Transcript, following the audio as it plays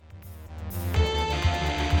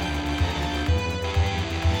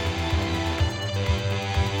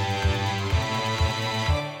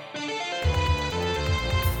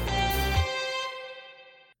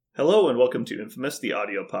Hello and welcome to Infamous, the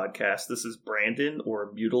audio podcast. This is Brandon, or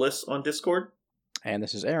Mutilus on Discord. And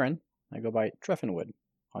this is Aaron. I go by Treffenwood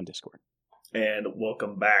on Discord. And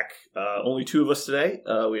welcome back. Only two of us today.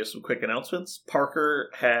 We have some quick announcements.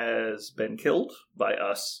 Parker has been killed by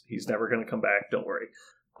us. He's never going to come back, don't worry.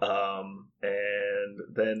 And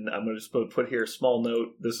then I'm going to just put here a small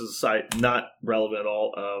note. This is a site not relevant at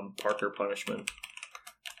all. Parker punishment.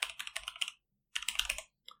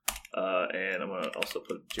 And I'm going to also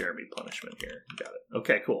put Jeremy punishment here. Got it.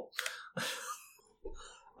 Okay, cool.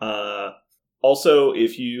 Also,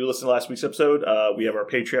 if you listen to last week's episode, we have our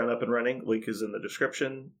Patreon up and running. Link is in the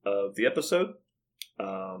description of the episode.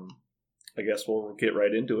 I guess we'll get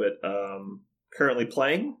right into it. Currently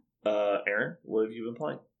playing. Aaron, what have you been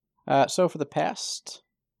playing? So for the past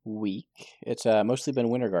week, it's mostly been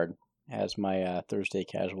Winterguard as my Thursday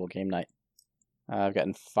casual game night. I've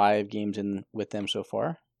gotten 5 games in with them so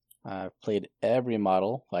far. I've played every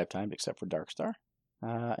model 5 times except for Darkstar.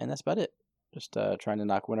 And that's about it. Just trying to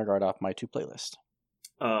knock Winterguard off my 2 playlist.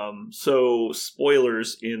 So,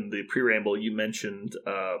 spoilers in the pre-ramble, you mentioned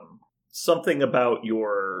something about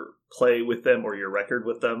your play with them or your record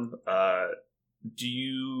with them. Do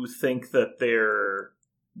you think that they're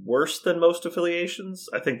worse than most affiliations?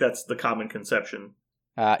 I think that's the common conception.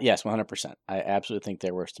 Yes, 100%. I absolutely think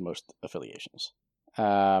they're worse than most affiliations.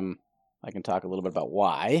 I can talk a little bit about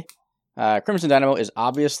why. Crimson Dynamo is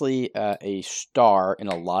obviously a star in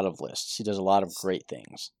a lot of lists. He does a lot of great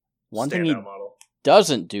things. One thing he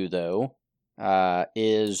doesn't do, though,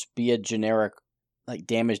 is be a generic like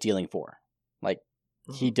damage dealing 4. Like,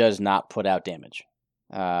 he does not put out damage.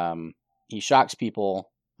 He shocks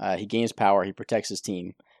people. He gains power. He protects his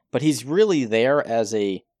team. But he's really there as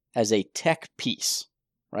a tech piece,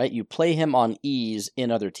 right? You play him on ease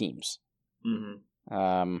in other teams.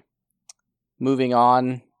 Mm-hmm. Moving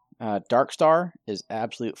on, Darkstar is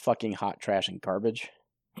absolute fucking hot trash and garbage.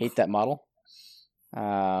 Hate that model.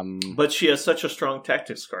 But she has such a strong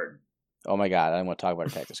tactics card. Oh my god, I don't want to talk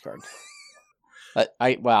about her tactics card. I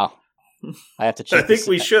have to check. I think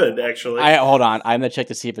we should actually. Hold on, I'm gonna check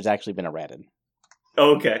to see if it's actually been errated.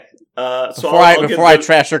 Okay. So before I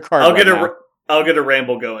trash her card, I'll get a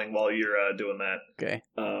ramble going while you're doing that. Okay.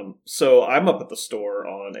 So I'm up at the store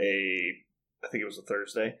on I think it was a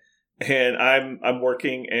Thursday. And I'm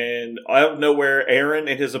working, and out of nowhere, Aaron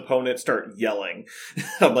and his opponent start yelling.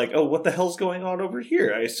 I'm like, oh, what the hell's going on over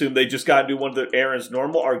here? I assume they just got into one of Aaron's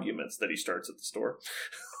normal arguments that he starts at the store.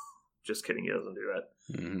 Just kidding, he doesn't do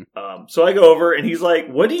that. Mm-hmm. So I go over, and he's like,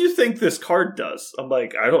 what do you think this card does? I'm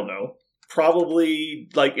like, I don't know. Probably,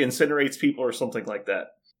 like, incinerates people or something like that.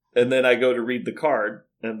 And then I go to read the card,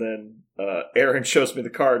 and then Aaron shows me the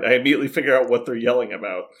card. I immediately figure out what they're yelling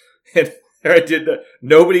about. And I did that.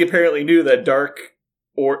 Nobody apparently knew that Dark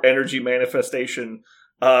or Energy Manifestation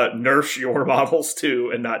nerfs your models too,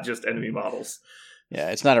 and not just enemy models. Yeah,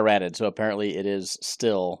 it's not errated, so apparently it is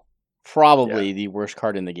still probably the worst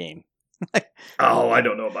card in the game. Oh, I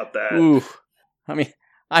don't know about that. Ooh. I mean,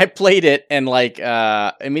 I played it and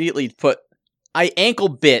immediately I ankle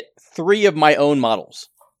bit 3 of my own models.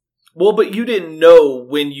 Well, but you didn't know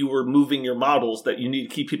when you were moving your models that you need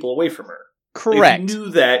to keep people away from her. Correct. If you knew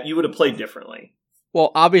that, you would have played differently.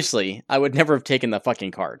 Well, obviously, I would never have taken the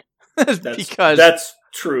fucking card. Because that's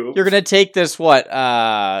true. You're going to take this,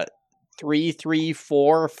 3, 3,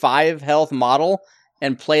 4, 5 health model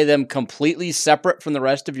and play them completely separate from the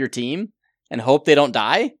rest of your team and hope they don't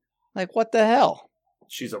die? Like, what the hell?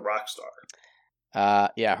 She's a rock star.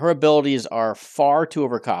 Yeah, her abilities are far too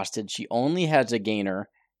overcosted. She only has a gainer,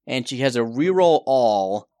 and she has a reroll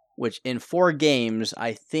all, which in 4 games,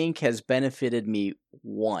 I think has benefited me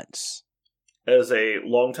once. As a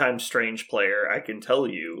longtime Strange player, I can tell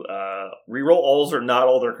you, reroll alls are not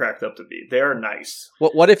all they're cracked up to be. They are nice.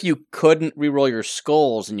 What if you couldn't reroll your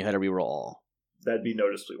skulls and you had to reroll all? That'd be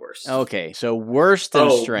noticeably worse. Okay, so worse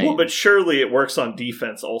than Strange. Well, but surely it works on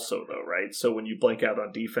defense also, though, right? So when you blank out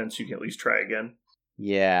on defense, you can at least try again.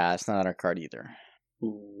 Yeah, it's not on our card either.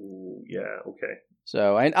 Ooh, yeah, okay.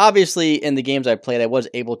 So, and obviously in the games I played, I was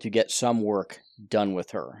able to get some work done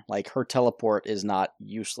with her. Like, her teleport is not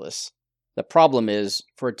useless. The problem is,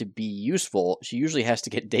 for it to be useful, she usually has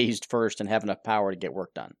to get dazed first and have enough power to get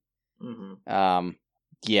work done. Mm-hmm.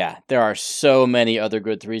 Yeah, there are so many other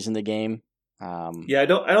good 3s in the game. Yeah, I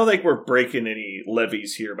don't think we're breaking any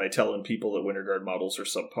levees here by telling people that Winterguard models are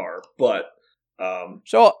subpar, but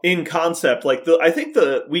so in concept, I think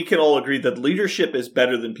we can all agree that leadership is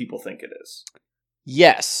better than people think it is.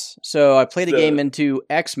 Yes. So I played a game into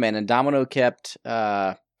X-Men, and Domino kept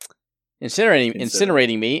incinerating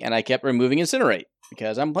me, and I kept removing Incinerate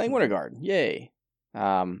because I'm playing Winterguard. Yay.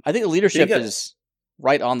 I think the leadership is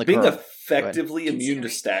right on the Being curve. effectively immune to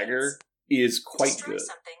stagger is quite good.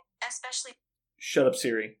 Shut up,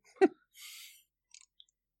 Siri.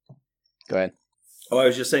 Go ahead. Oh, I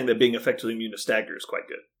was just saying that being effectively immune to stagger is quite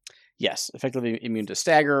good. Yes, effectively immune to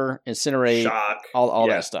stagger, incinerate, shock, all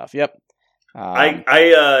that stuff. Yep.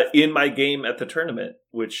 I in my game at the tournament,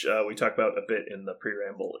 which we talked about a bit in the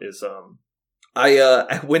pre-ramble, is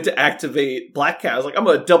I went to activate Black Cat. I was like, I'm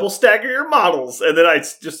gonna double stagger your models, and then I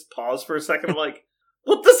just paused for a second. I'm like,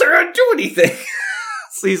 well, this isn't gonna do anything.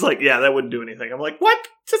 So he's like, yeah, that wouldn't do anything. I'm like, what?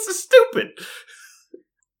 This is stupid.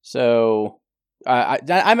 So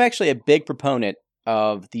I'm actually a big proponent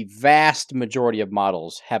of the vast majority of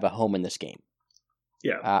models have a home in this game.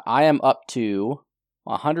 Yeah. I am up to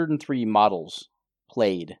 103 models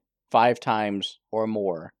played 5 times or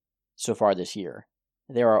more so far this year.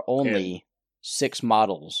 There are only 6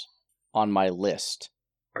 models on my list.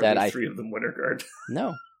 Are 3 of them Winter Guard?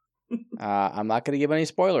 No. I'm not going to give any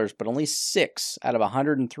spoilers, but only 6 out of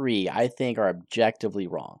 103 I think are objectively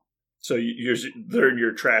wrong. So they're in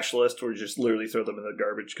your trash list, or you just literally throw them in the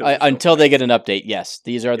garbage? Until they get an update, yes.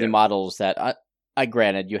 These are the models that, I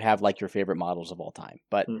granted, you have like your favorite models of all time.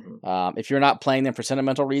 But if you're not playing them for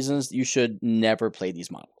sentimental reasons, you should never play these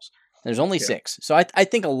models. There's only 6. So I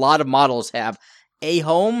think a lot of models have a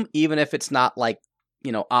home, even if it's not like,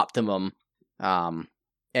 optimum.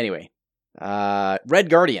 Anyway, Red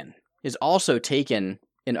Guardian is also taken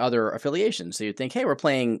in other affiliations. So you'd think, hey, we're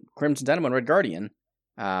playing Crimson Dynamo and Red Guardian.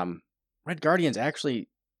 Red Guardian's actually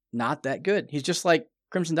not that good. He's just like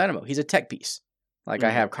Crimson Dynamo. He's a tech piece. Like,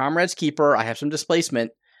 I have Comrade's Keeper, I have some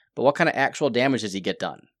displacement, but what kind of actual damage does he get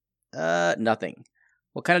done? Nothing.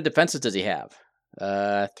 What kind of defenses does he have?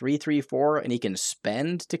 3, 3, 4, and he can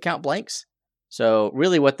spend to count blanks? So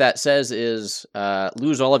really what that says is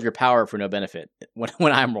lose all of your power for no benefit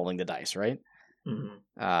when I'm rolling the dice, right?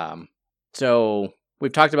 So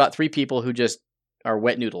we've talked about 3 people who just are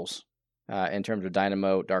wet noodles. In terms of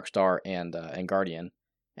Dynamo, Darkstar, and Guardian.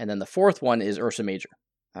 And then the 4th one is Ursa Major.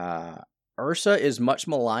 Ursa is much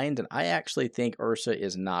maligned, and I actually think Ursa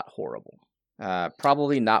is not horrible.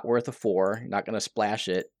 Probably not worth a 4, not going to splash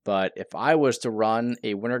it, but if I was to run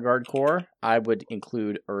a Winter Guard core, I would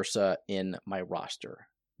include Ursa in my roster.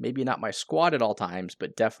 Maybe not my squad at all times,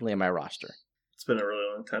 but definitely in my roster. It's been a really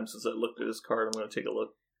long time since I looked at his card. I'm going to take a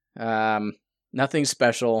look. Nothing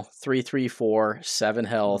special. 3, 3, 4, 7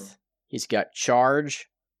 health. He's got charge,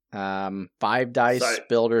 5 dice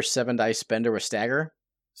builder, 7 dice spender with stagger.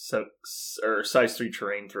 Or size 3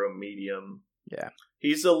 terrain throw medium. Yeah.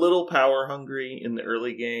 He's a little power hungry in the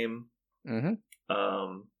early game.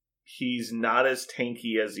 He's not as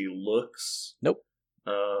tanky as he looks. Nope.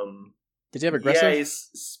 Did he have aggressive?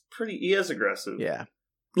 Yeah, he is aggressive. Yeah.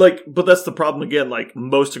 But that's the problem again. Like,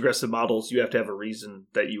 most aggressive models, you have to have a reason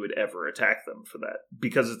that you would ever attack them for that,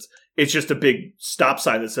 because it's just a big stop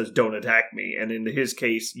sign that says "Don't attack me." And in his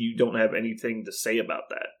case, you don't have anything to say about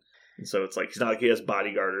that. And so it's like he's not like he has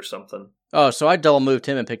bodyguard or something. Oh, so I double moved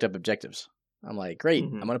him and picked up objectives. I'm like, great.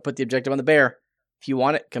 I'm going to put the objective on the bear. If you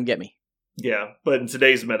want it, come get me. Yeah, but in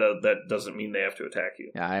today's meta, that doesn't mean they have to attack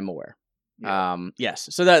you. Yeah, I'm aware. Yeah. Yes.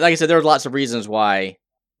 So that, like I said, there are lots of reasons why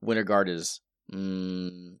Winter Guard is. We're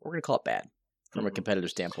going to call it bad from a competitive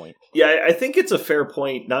standpoint. Yeah, I think it's a fair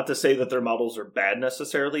point, not to say that their models are bad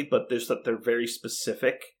necessarily, but there's that they're very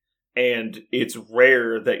specific, and it's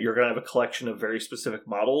rare that you're going to have a collection of very specific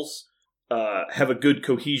models have a good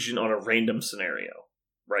cohesion on a random scenario,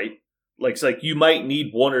 right? Like, it's like you might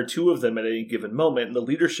need 1 or 2 of them at any given moment, and the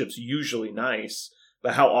leadership's usually nice,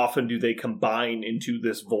 but how often do they combine into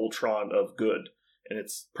this Voltron of good? And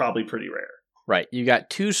it's probably pretty rare. Right. You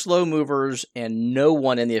got 2 slow movers, and no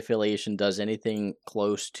one in the affiliation does anything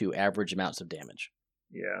close to average amounts of damage.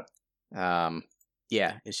 Yeah.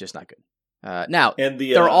 Yeah, it's just not good. Now, and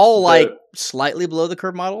they're all like slightly below the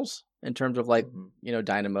curve models in terms of like,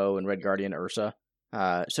 Dynamo and Red Guardian, Ursa.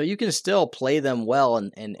 So you can still play them well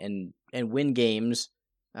and win games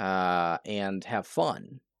and have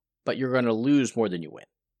fun, but you're going to lose more than you win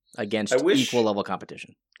against equal level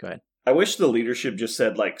competition. Go ahead. I wish the leadership just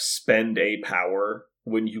said, like, spend a power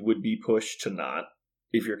when you would be pushed to not,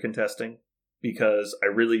 if you're contesting. Because I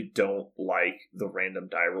really don't like the random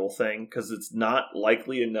die roll thing, because it's not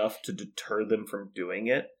likely enough to deter them from doing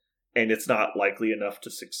it, and it's not likely enough to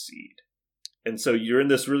succeed. And so you're in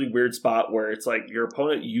this really weird spot where it's like, your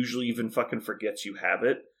opponent usually even fucking forgets you have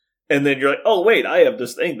it, and then you're like, oh wait, I have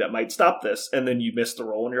this thing that might stop this, and then you miss the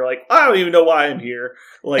roll, and you're like, I don't even know why I'm here.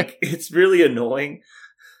 Like, it's really annoying.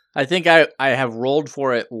 I think I have rolled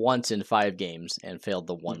for it once in 5 games and failed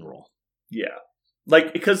the 1 roll. Yeah.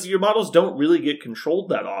 Like, because your models don't really get controlled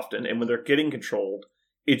that often, and when they're getting controlled,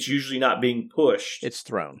 it's usually not being pushed. It's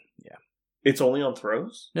thrown. Yeah. It's only on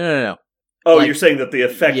throws? No. Oh, you're saying that the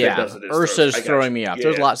effect that does it is Ursa's throws. throwing me off.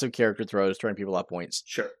 There's lots of character throws, throwing people off points.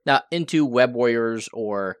 Sure. Now, into Web Warriors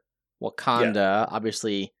or Wakanda,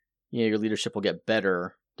 obviously, your leadership will get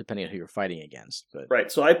better depending on who you're fighting against. But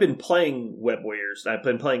right, so I've been playing Web Warriors. I've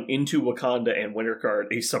been playing into Wakanda and Winterguard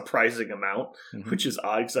a surprising amount, which is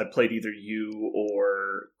odd because I played either you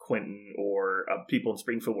or Quentin or people in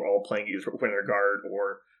Springfield were all playing either Winterguard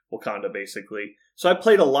or Wakanda, basically. So I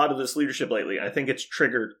played a lot of this leadership lately. I think it's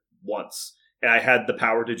triggered once, and I had the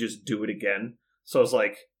power to just do it again. So I was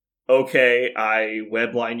like, okay, I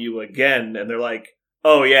webline you again, and they're like,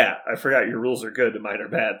 oh yeah, I forgot your rules are good and mine are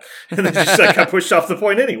bad. And then just got pushed off the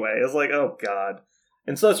point anyway. I was like, oh god.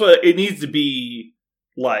 And so that's what it needs to be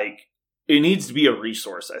like. It needs to be a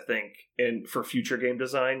resource, I think, and for future game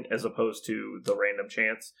design as opposed to the random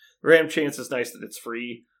chance. The random chance is nice that it's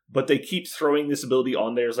free, but they keep throwing this ability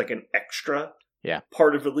on there as like an extra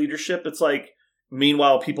part of the leadership. It's like,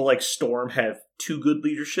 meanwhile, people like Storm have 2 good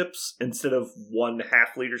leaderships instead of 1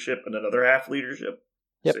 half leadership and another half leadership.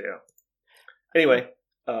 Yep. So yeah. Anyway,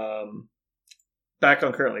 back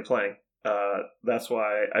on currently playing. That's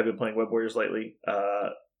why I've been playing Web Warriors lately.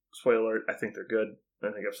 Spoiler alert, I think they're good.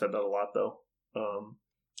 I think I've said that a lot, though.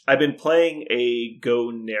 I've been playing a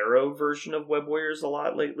Go Narrow version of Web Warriors a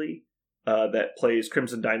lot lately that plays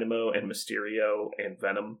Crimson Dynamo and Mysterio and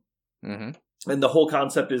Venom. Mm-hmm. And the whole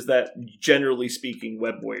concept is that, generally speaking,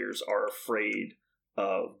 Web Warriors are afraid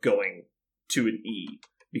of going to an E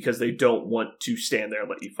because they don't want to stand there and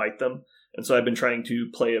let you fight them. And so I've been trying to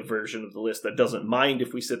play a version of the list that doesn't mind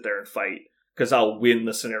if we sit there and fight, because I'll win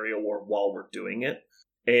the scenario war while we're doing it.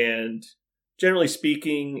 And generally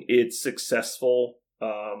speaking, it's successful.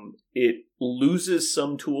 It loses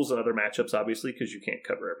some tools in other matchups, obviously, because you can't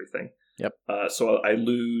cover everything. Yep. So I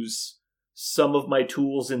lose some of my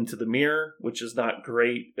tools into the mirror, which is not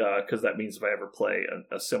great, because that means if I ever play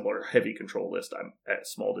a similar heavy control list, I'm at a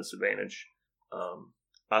small disadvantage.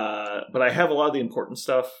 But I have a lot of the important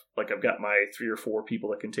stuff. Like I've got my 3 or 4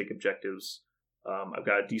 people that can take objectives. I've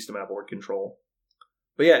got a decent amount of board control.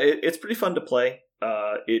 But yeah, it's pretty fun to play.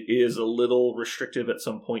 It is a little restrictive at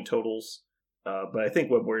some point totals. But I think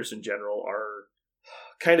Web Warriors in general are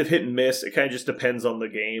kind of hit and miss. It kind of just depends on the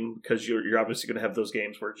game, because you're obviously going to have those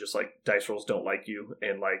games where just like dice rolls don't like you,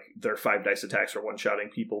 and like their 5 dice attacks are one-shotting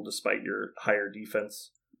people despite your higher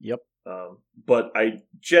defense. Yep. But I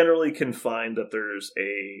generally can find that there's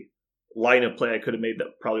a line of play I could have made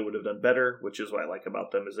that probably would have done better, which is what I like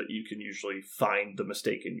about them, is that you can usually find the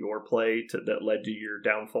mistake in your play that led to your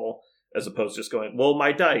downfall, as opposed to just going, well,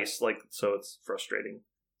 my dice, like, so it's frustrating.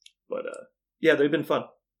 But yeah, they've been fun.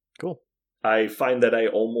 Cool. I find that I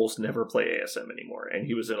almost never play ASM anymore, and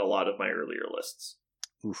he was in a lot of my earlier lists.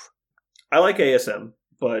 Oof. I like ASM,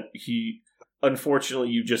 but unfortunately,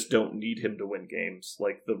 you just don't need him to win games.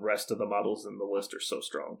 Like, the rest of the models in the list are so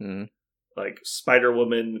strong. Mm-hmm. Like,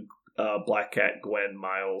 Spider-Woman, Black Cat, Gwen,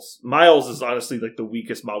 Miles. Miles is honestly, like, the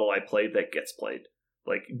weakest model I played that gets played.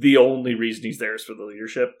 Like, the only reason he's there is for the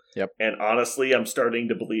leadership. Yep. And honestly, I'm starting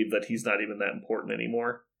to believe that he's not even that important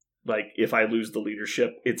anymore. Like, if I lose the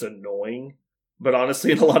leadership, it's annoying. But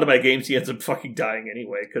honestly, in a lot of my games, he ends up fucking dying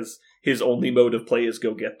anyway, because his only mode of play is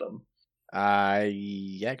go get them.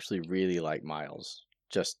 I actually really like Miles,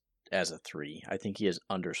 just as a 3. I think he is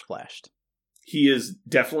undersplashed. He is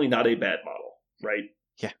definitely not a bad model, right?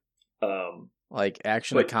 Yeah. Like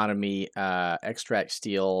action economy, extract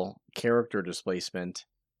steal, character displacement.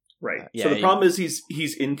 Right. So the problem is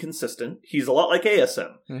he's inconsistent. He's a lot like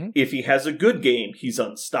ASM. Mm-hmm. If he has a good game, he's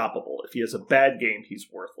unstoppable. If he has a bad game, he's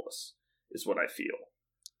worthless, is what I feel.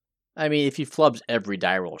 I mean, if he flubs every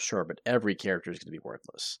die roll, sure, but every character is going to be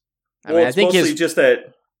worthless. I think mostly just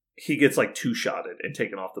that he gets like 2-shotted and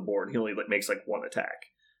taken off the board. He only makes like 1 attack.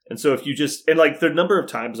 And so if you just, and like the number of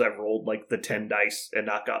times I've rolled like the 10 dice and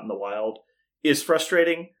not gotten the wild is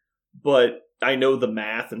frustrating, but I know the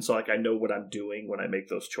math, and so like I know what I'm doing when I make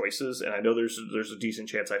those choices, and I know there's a decent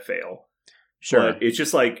chance I fail. Sure. But it's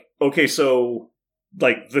just like, okay, so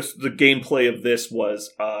like the gameplay of this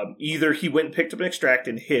was either he went and picked up an extract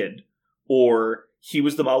and hid, or he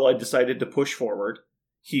was the model I decided to push forward.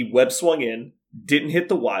 He web swung in, didn't hit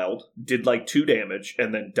the wild, did like 2 damage,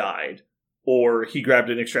 and then died. Or he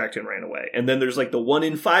grabbed an extract and ran away. And then there's like the 1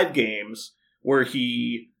 in 5 games where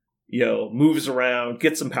he, moves around,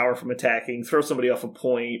 gets some power from attacking, throws somebody off a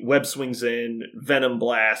point, web swings in, venom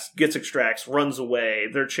blast, gets extracts, runs away,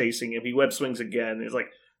 they're chasing him, he web swings again. It's like,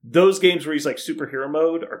 those games where he's like superhero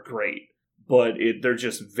mode are great, but they're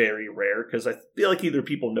just very rare, because I feel like either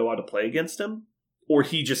people know how to play against him, or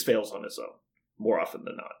he just fails on his own, more often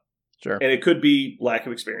than not. Sure. And it could be lack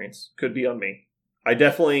of experience. Could be on me. I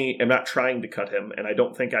definitely am not trying to cut him, and I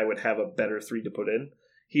don't think I would have a better 3 to put in.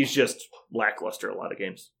 He's just lackluster a lot of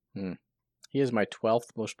games. He is my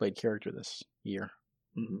 12th most played character this year.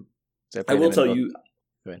 Mm-hmm. I will tell you...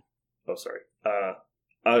 Go ahead. Oh, sorry.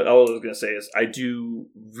 All I was going to say is I do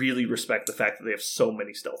really respect the fact that they have so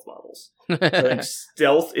many stealth models. I think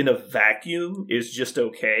stealth in a vacuum is just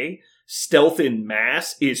okay. Stealth in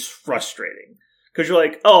mass is frustrating. Because you're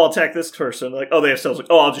like, oh, I'll attack this person. Like, oh, they have stealth. Like,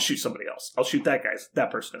 oh, I'll just shoot somebody else. I'll shoot that guy.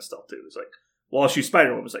 That person has stealth too. It's like, well, I'll shoot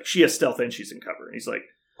Spider-Woman. It's like, she has stealth and she's in cover. And he's like,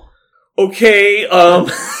 okay,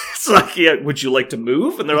 it's like, yeah, would you like to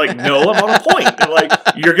move? And they're like, no, I'm on a point. They're like,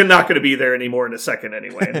 you're not going to be there anymore in a second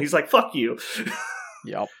anyway. And he's like, fuck you.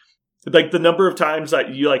 Yep. Like, the number of times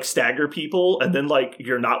that you, like, stagger people and then, like,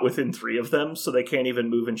 you're not within 3 of them so they can't even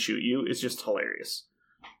move and shoot you is just hilarious.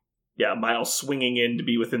 Yeah, Miles swinging in to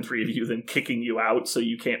be within 3 of you, then kicking you out so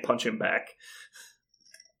you can't punch him back.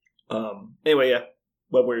 Anyway, yeah,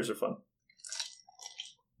 Web Warriors are fun.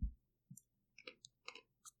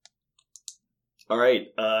 All right,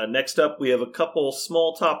 next up we have a couple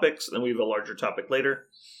small topics, and then we have a larger topic later.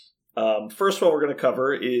 First one we're going to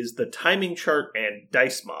cover is the timing chart and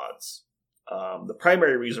dice mods. The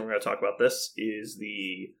primary reason we're going to talk about this is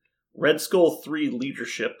the Red Skull 3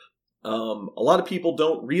 leadership. A lot of people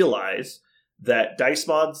don't realize that dice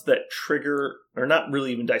mods that trigger, or not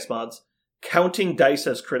really even dice mods, counting dice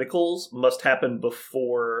as criticals must happen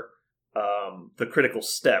before the critical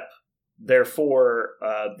step. Therefore,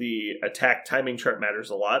 the attack timing chart matters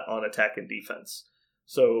a lot on attack and defense.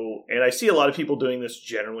 So, and I see a lot of people doing this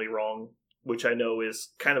generally wrong, which I know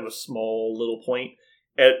is kind of a small little point.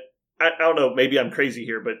 I don't know, maybe I'm crazy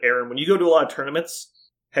here, but Aaron, when you go to a lot of tournaments,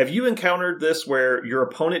 have you encountered this where your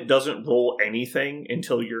opponent doesn't roll anything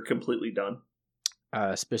until you're completely done?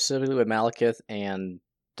 Specifically with Malekith and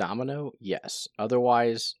Domino, yes.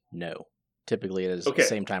 Otherwise, no. Typically it is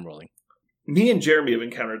same time rolling. Me and Jeremy have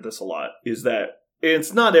encountered this a lot, is that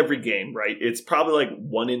it's not every game, right? It's probably like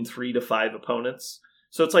 1 in 3 to 5 opponents.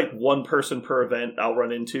 So it's like one person per event I'll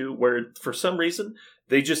run into where for some reason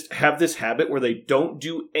they just have this habit where they don't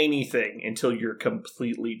do anything until you're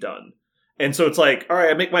completely done. And so it's like, all right,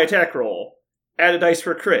 I make my attack roll, add a dice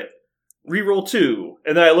for a crit, reroll 2,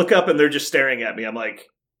 and then I look up and they're just staring at me. I'm like,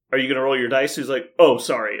 are you going to roll your dice? He's like, oh,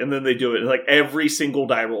 sorry. And then they do it. And like every single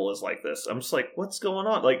die roll is like this. I'm just like, what's going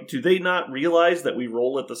on? Like, do they not realize that we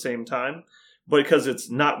roll at the same time? But because it's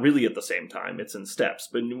not really at the same time, it's in steps.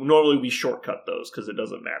 But normally we shortcut those because it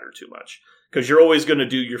doesn't matter too much. Because you're always going to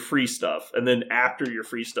do your free stuff. And then after your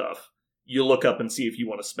free stuff, you look up and see if you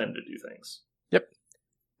want to spend to do things. Yep.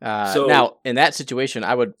 So now, in that situation,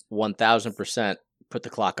 I would 1,000% put the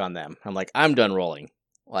clock on them. I'm like, I'm done rolling.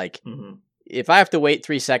 Like, if I have to wait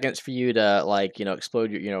 3 seconds for you to, like,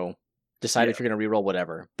 explode your, decide if you're going to reroll,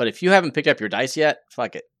 whatever. But if you haven't picked up your dice yet,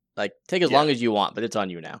 fuck it. Like, take as long as you want, but it's on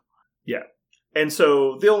you now. Yeah. And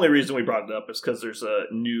so the only reason we brought it up is because there's a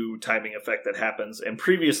new timing effect that happens. And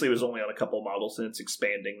previously it was only on a couple models, and it's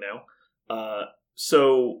expanding now.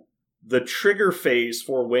 So the trigger phase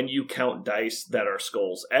for when you count dice that are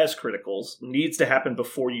skulls as criticals needs to happen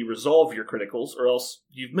before you resolve your criticals, or else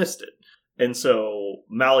you've missed it. And so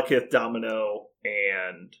Malekith, Domino,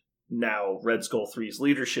 and now Red Skull 3's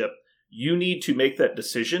leadership, you need to make that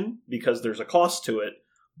decision because there's a cost to it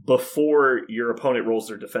before your opponent rolls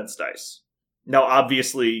their defense dice. Now,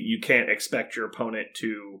 obviously, you can't expect your opponent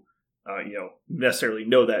to, necessarily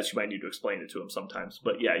know that. So you might need to explain it to them sometimes.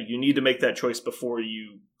 But yeah, you need to make that choice before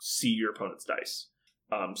you see your opponent's dice.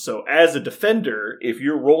 So as a defender, if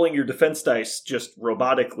you're rolling your defense dice just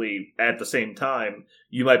robotically at the same time,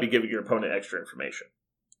 you might be giving your opponent extra information.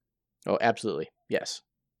 Oh, absolutely. Yes.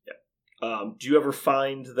 Yeah. Do you ever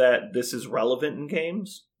find that this is relevant in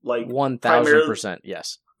games? Like 1,000%,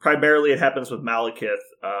 yes. Primarily it happens with Malekith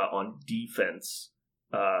on defense,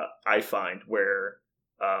 I find, where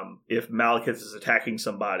if Malekith is attacking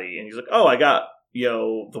somebody and he's like, oh, I got,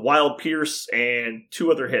 the Wild Pierce and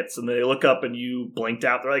 2 other hits, and they look up and you blinked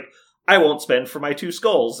out, they're like, I won't spend for my 2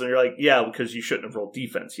 skulls. And you're like, yeah, because you shouldn't have rolled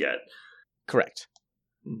defense yet. Correct.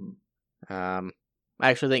 I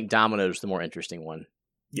actually think Domino's the more interesting one.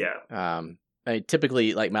 Yeah.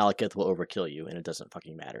 Typically, like, Malekith will overkill you, and it doesn't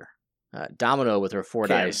fucking matter. Domino with her 4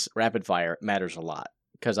 dice rapid fire matters a lot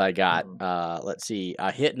because I got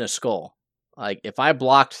a hit and a skull. Like, if I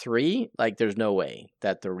blocked 3, like, there's no way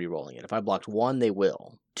that they're re-rolling it. If I blocked 1, they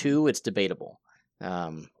will. 2, it's debatable.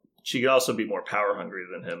 She could also be more power hungry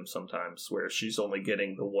than him sometimes, where she's only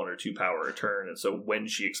getting the 1 or 2 power a turn, and so when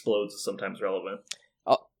she explodes is sometimes relevant.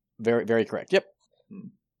 Oh, very, very correct. Yep.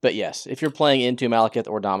 But yes, if you're playing into Malekith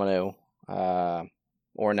or Domino,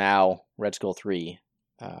 or now Red Skull 3,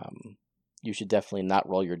 you should definitely not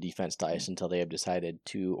roll your defense dice until they have decided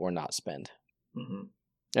to or not spend. Mm-hmm.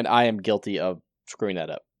 And I am guilty of screwing that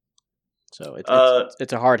up. So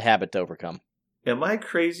it's a hard habit to overcome. Am I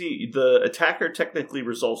crazy? The attacker technically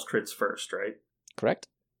resolves crits first, right? Correct.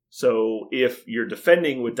 So if you're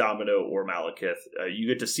defending with Domino or Malekith, you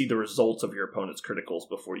get to see the results of your opponent's criticals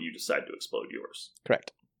before you decide to explode yours.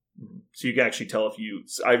 Correct. So you can actually tell if you...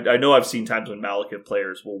 I know I've seen times when Malekith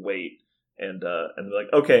players will wait and they're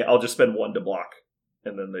like, okay, I'll just spend 1 to block.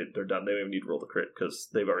 And then they're done. They don't even need to roll the crit because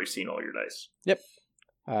they've already seen all your dice. Yep.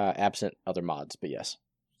 Absent other mods, but yes.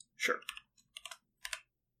 Sure.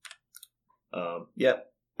 Yeah.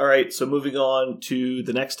 All right, so moving on to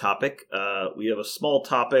the next topic. We have a small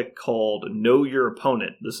topic called Know Your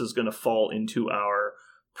Opponent. This is going to fall into our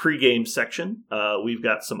pregame section. We've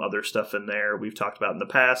got some other stuff in there we've talked about in the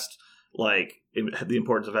past, like the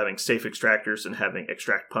importance of having safe extractors and having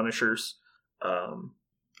extract punishers.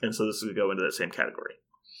 And so this is going to go into that same category.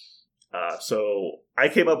 So I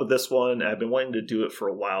came up with this one. I've been wanting to do it for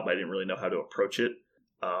a while, but I didn't really know how to approach it.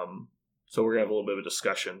 So we're going to have a little bit of a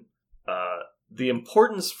discussion. The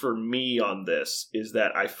importance for me on this is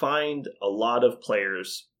that I find a lot of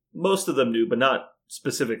players, most of them new, but not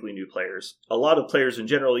specifically new players, a lot of players in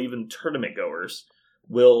general, even tournament goers,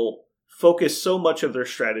 will focus so much of their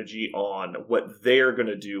strategy on what they're going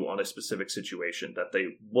to do on a specific situation that they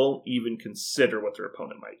won't even consider what their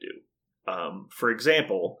opponent might do. For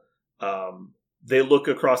example, they look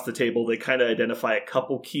across the table, they kind of identify a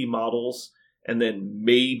couple key models, and then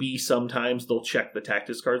maybe sometimes they'll check the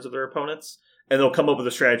tactics cards of their opponents, and they'll come up with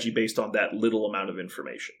a strategy based on that little amount of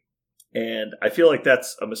information. And I feel like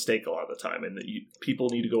that's a mistake a lot of the time, and that people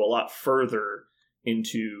need to go a lot further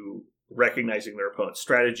into recognizing their opponent's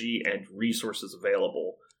strategy and resources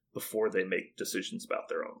available before they make decisions about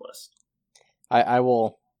their own list. I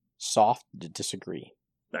will soft disagree.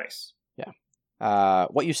 Nice. Yeah.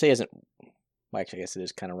 What you say isn't... Well, actually, I guess it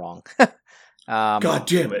is kind of wrong. God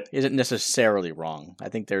damn it. Isn't necessarily wrong. I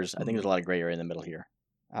think there's a lot of gray area in the middle here.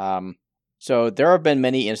 So there have been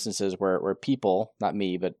many instances where people, not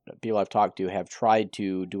me, but people I've talked to have tried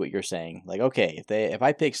to do what you're saying. Like, okay, if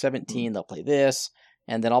I pick 17, they'll play this,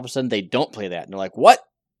 and then all of a sudden they don't play that. And they're like, what?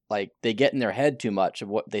 Like, they get in their head too much of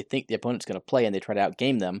what they think the opponent's going to play, and they try to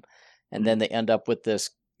outgame them, and then they end up with this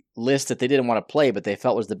list that they didn't want to play, but they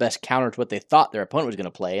felt was the best counter to what they thought their opponent was going to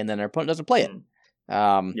play, and then their opponent doesn't play it.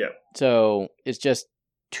 So it's just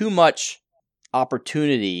too much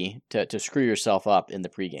opportunity to screw yourself up in the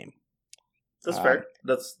pregame. That's fair.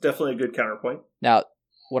 That's definitely a good counterpoint. Now,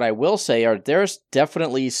 what I will say are there's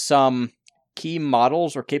definitely some key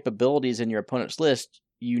models or capabilities in your opponent's list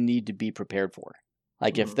you need to be prepared for.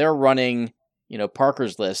 Like if they're running,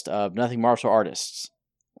 Parker's list of nothing martial artists,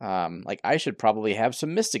 like I should probably have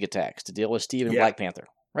some mystic attacks to deal with Steve and Black Panther,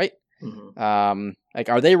 right? Like,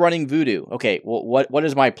 are they running voodoo? Okay, well, what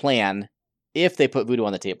is my plan if they put voodoo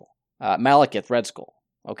on the table? Malekith, Red Skull.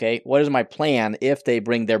 Okay, what is my plan if they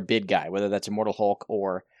bring their big guy, whether that's Immortal Hulk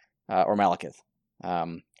or Malekith?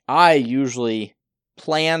 I usually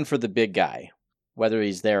plan for the big guy, whether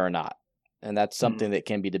he's there or not, and that's something that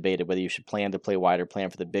can be debated whether you should plan to play wide or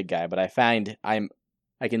plan for the big guy. But I find I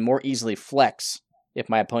can more easily flex if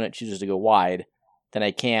my opponent chooses to go wide than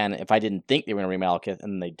I can if I didn't think they were going to bring Malekith,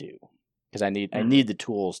 and they do, because I need the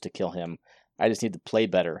tools to kill him. I just need to play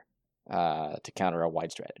better to counter a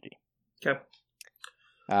wide strategy. Okay.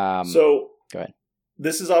 So go ahead.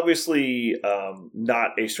 This is obviously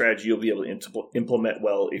not a strategy you'll be able to implement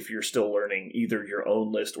well if you're still learning either your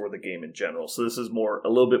own list or the game in general. So this is a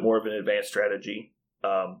little bit more of an advanced strategy,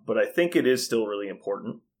 but I think it is still really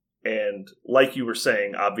important. And like you were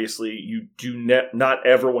saying, obviously you do not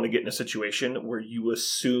ever want to get in a situation where you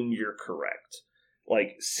assume you're correct.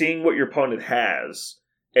 Like seeing what your opponent has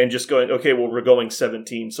and just going, okay, well, we're going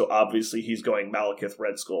 17, so obviously he's going Malekith,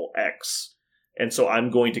 Red Skull, X. And so I'm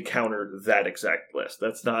going to counter that exact list.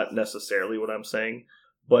 That's not necessarily what I'm saying,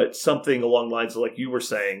 but something along the lines of like you were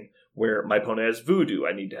saying, where my opponent has voodoo,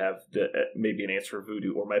 I need to have maybe an answer for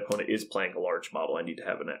voodoo, or my opponent is playing a large model, I need to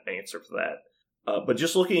have an answer for that. But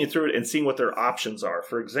just looking through it and seeing what their options are.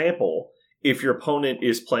 For example, if your opponent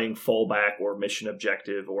is playing fallback or mission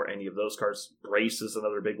objective or any of those cards, Brace is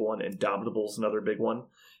another big one, Indomitable is another big one.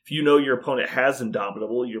 If you know your opponent has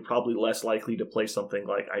Indomitable, you're probably less likely to play something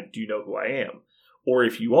like I Do Know Who I Am. Or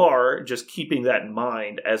if you are, just keeping that in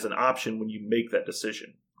mind as an option when you make that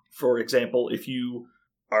decision. For example, if you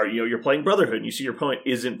are, you're playing Brotherhood and you see your opponent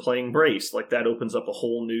isn't playing Brace, like that opens up a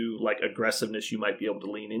whole new aggressiveness you might be able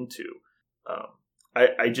to lean into.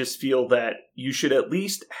 I just feel that you should at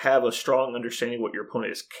least have a strong understanding of what your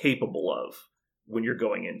opponent is capable of when you're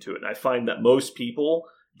going into it. And I find that most people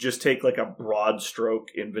just take like a broad stroke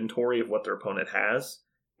inventory of what their opponent has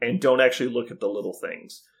and don't actually look at the little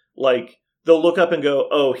things. Like, they'll look up and go,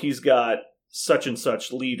 oh, he's got such and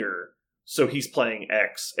such leader, so he's playing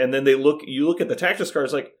X. And then you look at the tactics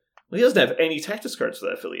cards like, well, he doesn't have any tactics cards for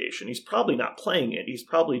that affiliation. He's probably not playing it. He's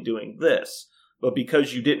probably doing this. But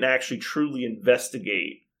because you didn't actually truly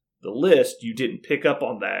investigate the list, you didn't pick up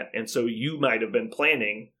on that. And so you might have been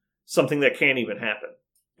planning something that can't even happen.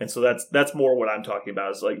 And so that's more what I'm talking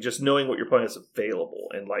about, is like just knowing what your opponent is available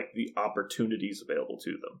and like the opportunities available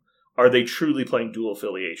to them. Are they truly playing dual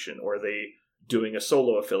affiliation, or are they doing a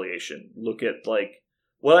solo affiliation? Look at like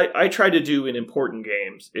what I try to do in important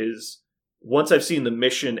games is, once I've seen the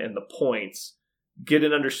mission and the points, get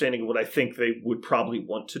an understanding of what I think they would probably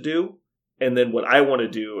want to do, and then what I want to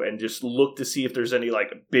do, and just look to see if there's any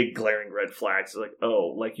like big glaring red flags. Like,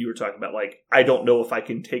 oh, like you were talking about, like, I don't know if I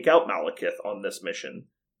can take out Malekith on this mission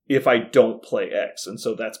if I don't play X, and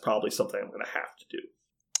so that's probably something I'm going to have to do.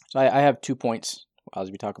 So I have 2 points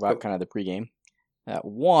as we talk about kind of the pregame.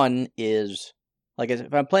 One is, like,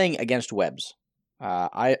 if I'm playing against webs,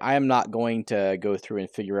 I am not going to go through and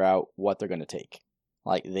figure out what they're going to take.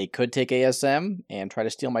 Like, they could take ASM and try to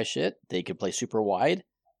steal my shit. They could play super wide.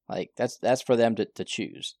 Like, that's for them to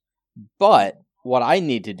choose. But what I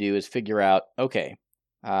need to do is figure out, okay,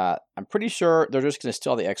 I'm pretty sure they're just going to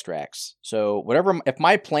steal the extracts. So if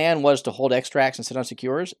my plan was to hold extracts and sit on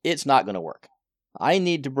secures, it's not going to work. I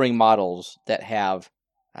need to bring models that have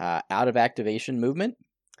out of activation movement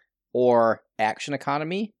or action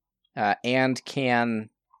economy and can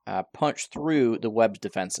punch through the web's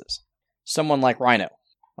defenses. Someone like Rhino.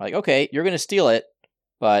 Like, okay, you're going to steal it,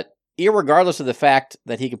 but irregardless of the fact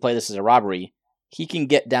that he can play this as a robbery, he can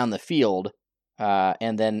get down the field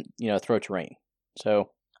and then, throw terrain. So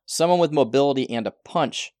someone with mobility and a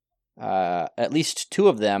punch, at least 2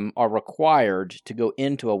 of them are required to go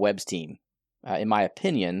into a webs team, in my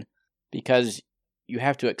opinion, because you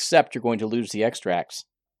have to accept you're going to lose the extracts,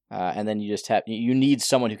 and then you need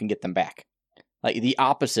someone who can get them back. Like the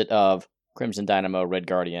opposite of Crimson Dynamo, Red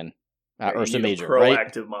Guardian, Ursa Major, right?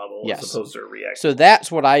 Proactive model as opposed to a reactive. So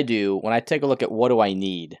that's what I do when I take a look at what do I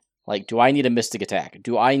need. Like, do I need a Mystic Attack?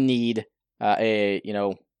 Do I need not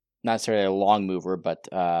necessarily a long mover, but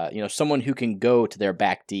someone who can go to their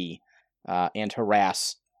back D and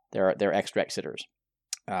harass their extract sitters.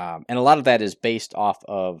 And a lot of that is based off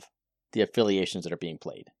of the affiliations that are being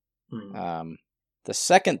played. Mm-hmm. The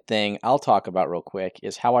second thing I'll talk about real quick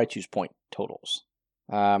is how I choose point totals.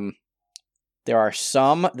 There are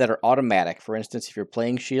some that are automatic. For instance, if you're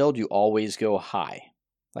playing Shield, you always go high.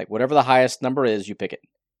 Like, whatever the highest number is, you pick it.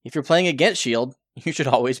 If you're playing against Shield, you should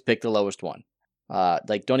always pick the lowest one.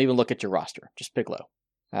 Don't even look at your roster. Just pick low.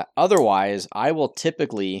 Otherwise, I will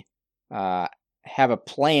typically have a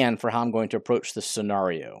plan for how I'm going to approach the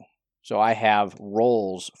scenario. So I have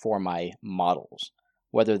roles for my models,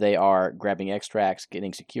 whether they are grabbing extracts,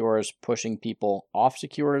 getting secures, pushing people off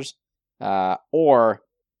secures, or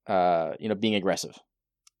being aggressive.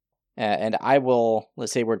 And I will,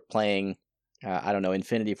 let's say we're playing,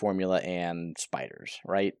 Infinity Formula and Spiders,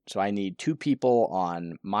 right? So I need 2 people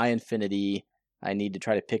on my Infinity. I need to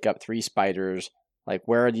try to pick up 3 Spiders. Like,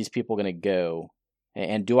 where are these people going to go?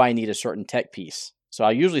 And do I need a certain tech piece? So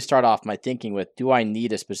I usually start off my thinking with, do I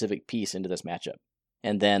need a specific piece into this matchup?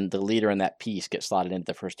 And then the leader in that piece gets slotted into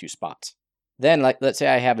the first 2 spots. Then, let's say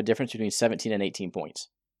I have a difference between 17 and 18 points.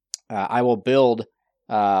 I will build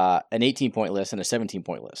an 18-point list and a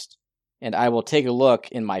 17-point list. And I will take a look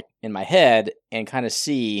in my head and kind of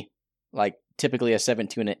see, like, typically a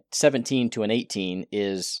 17 to an 18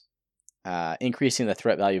 is increasing the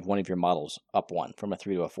threat value of one of your models up 1 from a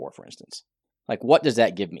 3 to a 4, for instance. Like, what does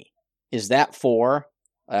that give me? Is that for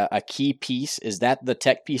a key piece? Is that the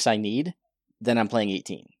tech piece I need? Then I'm playing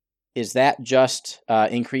 18. Is that just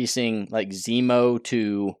increasing, like, Zemo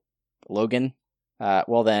to Logan?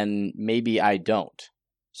 Well, then maybe I don't.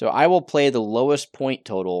 So I will play the lowest point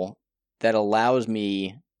total that allows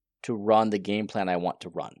me to run the game plan I want to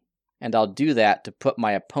run. And I'll do that to put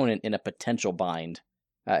my opponent in a potential bind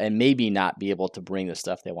and maybe not be able to bring the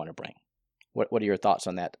stuff they want to bring. What are your thoughts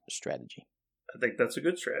on that strategy? I think that's a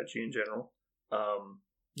good strategy in general.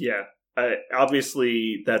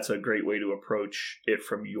 Obviously, that's a great way to approach it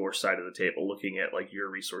from your side of the table, looking at like your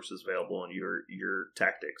resources available and your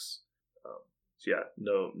tactics.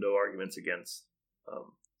 No arguments against.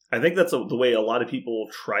 I think that's the way a lot of people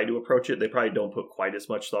try to approach it. They probably don't put quite as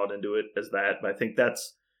much thought into it as that, but I think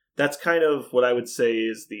that's kind of what I would say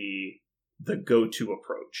is the go-to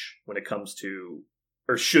approach when it comes to,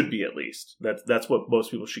 or should be at least. That's what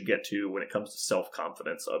most people should get to when it comes to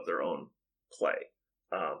self-confidence of their own play.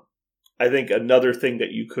 I think another thing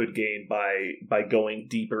that you could gain by going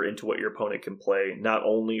deeper into what your opponent can play, not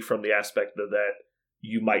only from the aspect of that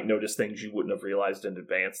you might notice things you wouldn't have realized in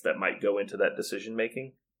advance that might go into that decision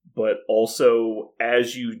making, but also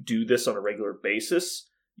as you do this on a regular basis,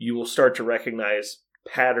 you will start to recognize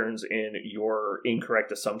patterns in your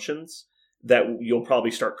incorrect assumptions that you'll probably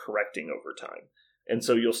start correcting over time. And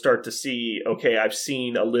so you'll start to see, okay, I've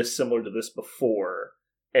seen a list similar to this before,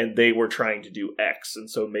 and they were trying to do X, and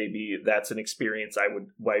so maybe that's an experience I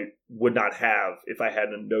would not have if I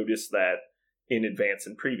hadn't noticed that in advance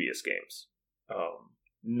in previous games.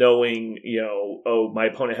 Knowing, oh, my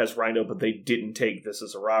opponent has Rhino, but they didn't take this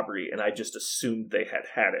as a robbery, and I just assumed they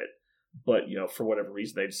had it. But, for whatever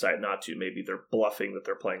reason, they decide not to. Maybe they're bluffing that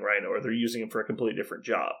they're playing Rhino, or they're using him for a completely different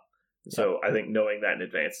job. So I think knowing that in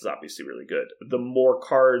advance is obviously really good. The more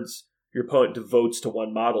cards your opponent devotes to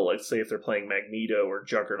one model, let's say if they're playing Magneto or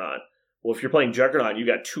Juggernaut. Well, if you're playing Juggernaut, you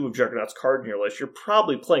got 2 of Juggernaut's cards in your list, you're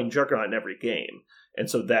probably playing Juggernaut in every game. And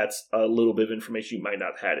so that's a little bit of information you might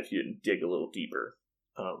not have had if you didn't dig a little deeper.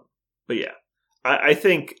 But yeah, I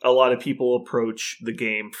think a lot of people approach the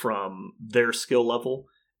game from their skill level,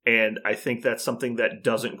 and I think that's something that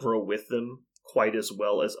doesn't grow with them quite as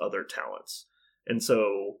well as other talents. And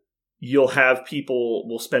so you'll have people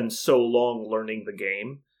will spend so long learning the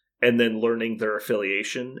game and then learning their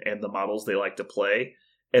affiliation and the models they like to play.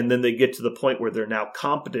 And then they get to the point where they're now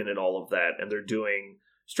competent in all of that, and they're doing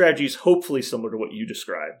strategies hopefully similar to what you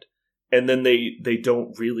described. And then they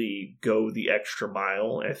don't really go the extra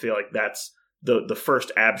mile. And I feel like that's the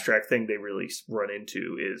first abstract thing they really run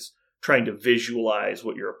into is trying to visualize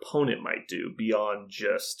what your opponent might do beyond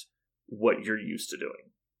just what you're used to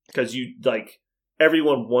doing. Because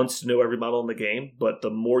everyone wants to know every model in the game, but the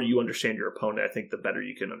more you understand your opponent, I think the better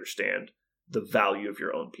you can understand the value of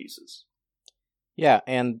your own pieces. Yeah,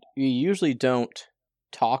 and you usually don't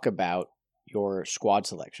talk about your squad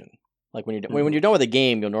selection. Like when you're done with a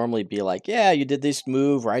game, you'll normally be like, yeah, you did this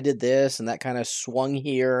move, or I did this, and that kind of swung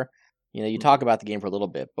here. You talk about the game for a little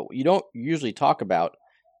bit, but you don't usually talk about,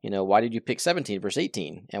 why did you pick 17 versus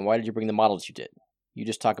 18, and why did you bring the models you did? You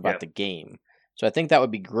just talk about the game. So I think that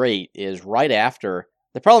would be great is right after.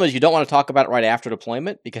 The problem is you don't want to talk about it right after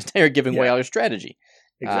deployment because they're giving away all your strategy.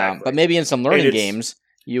 Exactly. But maybe in some learning games,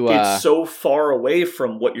 it's so far away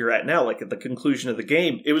from what you're at now. Like at the conclusion of the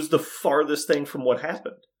game, it was the farthest thing from what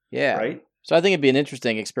happened. Yeah. Right. So I think it'd be an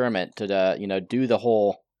interesting experiment to do the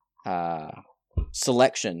whole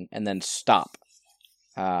selection and then stop,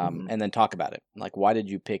 and then talk about it. Like, why did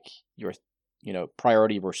you pick your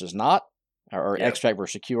priority versus not, or extract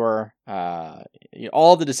versus secure?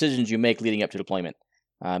 All the decisions you make leading up to deployment,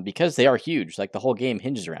 because they are huge. Like the whole game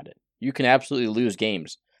hinges around it. You can absolutely lose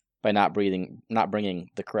games by not bringing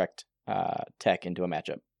the correct tech into a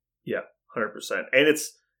matchup. Yeah, 100%. And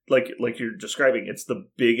it's like you're describing, it's the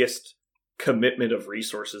biggest commitment of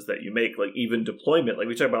resources that you make. Like even deployment, like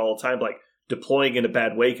we talk about all the time, like deploying in a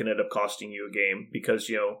bad way can end up costing you a game because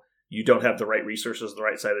you don't have the right resources on the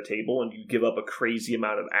right side of the table, and you give up a crazy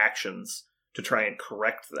amount of actions to try and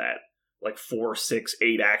correct that. Like 4, 6,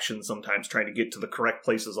 8 actions sometimes trying to get to the correct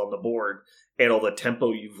places on the board, and all the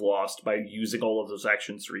tempo you've lost by using all of those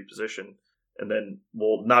actions to reposition. And then,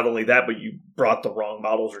 well, not only that, but you brought the wrong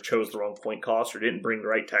models or chose the wrong point cost or didn't bring the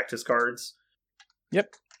right tactics cards.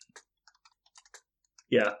 Yep.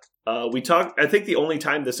 Yeah. I think the only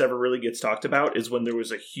time this ever really gets talked about is when there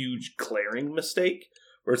was a huge glaring mistake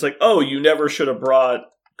where it's like, oh, you never should have brought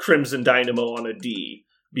Crimson Dynamo on a D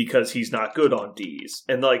because he's not good on Ds.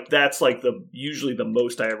 And that's usually the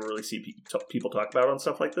most I ever really see people talk about on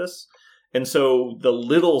stuff like this. And so the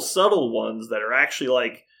little subtle ones that are actually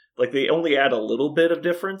like they only add a little bit of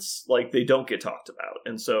difference, like they don't get talked about.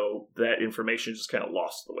 And so that information is just kind of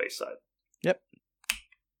lost to the wayside. Yep.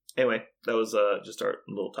 Anyway, that was just our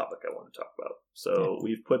little topic I wanted to talk about. So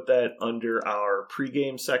we've put that under our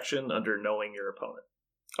pregame section under knowing your opponent.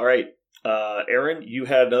 All right. Aaron, you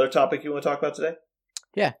had another topic you want to talk about today?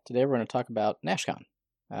 Yeah, today we're going to talk about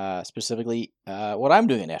NashCon. Specifically, what I'm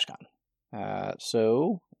doing at NashCon.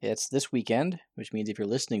 So it's this weekend, which means if you're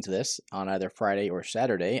listening to this on either Friday or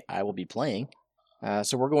Saturday, I will be playing.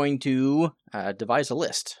 So we're going to devise a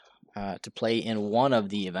list to play in one of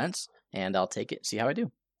the events, and I'll take it, see how I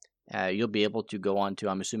do. You'll be able to go on to,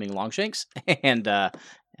 I'm assuming, Longshanks, and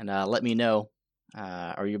let me know,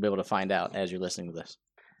 or you'll be able to find out as you're listening to this.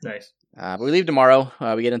 Nice. But we leave tomorrow.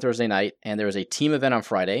 We get in Thursday night, and there is a team event on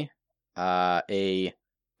Friday, a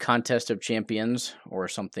contest of champions or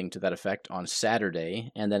something to that effect on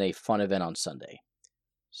Saturday, and then a fun event on Sunday.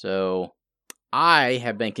 So I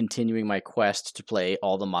have been continuing my quest to play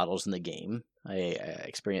all the models in the game, I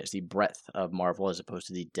experience the breadth of Marvel as opposed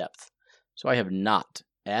to the depth. So I have not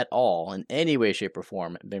at all, in any way, shape, or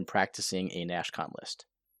form, been practicing a NashCon list,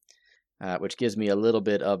 which gives me a little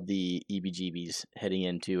bit of the EBGBs heading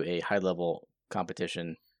into a high-level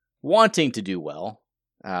competition, wanting to do well,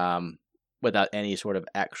 without any sort of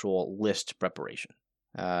actual list preparation.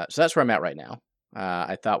 So that's where I'm at right now.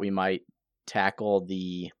 I thought we might tackle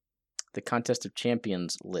the Contest of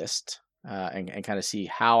Champions list and kind of see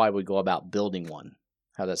how I would go about building one.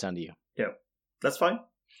 How'd that sound to you? Yeah, that's fine.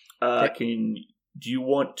 Okay. Do you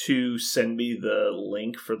want to send me the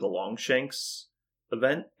link for the Longshanks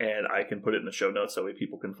event, and I can put it in the show notes so that way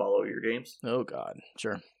people can follow your games? Oh, God.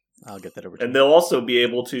 Sure. I'll get that over to you. And they'll also be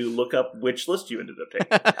able to look up which list you ended up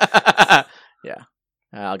taking. Yeah.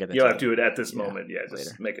 I'll get that. You don't have to do it at this moment. Yeah, just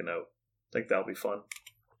later. make a note. I think that'll be fun.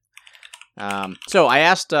 So I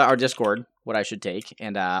asked our Discord what I should take,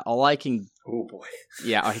 and all I can... Oh, boy.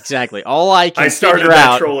 Yeah, exactly. All I can started figure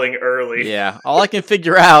out... trolling early. Yeah, all I can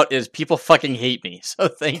figure out is people fucking hate me. So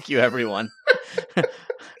thank you, everyone.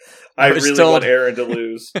 I really want Aaron to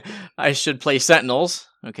lose. I should play Sentinels,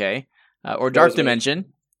 okay, or Dark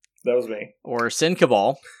Dimension. That was me. Or Sin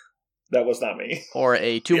Cabal. That was not me. Or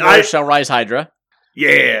a two-more Shall Rise Hydra.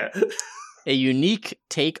 Yeah. A unique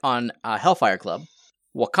take on Hellfire Club,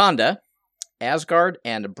 Wakanda, Asgard,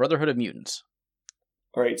 and Brotherhood of Mutants.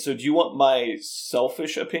 All right, so do you want my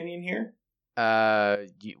selfish opinion here?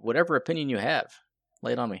 Whatever opinion you have.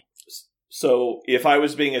 Lay it on me. So, if I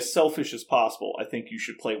was being as selfish as possible, I think you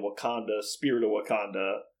should play Wakanda, Spirit of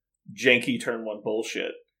Wakanda, janky turn 1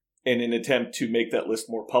 bullshit, in an attempt to make that list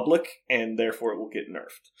more public, and therefore it will get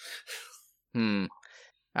nerfed.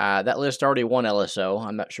 That list already won LSO.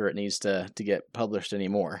 I'm not sure it needs to get published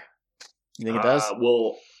anymore. You think it does?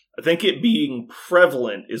 Well, I think it being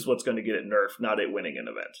prevalent is what's going to get it nerfed, not it winning an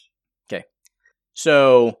event. Okay.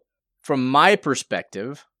 So, from my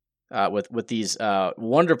perspective, with these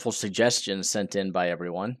wonderful suggestions sent in by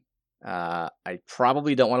everyone, I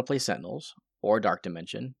probably don't want to play Sentinels or Dark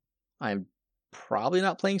Dimension. I'm probably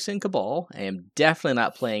not playing Sin Cabal. I am definitely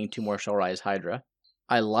not playing two more Shall Rise Hydra.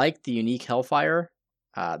 I like the unique Hellfire.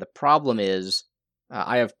 The problem is,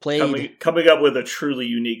 I have played... Coming up with a truly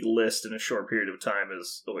unique list in a short period of time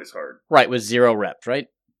is always hard. Right, with 0 reps, right?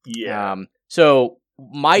 Yeah. So,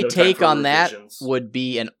 my take on revisions. that would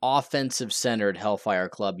be an offensive-centered Hellfire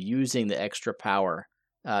Club using the extra power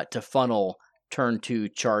to funnel turn 2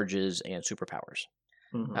 charges and superpowers.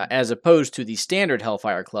 Mm-hmm. As opposed to the standard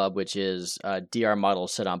Hellfire Club, which is DR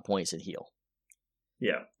models set on points and heal.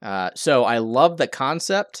 Yeah. So I love the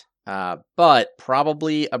concept, but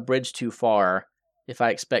probably a bridge too far if I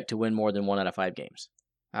expect to win more than 1 out of 5 games.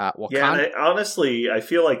 Honestly, I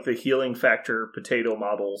feel like the healing factor potato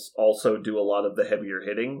models also do a lot of the heavier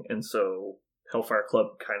hitting, and so Hellfire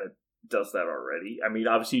Club kind of does that already. I mean,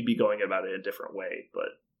 obviously you'd be going about it a different way, but...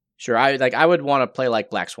 Sure, I would want to play like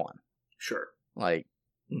Black Swan. Sure. Like...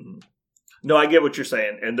 Mm-hmm. No, I get what you're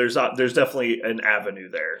saying, and there's definitely an avenue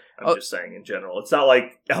there. I'm just saying in general. It's not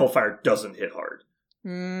like Hellfire doesn't hit hard.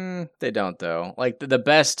 They don't, though. Like, the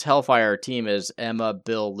best Hellfire team is Emma,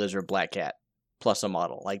 Bill, Lizard, Black Cat, plus a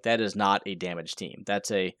model. Like, that is not a damage team.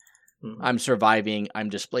 That's I'm surviving, I'm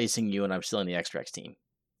displacing you, and I'm still in the Extrax team.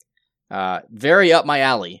 Very up my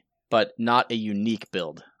alley, but not a unique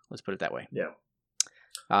build. Let's put it that way. Yeah.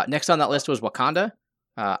 Next on that list was Wakanda.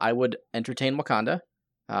 I would entertain Wakanda.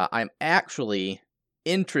 I'm actually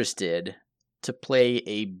interested to play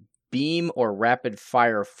a beam or rapid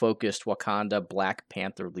fire focused Wakanda Black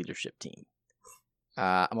Panther leadership team.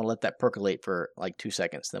 I'm going to let that percolate for like 2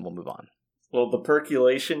 seconds, then we'll move on. Well, the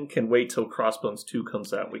percolation can wait till Crossbones 2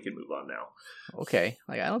 comes out. We can move on now. Okay.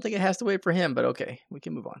 Like, I don't think it has to wait for him, but okay. We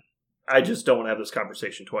can move on. I just don't want to have this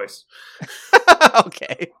conversation twice.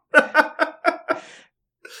 Okay.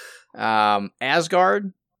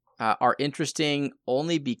 Asgard are interesting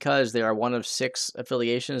only because they are one of 6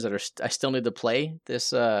 affiliations that I still need to play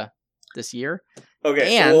this year.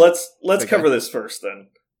 Okay, so let's cover this first then.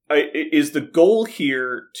 Is the goal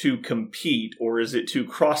here to compete, or is it to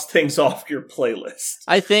cross things off your playlist?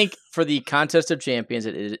 I think for the Contest of Champions,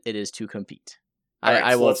 it is to compete. Right,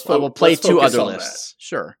 I will play 2 other lists. That.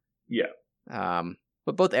 Sure. Yeah.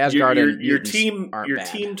 But both Asgard and your team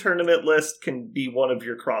tournament list can be one of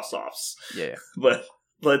your cross-offs. Yeah. But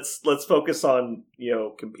let's focus on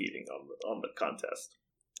competing on the contest.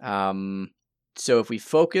 So if we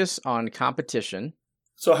focus on competition.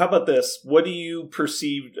 So how about this? What do you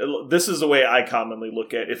perceive? This is the way I commonly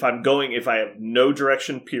look at if I have no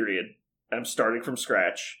direction, period, I'm starting from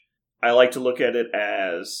scratch. I like to look at it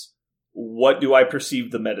as, what do I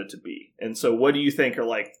perceive the meta to be? And so what do you think are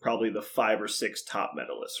like probably the 5 or 6 top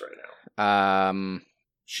meta lists right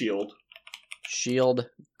Shield. Shield,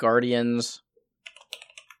 Guardians,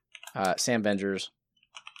 Sam Vengers.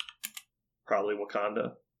 Probably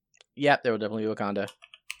Wakanda. Yep, there will definitely be Wakanda.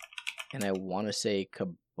 And I want to say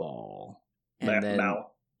Cabal. And then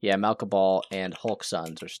Mal. Yeah, Mal Cabal and Hulk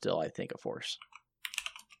Sons are still, I think, a force.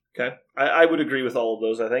 Okay. I would agree with all of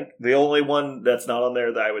those, I think. The only one that's not on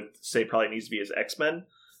there that I would say probably needs to be is X-Men.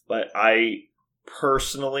 But I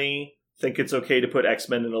personally think it's okay to put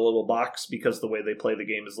X-Men in a little box because the way they play the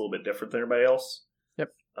game is a little bit different than everybody else. Yep.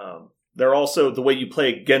 They're also, the way you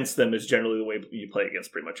play against them is generally the way you play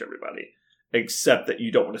against pretty much everybody. Except that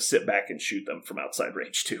you don't want to sit back and shoot them from outside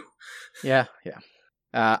range, too. Yeah.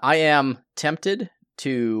 I am tempted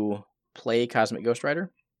to play Cosmic Ghost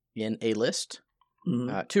Rider in a list.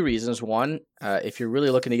 Mm-hmm. 2 reasons. One, if you're really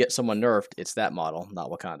looking to get someone nerfed, it's that model,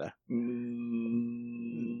 not Wakanda.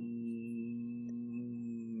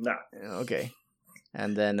 No. Okay.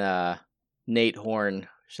 And then Nate Horn,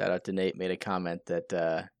 shout out to Nate, made a comment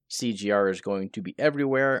that CGR is going to be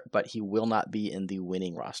everywhere, but he will not be in the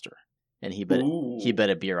winning roster. And he bet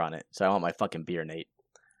a beer on it. So I want my fucking beer, Nate.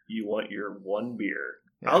 You want your one beer.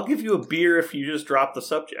 Yeah. I'll give you a beer if you just drop the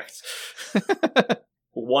subject.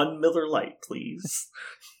 1 Miller Lite, please.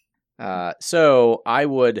 So I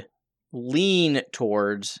would lean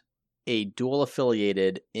towards a dual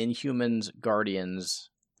affiliated Inhumans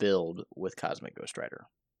Guardians build with Cosmic Ghost Rider.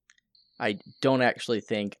 I don't actually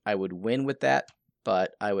think I would win with that,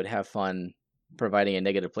 but I would have fun providing a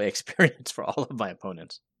negative play experience for all of my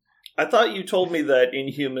opponents. I thought you told me that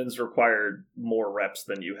Inhumans required more reps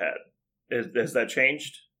than you had. Has that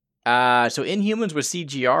changed? So Inhumans with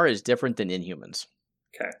CGR is different than Inhumans.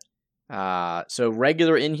 Okay. So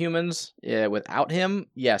regular Inhumans without him,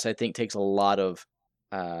 yes, I think takes a lot of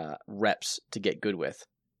reps to get good with.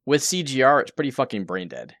 With CGR, it's pretty fucking brain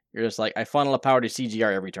dead. You're just like, I funnel a power to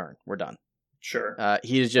CGR every turn. We're done. Sure.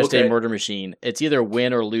 He is just a murder machine. It's either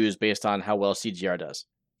win or lose based on how well CGR does.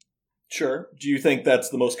 Sure. Do you think that's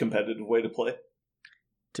the most competitive way to play?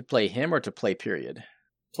 To play him or to play period?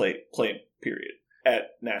 Play period.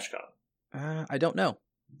 At NashCon. I don't know.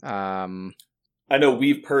 I know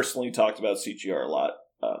we've personally talked about CGR a lot.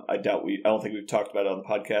 I don't think we've talked about it on the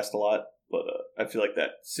podcast a lot, but I feel like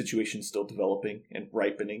that situation's still developing and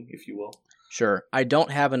ripening, if you will. Sure. I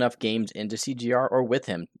don't have enough games into CGR or with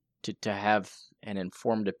him to have an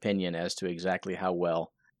informed opinion as to exactly how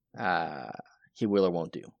well he will or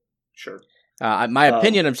won't do. Sure. My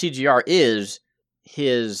opinion of CGR is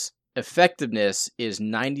his effectiveness is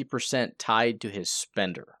 90% tied to his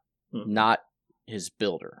spender, not his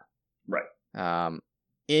builder. Right.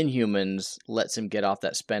 Inhumans lets him get off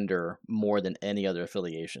that spender more than any other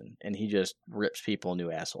affiliation, and he just rips people new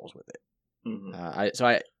assholes with it. Mm-hmm.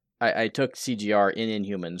 I took CGR in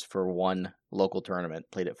Inhumans for one local tournament,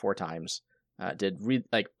 played it 4 times,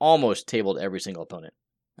 almost tabled every single opponent.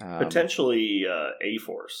 Potentially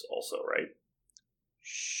A-Force also, right?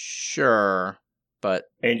 Sure, but...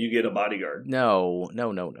 And you get a bodyguard. No.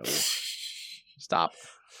 Stop.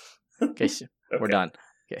 Okay, we're done.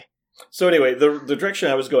 Okay. So anyway, the direction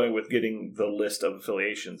I was going with getting the list of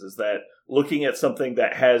affiliations is that looking at something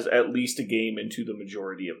that has at least a game into the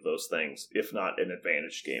majority of those things, if not an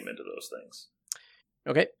advantage game into those things.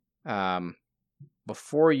 Okay.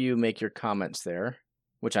 Before you make your comments there,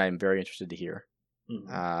 which I am very interested to hear,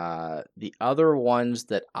 the other ones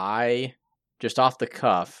that I, just off the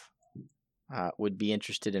cuff, would be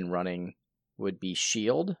interested in running would be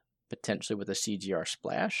Shield, potentially with a CGR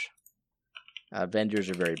splash. Avengers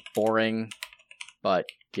are very boring, but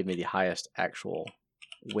give me the highest actual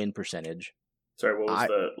win percentage. Sorry, what was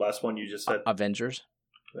the last one you just said? Avengers.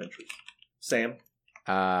 Sam?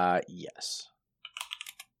 Yes.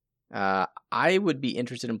 I would be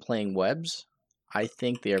interested in playing Webs. I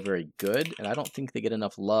think they are very good, and I don't think they get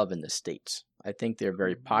enough love in the States. I think they're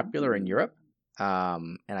very popular in Europe,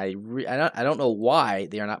 and I don't know why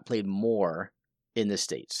they are not played more in the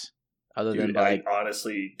States. Other than I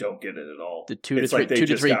honestly don't get it at all. The two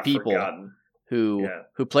to three people who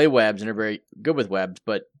play Webs and are very good with Webs,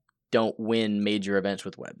 but don't win major events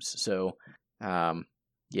with Webs. So, I'd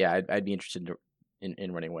be interested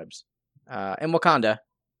in running Webs. And Wakanda,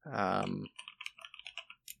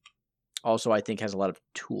 also I think has a lot of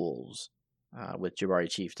tools with Jabari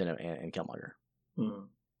Chieftain and Killmonger.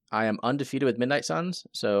 I am undefeated with Midnight Suns,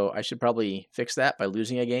 so I should probably fix that by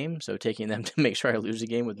losing a game. So taking them to make sure I lose a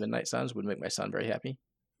game with Midnight Suns would make my son very happy.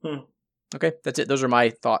 Okay, that's it. Those are my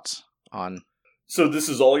thoughts on... So this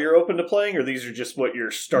is all you're open to playing, or these are just what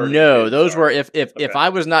you're starting? No, those were... If I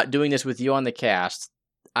was not doing this with you on the cast,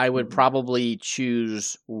 I would probably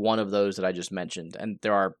choose one of those that I just mentioned. And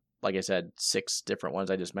there are like I said, 6 different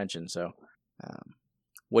ones I just mentioned. So,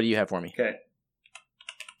 what do you have for me? Okay.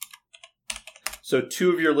 So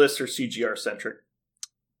 2 of your lists are CGR centric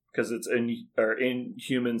because it's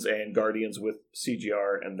Inhumans and Guardians with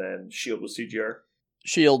CGR, and then Shield with CGR.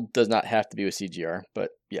 Shield does not have to be with CGR,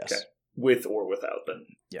 but yes, okay. With or without then.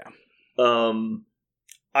 Yeah.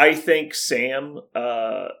 I think Sam.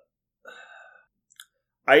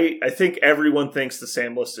 I think everyone thinks the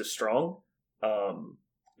Sam list is strong.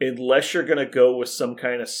 Unless you're going to go with some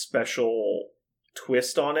kind of special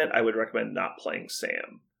twist on it, I would recommend not playing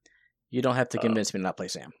Sam. You don't have to convince me to not play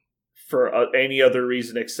Sam. For any other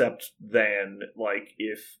reason except than, like,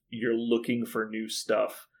 if you're looking for new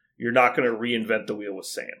stuff, you're not going to reinvent the wheel with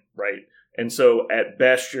Sam, right? And so, at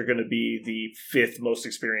best, you're going to be the 5th most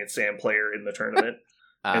experienced Sam player in the tournament.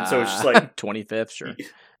 And so it's just like 25th, sure.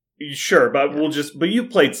 Sure, but but you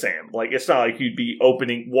played Sam. Like, it's not like you'd be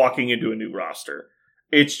walking into a new roster.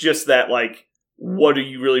 It's just that, like, what are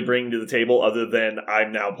you really bringing to the table other than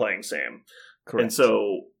I'm now playing Sam? Correct. And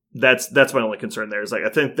so that's my only concern there is, like, I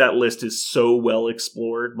think that list is so well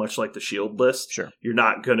explored, much like the Shield list. Sure. You're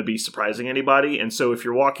not going to be surprising anybody. And so if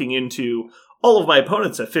you're walking into all of my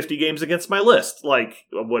opponents have 50 games against my list, like,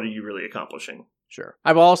 what are you really accomplishing? Sure.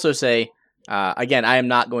 I will also say, again, I am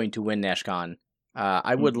not going to win NashCon.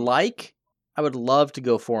 I would love to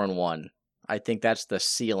go 4-1. I think that's the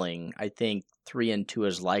ceiling. I think 3-2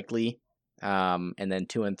 is likely, and then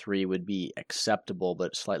 2-3 would be acceptable,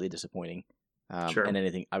 but slightly disappointing. Sure. And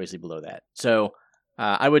anything obviously below that. So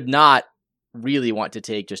I would not really want to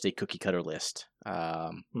take just a cookie cutter list.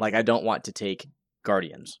 Like, I don't want to take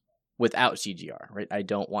Guardians without CGR, right? I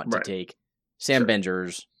don't want to take Sam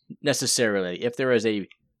Bengers necessarily. If there is a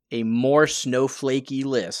more snowflakey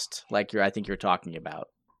list, like I think you're talking about.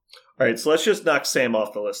 All right, so let's just knock Sam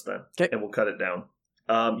off the list then, okay, and we'll cut it down.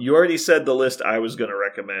 You already said the list I was going to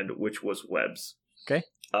recommend, which was Webs. Okay.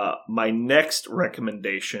 My next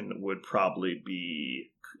recommendation would probably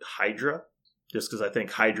be Hydra, just because I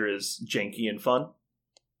think Hydra is janky and fun.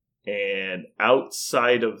 And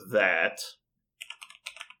outside of that,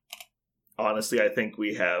 honestly, I think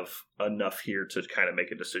we have enough here to kind of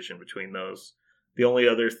make a decision between those. The only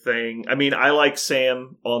other thing, I mean, I like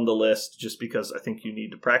Sam on the list just because I think you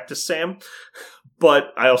need to practice Sam,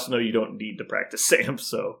 but I also know you don't need to practice Sam,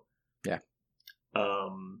 so. Yeah.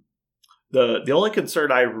 The only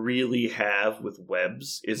concern I really have with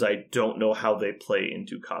Webs is I don't know how they play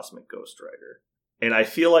into Cosmic Ghost Rider. And I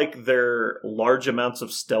feel like their large amounts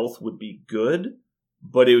of stealth would be good,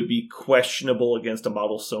 but it would be questionable against a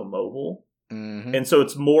model so mobile. Mm-hmm. And so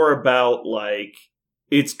it's more about, like,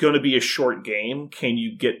 it's going to be a short game. Can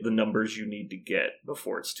you get the numbers you need to get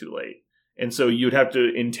before it's too late? And so you'd have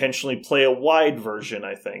to intentionally play a wide version,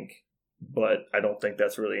 I think. But I don't think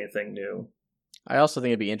that's really anything new. I also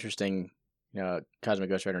think it'd be interesting, Cosmic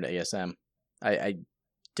Ghost Rider into ASM. I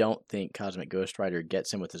don't think Cosmic Ghost Rider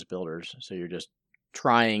gets him with his builders. So you're just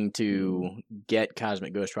trying to get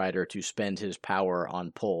Cosmic Ghost Rider to spend his power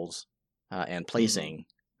on pulls and placing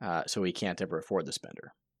so he can't ever afford the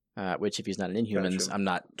spender. Which, if he's not an Inhumans, I'm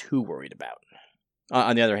not too worried about.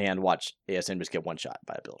 On the other hand, watch ASM just get one shot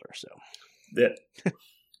by a builder. So, yeah.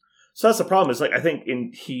 So that's the problem. Is, like, I think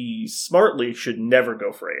he smartly should never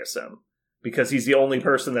go for ASM because he's the only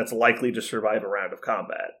person that's likely to survive a round of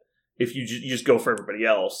combat. If you just go for everybody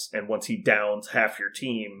else, and once he downs half your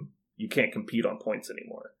team, you can't compete on points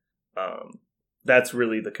anymore. That's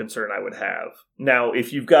really the concern I would have. Now,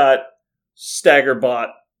 if you've got Staggerbot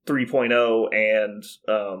 3.0 and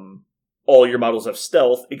all your models have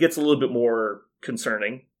stealth, it gets a little bit more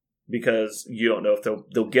concerning because you don't know if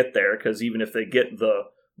they'll get there, because even if they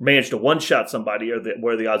manage to one-shot somebody,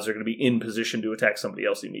 where the odds are going to be in position to attack somebody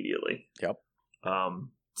else immediately. Yep.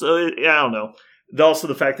 So, I don't know. Also,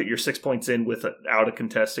 the fact that you're 6 points in without a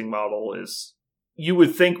contesting model is, you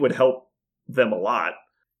would think, would help them a lot.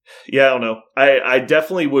 Yeah, I don't know. I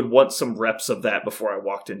definitely would want some reps of that before I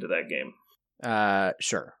walked into that game.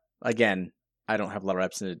 Sure. Again, I don't have a lot of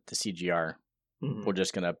reps in the CGR. Mm-hmm. We're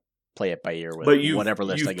just gonna play it by ear with whatever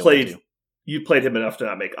list I go into. You played him enough to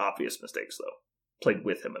not make obvious mistakes, though. Played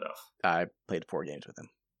with him enough. I played 4 games with him.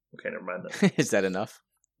 Okay, never mind that. Is that enough?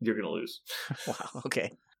 You're gonna lose. Wow.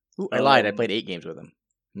 Okay. Ooh, I lied. I played 8 games with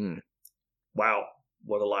him. Wow,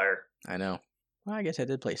 what a liar! I know. Well, I guess I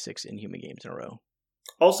did play 6 Inhuman games in a row.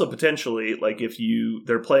 Also, potentially, like,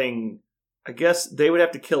 they're playing. I guess they would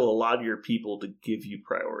have to kill a lot of your people to give you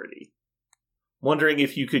priority. Wondering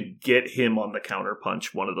if you could get him on the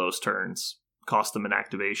counterpunch one of those turns, cost him an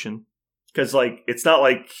activation. Because, like, it's not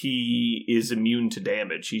like he is immune to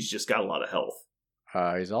damage. He's just got a lot of health.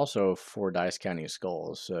 He's also 4 dice counting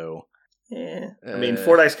skulls, so I mean,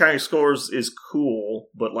 4 dice counting scores is cool,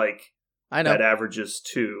 but like I know that averages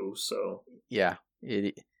 2, so yeah.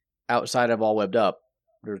 Outside of all webbed up,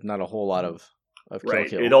 there's not a whole lot of right.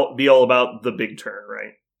 kill. It'll be all about the big turn,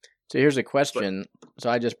 right? So here's a question. So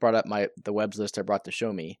I just brought up the webs list I brought to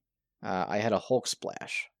show me. I had a Hulk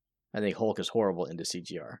splash. I think Hulk is horrible into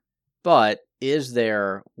CGR. But is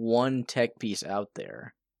there one tech piece out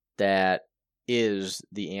there that is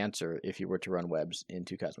the answer if you were to run webs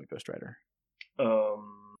into Cosmic Ghost Rider?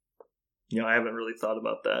 I haven't really thought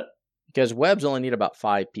about that. Because webs only need about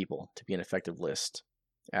 5 people to be an effective list.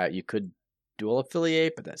 You could dual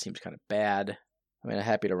affiliate, but that seems kind of bad. I mean, I'm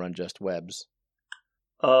happy to run just webs.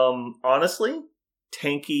 Honestly,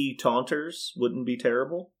 tanky taunters wouldn't be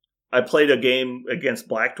terrible. I played a game against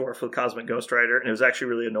Black Dwarf with Cosmic Ghost Rider, and it was actually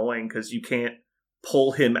really annoying because you can't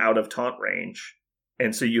pull him out of taunt range.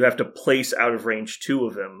 And so you have to place out of range 2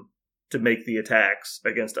 of him to make the attacks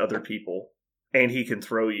against other people. And he can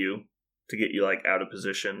throw you to get you like out of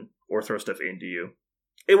position or throw stuff into you.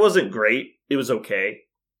 It wasn't great. It was okay.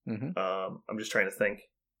 Mm-hmm. I'm just trying to think.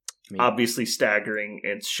 Obviously, staggering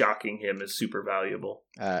and shocking him is super valuable.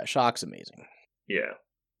 Shock's amazing. Yeah.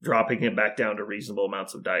 Dropping him back down to reasonable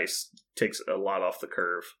amounts of dice takes a lot off the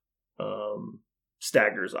curve.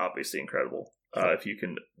 Stagger is obviously incredible if you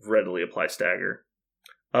can readily apply stagger.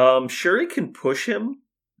 Shuri can push him,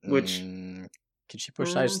 which... Can she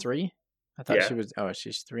push size 3? I thought she was... Oh,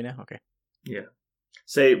 she's 3 now? Okay. Yeah.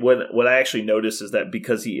 Say, what I actually noticed is that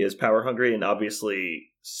because he is power hungry, and obviously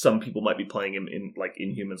some people might be playing him in like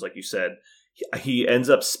Inhumans, like you said, he ends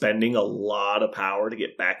up spending a lot of power to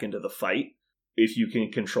get back into the fight if you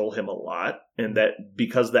can control him a lot, and that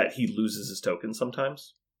because that he loses his tokens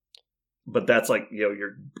sometimes. But that's like,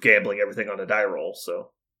 you're gambling everything on a die roll,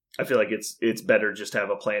 so I feel like it's better just to have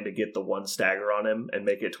a plan to get the 1 stagger on him and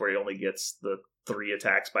make it to where he only gets the 3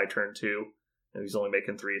 attacks by turn 2. And he's only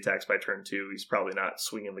making 3 attacks by turn 2. He's probably not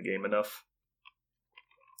swinging the game enough.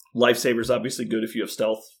 Lifesaver's obviously good if you have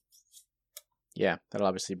stealth. Yeah, that'll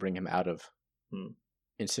obviously bring him out of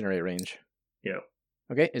incinerate range. Yeah.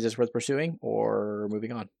 Okay, is this worth pursuing or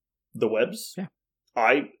moving on? The webs? Yeah.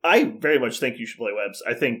 I very much think you should play webs.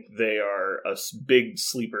 I think they are a big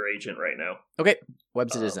sleeper agent right now. Okay,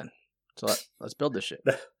 webs it is then. So let's build this shit.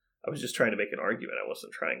 I was just trying to make an argument. I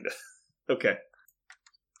wasn't trying to... Okay.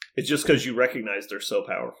 It's just because you recognize they're so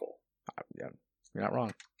powerful. Yeah, you're not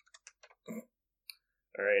wrong.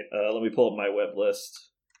 All right, let me pull up my web list.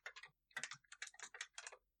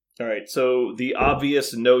 All right, so the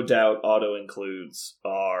obvious, no doubt, auto includes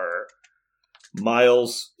are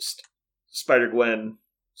Miles, Spider-Gwen,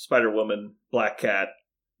 Spider-Woman, Black Cat.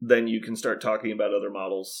 Then you can start talking about other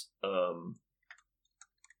models. I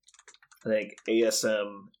think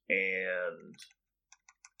ASM and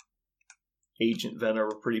Agent Venom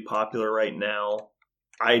are pretty popular right now.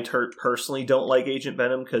 I personally don't like Agent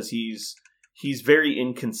Venom because he's very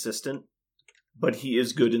inconsistent, but he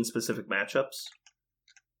is good in specific matchups.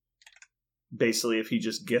 Basically, if he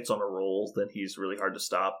just gets on a roll, then he's really hard to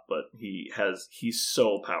stop, but he's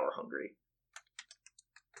so power hungry.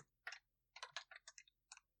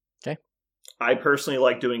 Okay. I personally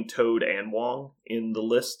like doing Toad and Wong in the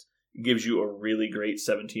list. It gives you a really great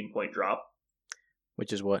 17-point drop.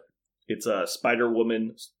 Which is what? It's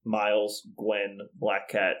Spider-Woman, Miles, Gwen, Black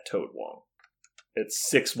Cat, Toad, Wong. It's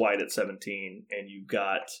 6 wide at 17, and you've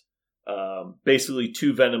got basically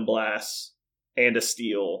 2 Venom Blasts and a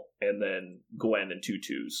Steel, and then Gwen and 2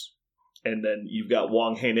 2s. And then you've got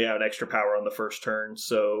Wong handing out extra power on the first turn,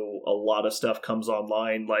 so a lot of stuff comes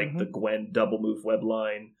online, like the Gwen double move web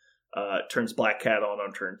line, turns Black Cat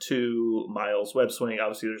on turn 2, Miles web swing,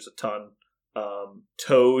 obviously there's a ton.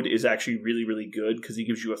 Toad is actually really, really good because he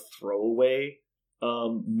gives you a throwaway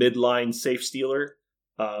midline safe stealer.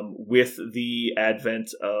 With the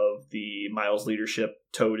advent of the Miles leadership,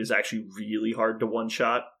 Toad is actually really hard to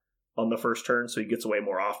one-shot on the first turn, so he gets away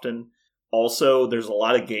more often. Also, there's a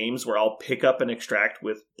lot of games where I'll pick up and extract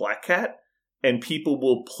with Black Cat, and people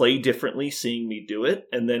will play differently seeing me do it,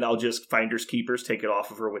 and then I'll just Finders Keepers take it off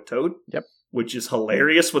of her with Toad. Yep. Which is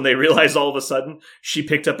hilarious when they realize all of a sudden she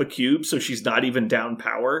picked up a cube, so she's not even down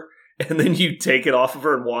power. And then you take it off of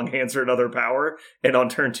her and Wong hands her another power. And on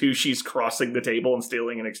turn 2, she's crossing the table and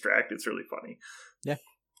stealing an extract. It's really funny. Yeah.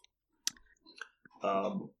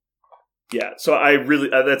 Yeah, so I really...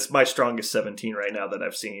 that's my strongest 17 right now that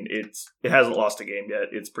I've seen. It hasn't lost a game yet.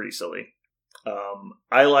 It's pretty silly.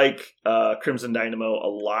 I like Crimson Dynamo a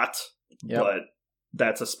lot, but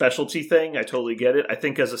that's a specialty thing. I totally get it. I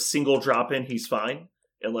think as a single drop-in, he's fine,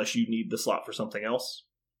 unless you need the slot for something else.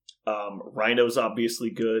 Rhino's obviously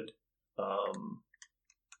good.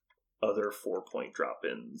 Other 4-point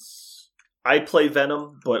drop-ins. I play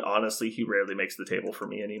Venom, but honestly, he rarely makes the table for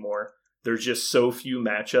me anymore. There's just so few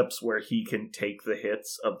matchups where he can take the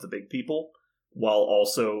hits of the big people, while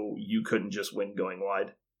also you couldn't just win going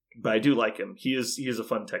wide. But I do like him. He is a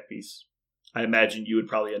fun tech piece. I imagine you would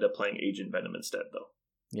probably end up playing Agent Venom instead, though.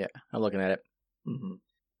 Yeah, I'm looking at it.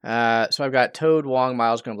 Mm-hmm. So I've got Toad, Wong,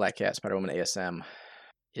 Miles, Gwen, Black Cat, Spider-Woman, ASM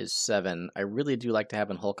is 7. I really do like to have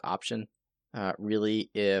a Hulk option. Really,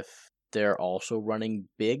 if they're also running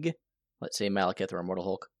big, let's say Malekith or Immortal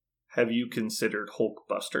Hulk. Have you considered Hulk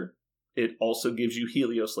Buster? It also gives you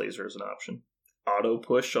Helios Laser as an option. Auto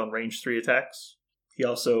push on range 3 attacks. He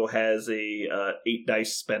also has a 8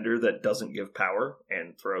 dice spender that doesn't give power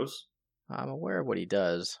and throws. I'm aware of what he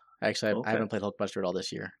does. Actually, I haven't played Hulkbuster at all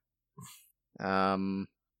this year.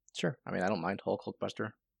 Sure. I mean, I don't mind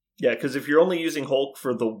Hulkbuster. Yeah, because if you're only using Hulk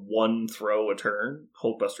for the one throw a turn,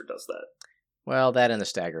 Hulkbuster does that. Well, that and the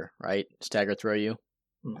stagger, right? Stagger throw you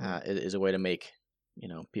Mm-hmm. is a way to make,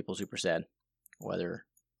 people super sad. Whether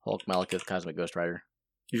Hulk, Malekith, Cosmic Ghost Rider.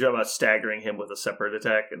 You're talking about staggering him with a separate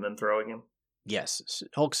attack and then throwing him? Yes,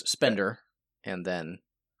 Hulk's spender and then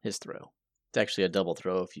his throw. It's actually a double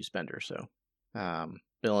throw if you spender, so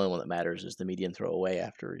the only one that matters is the median throw away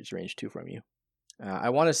after he's range 2 from you.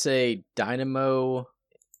 I want to say Dynamo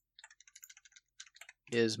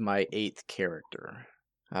is my 8th character.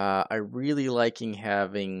 I really liking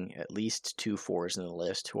having at least 2 4s in the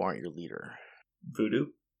list who aren't your leader. Voodoo.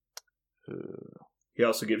 He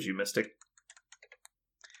also gives you Mystic.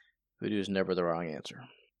 Voodoo is never the wrong answer.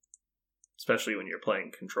 Especially when you're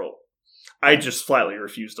playing Control. I just flatly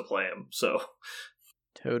refuse to play him, so...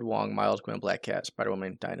 Toad, Wong, Miles, Gwen, Black Cat,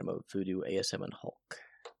 Spider-Woman, Dynamo, Voodoo, ASM, and Hulk.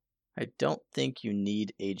 I don't think you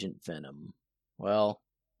need Agent Venom. Well,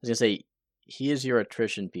 I was going to say, he is your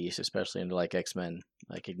attrition piece, especially into like X-Men,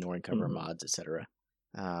 like ignoring cover mods, etc.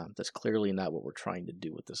 That's clearly not what we're trying to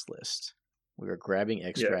do with this list. We are grabbing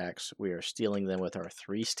extracts, we are stealing them with our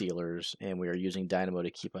 3 stealers, and we are using Dynamo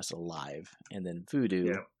to keep us alive. And then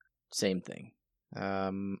Voodoo, same thing.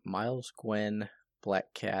 Miles, Gwen,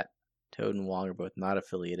 Black Cat, Toad, and Wong are both not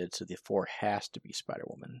affiliated, so the 4 has to be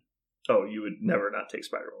Spider-Woman. Oh, you would never not take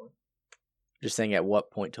Spider-Woman. Just saying, at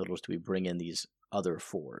what point totals do we bring in these other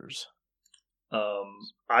 4s?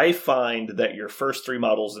 I find that your first 3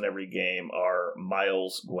 models in every game are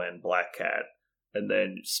Miles, Gwen, Black Cat, and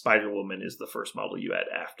then Spider-Woman is the first model you add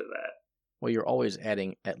after that. Well, you're always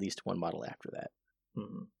adding at least 1 model after that.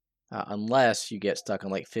 Mm-hmm. Unless you get stuck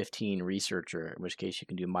on like 15 Researcher, in which case you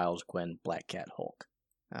can do Miles, Gwen, Black Cat, Hulk.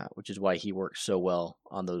 Which is why he works so well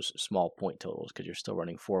on those small point totals, because you're still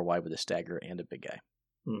running 4 wide with a stagger and a big guy.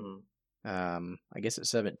 Mm-hmm. I guess at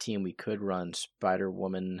 17 we could run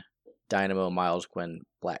Spider-Woman, Dynamo, Miles, Gwen,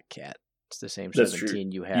 Black Cat. It's the same That's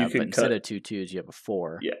 17 true. you have, but instead cut. of 2 2s, you have a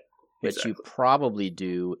 4. Yeah, which exactly. you probably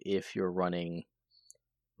do if you're running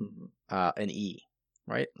an E,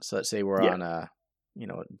 right? So let's say we're on a,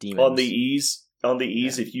 Demons. On the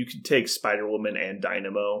E's, if you could take Spider-Woman and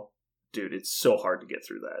Dynamo, dude, it's so hard to get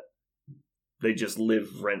through that. They just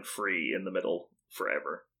live rent-free in the middle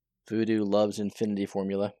forever. Voodoo loves Infinity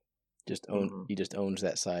Formula. He just owns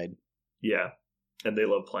that side. Yeah, and they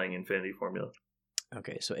love playing Infinity Formula.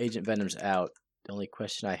 Okay, so Agent Venom's out. The only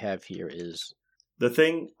question I have here is... The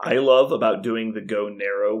thing I love about doing the go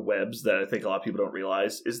narrow webs that I think a lot of people don't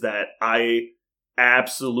realize is that I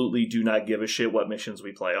absolutely do not give a shit what missions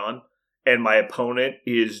we play on. And my opponent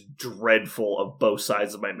is dreadful of both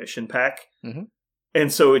sides of my mission pack. Mm-hmm.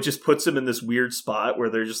 And so it just puts them in this weird spot where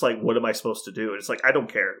they're just like, what am I supposed to do? And it's like, I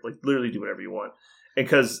don't care. Like, literally do whatever you want. And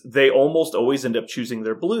because they almost always end up choosing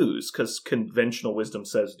their blues, because conventional wisdom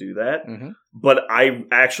says do that. Mm-hmm. But I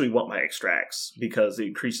actually want my extracts because it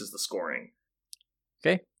increases the scoring.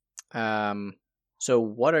 Okay. So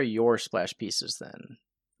what are your splash pieces then?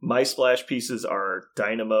 My splash pieces are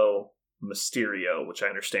Dynamo, Mysterio, which I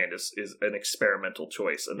understand is an experimental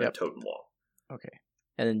choice, and then Toad and Wong. Okay.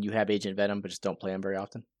 And then you have Agent Venom, but just don't play him very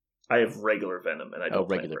often? I have regular Venom, and I don't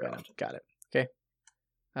play him very Venom. often. Got it. Okay.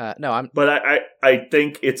 No, But I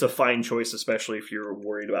think it's a fine choice, especially if you're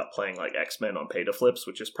worried about playing like X-Men on pay-to-flips,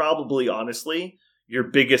 which is probably, honestly, your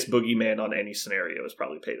biggest boogeyman on any scenario is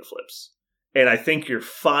probably pay-to-flips. And I think you're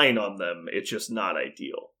fine on them, it's just not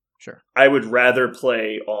ideal. Sure. I would rather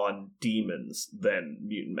play on Demons than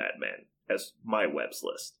Mutant Madman as my webs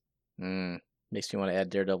list. Makes me want to add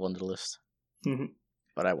Daredevil into the list.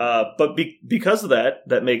 But I won't. But because of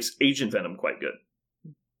that makes Agent Venom quite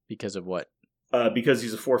good. Because of what? Because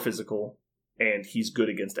he's a 4 physical, and he's good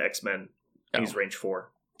against X-Men. And he's range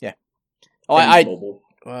 4. Yeah. Oh, he's mobile.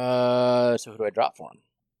 So who do I drop for him?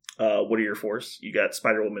 What are your 4s? You got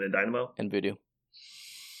Spider-Woman and Dynamo? And Voodoo.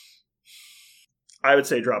 I would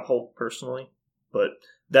say drop Hulk personally, but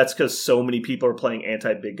that's because so many people are playing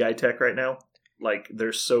anti-big guy tech right now. Like,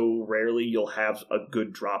 there's so rarely you'll have a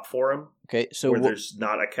good drop for him. Okay, so where there's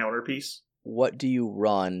not a counter piece. What do you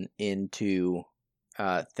run into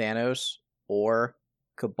Thanos or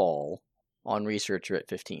Cabal on Researcher at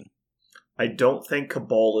 15? I don't think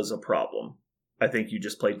Cabal is a problem. I think you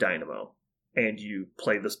just play Dynamo and you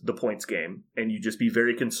play the points game, and you just be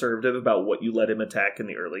very conservative about what you let him attack in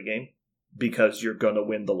the early game, because you're going to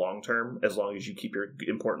win the long term as long as you keep your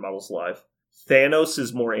important models alive. Thanos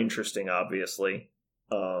is more interesting, obviously.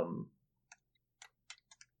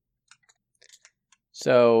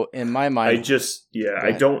 So in my mind,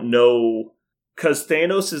 I don't know, because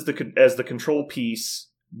Thanos is as the control piece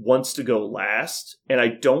wants to go last, and I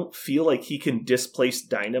don't feel like he can displace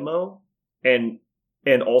Dynamo and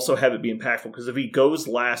also have it be impactful, because if he goes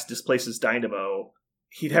last, displaces Dynamo,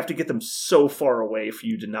 he'd have to get them so far away for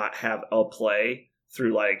you to not have a play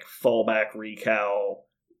through like fallback, recal,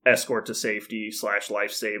 escort to safety /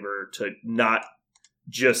 lifesaver to not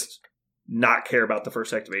care about the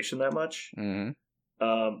first activation that much. Mm-hmm.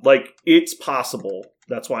 Like, it's possible.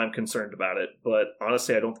 That's why I'm concerned about it. But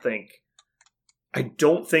honestly, I don't think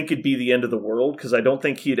it'd be the end of the world, because I don't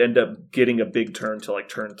think he'd end up getting a big turn till like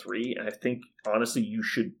turn 3. And I think, honestly, you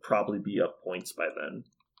should probably be up points by then.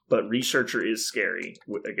 But Researcher is scary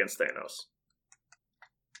against Thanos.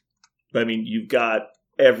 But I mean, you've got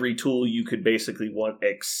every tool you could basically want,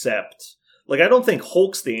 except, like, I don't think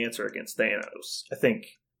Hulk's the answer against Thanos. I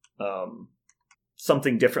think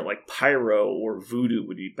something different like Pyro or Voodoo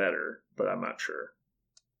would be better, but I'm not sure.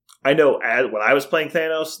 I know when I was playing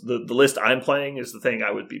Thanos, the list I'm playing is the thing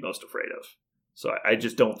I would be most afraid of. So I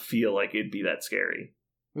just don't feel like it'd be that scary.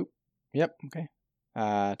 Oop. Yep. Okay.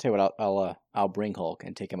 Tell you what, I'll bring Hulk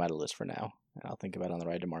and take him out of the list for now, and I'll think about it on the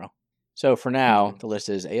ride tomorrow. So for now, the list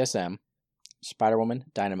is ASM, Spider-Woman,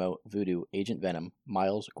 Dynamo, Voodoo, Agent Venom,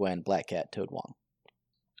 Miles, Gwen, Black Cat, Toad, Wong.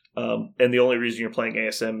 And the only reason you're playing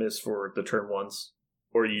ASM is for the turn ones,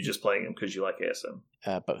 or are you just playing him because you like ASM?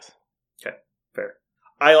 Both. Okay, fair.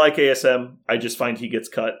 I like ASM. I just find he gets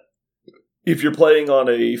cut. If you're playing on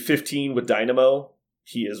a 15 with Dynamo,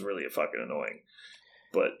 he is really fucking annoying.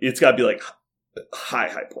 But it's got to be like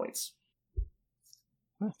high points.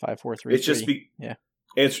 5, 4, 3. It's just yeah.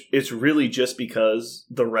 It's really just because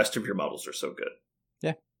the rest of your models are so good.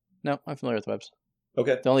 Yeah. No, I'm familiar with webs.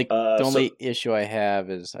 Okay. The only issue I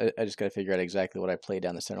have is I just got to figure out exactly what I play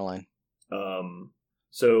down the center line.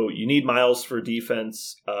 So you need Miles for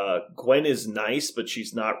defense. Gwen is nice, but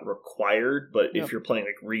she's not required. But if you're playing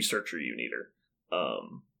like Researcher, you need her.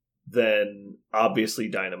 Then obviously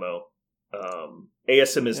Dynamo.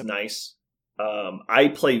 ASM is nice. I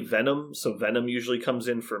play Venom, so Venom usually comes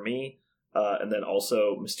in for me. And then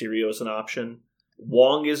also Mysterio is an option.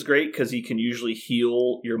 Wong is great because he can usually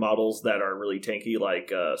heal your models that are really tanky,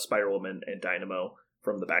 like Spider-Woman and Dynamo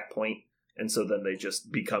from the back point. And so then they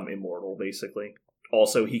just become immortal, basically.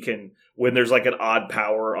 Also, he can, when there's like an odd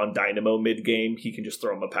power on Dynamo mid-game, he can just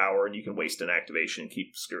throw him a power and you can waste an activation and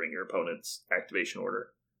keep screwing your opponent's activation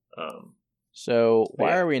order. So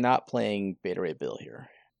why are we not playing Beta Ray Bill here?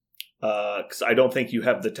 Because I don't think you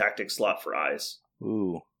have the tactic slot for eyes.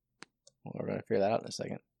 Ooh. Well, we're going to figure that out in a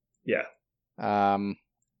second. Yeah.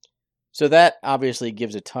 So that obviously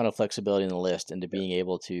gives a ton of flexibility in the list into being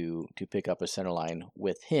able to pick up a center line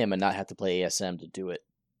with him and not have to play ASM to do it.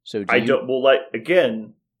 So I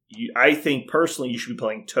think personally you should be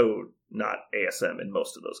playing Toad, not ASM in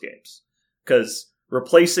most of those games. Because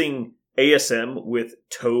replacing ASM with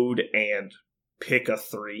Toad and pick a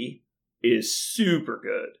 3 is super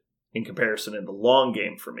good in comparison in the long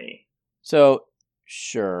game for me. So,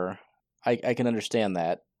 sure, I can understand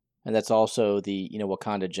that. And that's also the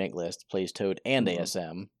Wakanda Jank list plays Toad and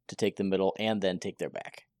ASM to take the middle and then take their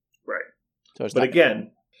back. Right. So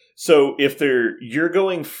so if you're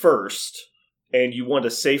going first and you want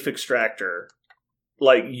a safe extractor,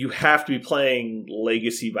 like you have to be playing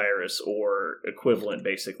Legacy Virus or equivalent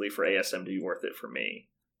basically for ASM to be worth it for me.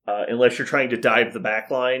 Unless you're trying to dive the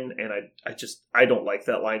back line, and I don't like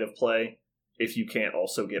that line of play if you can't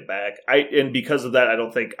also get back. And because of that, I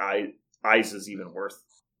don't think Eyes is even worth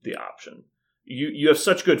the option. You have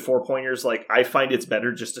such good 4-pointers, like I find it's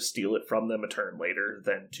better just to steal it from them a turn later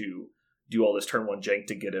than to do all this turn 1 jank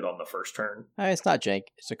to get it on the first turn. It's not jank,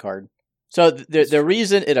 it's a card. So the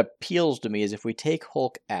reason it appeals to me is if we take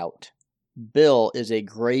Hulk out, Bill is a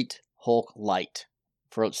great Hulk light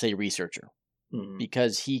for, let's say, Researcher.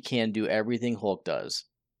 Because he can do everything Hulk does,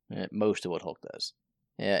 most of what Hulk does,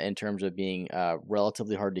 in terms of being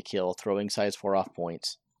relatively hard to kill, throwing size 4 off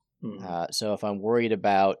points. So if I'm worried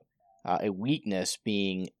about a weakness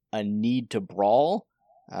being a need to brawl,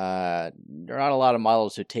 there are not a lot of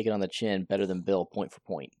models who take it on the chin better than Bill point for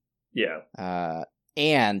point. Yeah.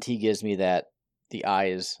 And he gives me that the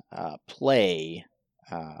eyes play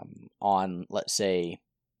on, let's say,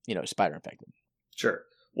 Spider Infected. Sure.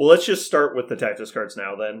 Well, let's just start with the tactics cards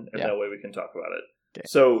now then, and that way we can talk about it. Okay.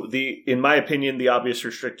 So, in my opinion, the obvious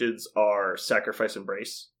restricteds are Sacrifice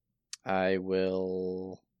Embrace. I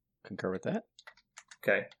will concur with that.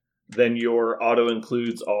 Okay. Then your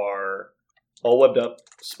auto-includes are All Webbed Up,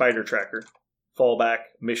 Spider Tracker, Fallback,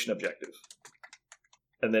 Mission Objective.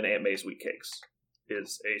 And then Aunt May's Wheat Cakes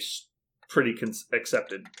is a pretty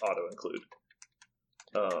accepted auto-include.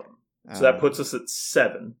 So that puts us at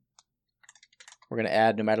 7. We're going to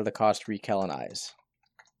add, no matter the cost, Recal and Eyes.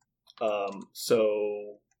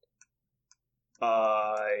 So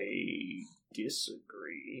I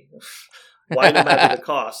disagree. Why no matter the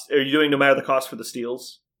cost? Are you doing no matter the cost for the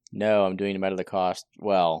steals? No, I'm doing no matter the cost.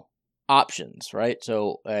 Well, options, right?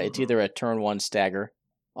 So it's either a turn 1 stagger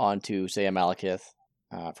onto, say, a Malekith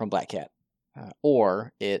from Black Cat,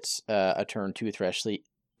 or it's a turn 2/3,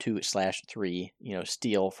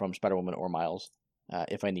 steal from Spider-Woman or Miles,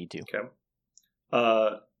 if I need to. Okay.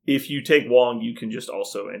 If you take Wong, you can just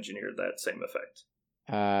also engineer that same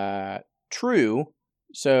effect. True.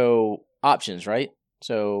 So options, right?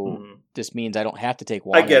 So this means I don't have to take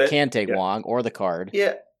Wong. I can take Wong or the card.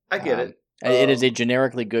 Yeah, I get it. It is a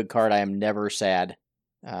generically good card. I am never sad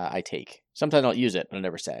I take. Sometimes I don't use it, but I'm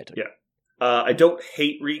never sad I took it. I don't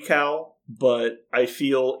hate Recal, but I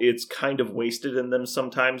feel it's kind of wasted in them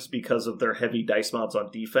sometimes because of their heavy dice mods on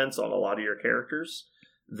defense on a lot of your characters.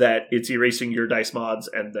 That it's erasing your dice mods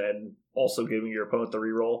and then also giving your opponent the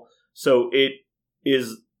reroll. So it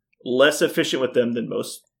is less efficient with them than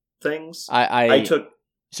most things. I took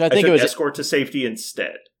Escort to Safety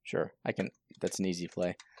instead. Sure, that's an easy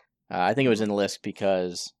play. I think it was in the list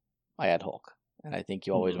because I had Hulk, and I think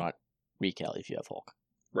you always want Recal if you have Hulk.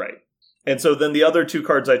 Right. And so then the other 2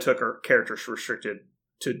 cards I took are characters restricted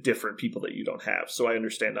to different people that you don't have. So I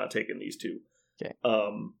understand not taking these 2. Okay.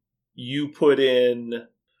 You put in...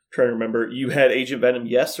 Trying to remember, you had Agent Venom,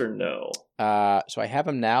 yes or no? So I have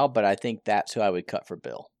him now, but I think that's who I would cut for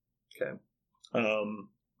Bill. Okay.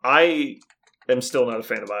 I am still not a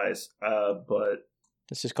fan of Eyes, but...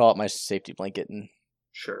 Let's just call it my safety blanket.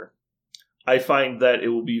 Sure. I find that it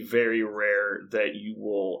will be very rare that you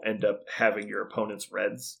will end up having your opponent's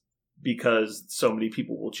reds, because so many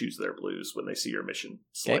people will choose their blues when they see your mission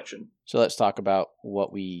selection. Okay. So let's talk about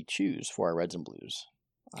what we choose for our reds and blues.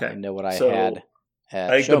 Okay. I know what I had.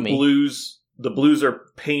 I think the blues are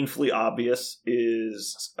painfully obvious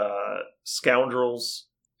is Scoundrels,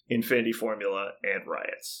 Infinity Formula, and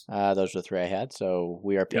Riots. Those are the 3 I had, so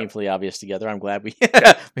we are painfully obvious together. I'm glad we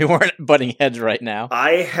we weren't butting heads right now.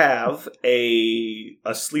 I have a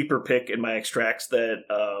sleeper pick in my extracts that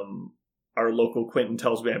our local Quentin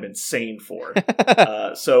tells me I'm insane for.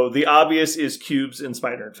 So the obvious is Cubes and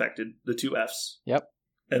Spider Infected, the 2 Fs. Yep.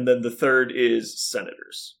 And then the third is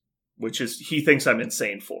Senators, which is he thinks I'm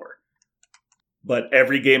insane for. But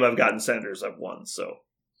every game I've gotten Senators, I've won. So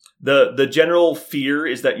the general fear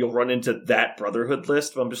is that you'll run into that Brotherhood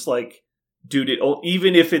list. But I'm just like, dude,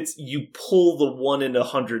 even if it's you pull the 1 in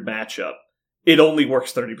 100 matchup, it only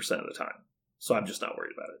works 30% of the time. So I'm just not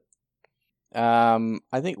worried about it.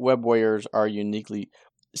 I think Web Warriors are uniquely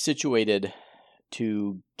situated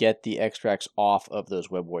to get the extracts off of those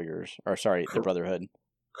Web Warriors, the Brotherhood.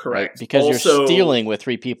 Correct. Right? Because you're stealing with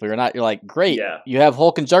 3 people. You're like, great, you have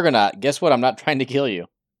Hulk and Juggernaut. Guess what? I'm not trying to kill you.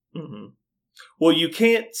 Mm-hmm. Well, you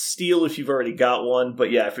can't steal if you've already got one, but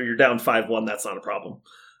if you're down 5-1, that's not a problem.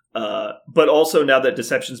 But also, now that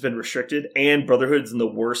Deception's been restricted, and Brotherhood's in the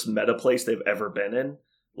worst meta place they've ever been in,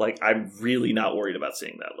 I'm really not worried about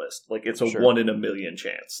seeing that list. It's a 1 in a million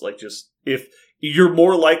chance. If you're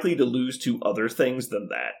more likely to lose to other things than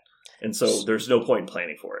that. And so there's no point in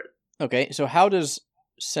planning for it. Okay, so how does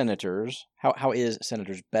Senators, how is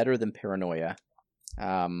Senators better than Paranoia?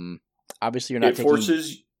 Obviously, you're not taking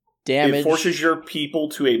damage. It forces your people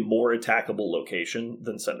to a more attackable location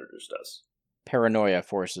than Senators does. Paranoia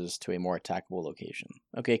forces to a more attackable location.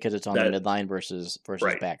 Okay, because it's on the midline versus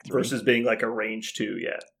back 3. Versus being a range 2,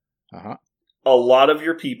 Uh-huh. A lot of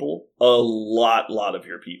your people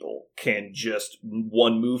can just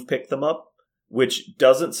 1 move pick them up. Which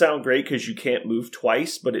doesn't sound great because you can't move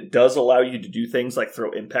twice, but it does allow you to do things like throw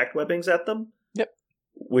impact webbings at them. Yep.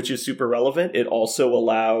 Which is super relevant. It also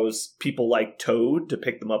allows people like Toad to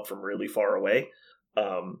pick them up from really far away.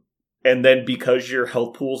 And then because your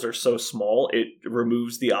health pools are so small, it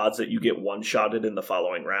removes the odds that you get one-shotted in the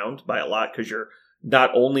following round by a lot because you're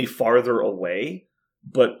not only farther away,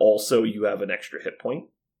 but also you have an extra hit point.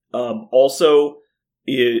 Also,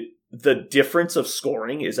 the difference of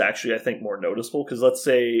scoring is actually, I think, more noticeable, because let's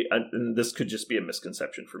say, and this could just be a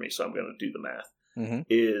misconception for me, so I'm going to do the math,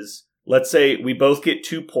 is let's say we both get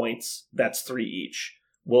 2 points, that's 3 each.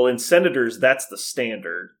 Well, in Senators, that's the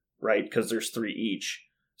standard, right? Because there's 3 each.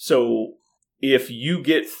 So if you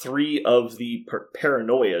get 3 of the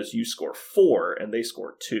paranoias, you score 4, and they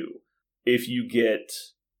score 2. If you get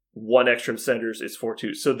 1 extra Senators, it's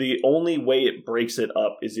 4-2. So the only way it breaks it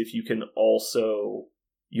up is if you can also...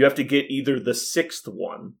 You have to get either the 6th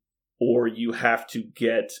one, or you have to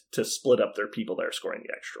get to split up their people that are scoring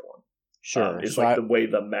the extra one. Sure. It's so the way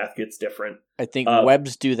the math gets different. I think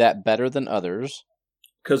webs do that better than others.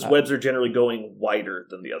 Because webs are generally going wider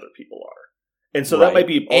than the other people are. And so that might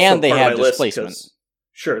be also and they part have of my displacement. List,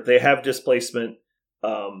 sure, they have displacement.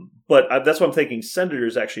 But that's why I'm thinking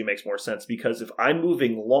Senators actually makes more sense, because if I'm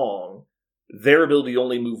moving long, their ability to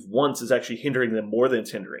only move once is actually hindering them more than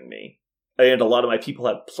it's hindering me. And a lot of my people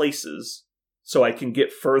have places, so I can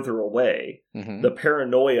get further away. The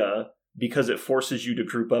paranoia, because it forces you to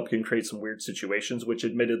group up, can create some weird situations, which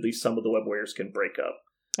admittedly some of the web warriors can break up.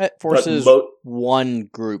 It forces one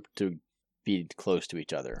group to be close to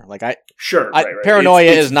each other. Right. Paranoia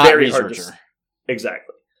is not researcher.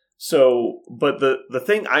 Exactly. So, but the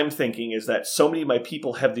thing I'm thinking is that so many of my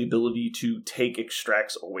people have the ability to take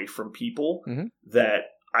extracts away from people that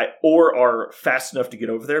or are fast enough to get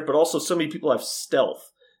over there, but also so many people have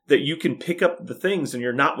stealth that you can pick up the things and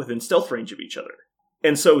you're not within stealth range of each other.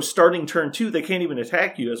 And so starting turn 2, they can't even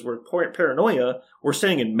attack you, as we're paranoia, we're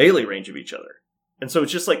staying in melee range of each other. And so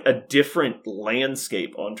it's just like a different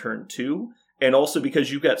landscape on turn 2. And also because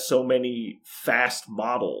you've got so many fast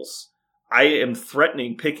models, I am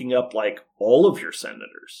threatening picking up like all of your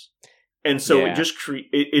Senators. And so it just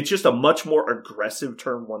it's just a much more aggressive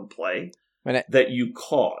turn 1 play that you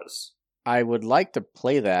cause. I would like to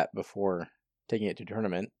play that before taking it to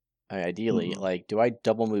tournament. Ideally, do I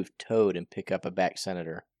double move Toad and pick up a back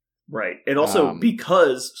Senator? Right. And also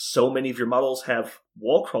because so many of your models have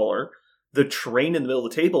Wall Crawler, the terrain in the middle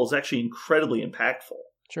of the table is actually incredibly impactful.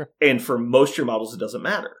 Sure. And for most of your models, it doesn't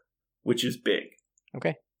matter, which is big.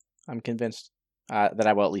 Okay. I'm convinced that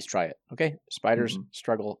I will at least try it. Okay. Spiders,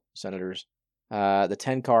 Struggle, Senators. The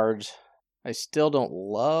 10 cards. I still don't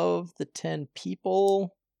love the 10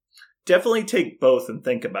 people. Definitely take both and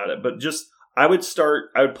think about it. But I would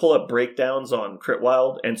pull up breakdowns on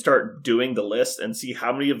Critwild and start doing the list and see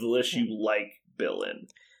how many of the lists you like Bill in.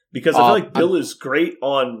 Because I feel like Bill is great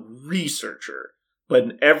on Researcher, but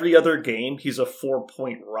in every other game, he's a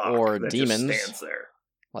 4-point rock or that demons, just stands there.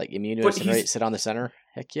 Like immune to incinerate, sit on the center.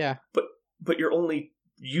 Heck yeah. But you're only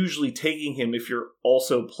usually taking him if you're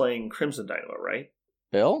also playing Crimson Dynamo, right?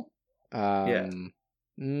 Bill? Because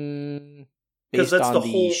that's the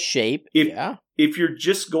whole shape. If you're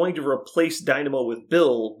just going to replace Dynamo with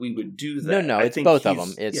Bill, we would do that. No, it's both of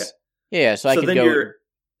them. So I can go.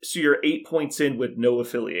 You're 8 points in with no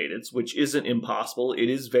affiliateds, which isn't impossible. It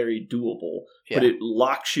is very doable, but it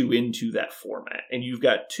locks you into that format, and you've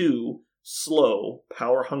got 2 slow,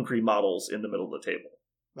 power-hungry models in the middle of the table.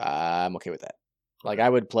 I'm okay with that. I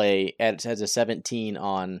would play as a 17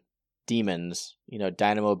 on Demons.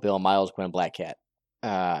 Dynamo, Bill, Miles, Quinn, Black Cat.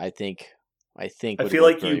 I feel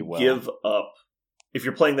like you give up if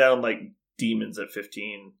you're playing that on Demons at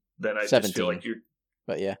 15. Then I 17. Just feel like you're.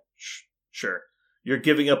 But yeah, sure. You're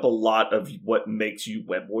giving up a lot of what makes you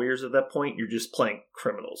web warriors at that point. You're just playing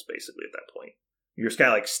criminals basically at that point. You're just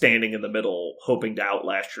kind of standing in the middle, hoping to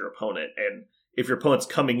outlast your opponent. And if your opponent's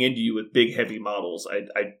coming into you with big, heavy models,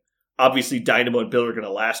 I obviously Dynamo and Bill are going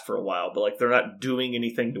to last for a while, but they're not doing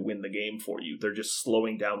anything to win the game for you. They're just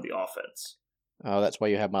slowing down the offense. Oh, that's why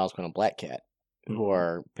you have Miles Quinn and Black Cat, who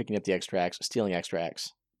are picking up the extracts, stealing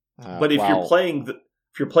extracts. But if you're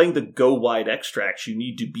playing the go wide extracts, you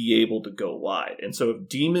need to be able to go wide. And so if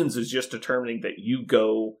Demons is just determining that you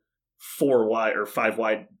go 4 wide or 5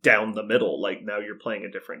 wide down the middle, now you're playing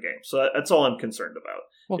a different game. So that's all I'm concerned about.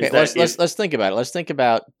 Okay, let's think about it. Let's think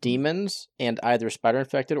about Demons and either Spider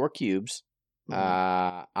Infected or Cubes.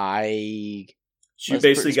 So you let's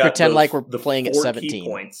basically got pretend like we're playing at 17 key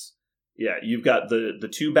points. Yeah, you've got the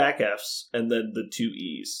 2 back Fs and then the 2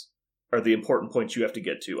 Es are the important points you have to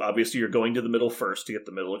get to. Obviously, you're going to the middle first to get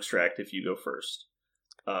the middle extract if you go first,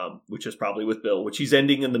 which is probably with Bill, which he's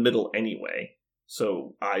ending in the middle anyway.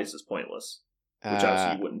 So Eyes is pointless, which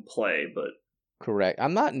obviously you wouldn't play, but... Correct.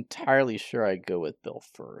 I'm not entirely sure I'd go with Bill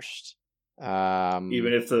first.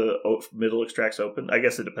 Even if the middle extract's open? I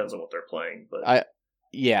guess it depends on what they're playing, but...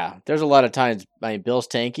 there's a lot of times... Bill's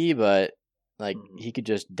tanky, but he could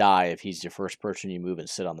just die if he's the first person you move and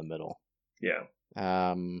sit on the middle. Yeah.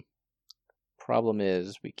 Problem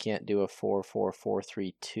is, we can't do a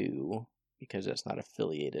 4-4-4-3-2 because it's not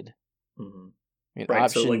affiliated. Mm-hmm. I mean, Right,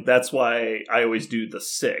 so like that's why I always do the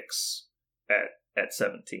 6 at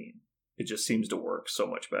 17. It just seems to work so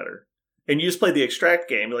much better. And you just play the extract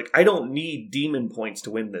game. You're like, I don't need demon points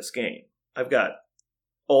to win this game. I've got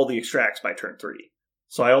all the extracts by turn 3.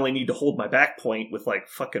 So I only need to hold my back point with like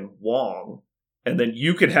fucking Wong. And then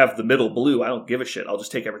you can have the middle blue. I don't give a shit. I'll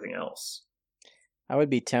just take everything else. I would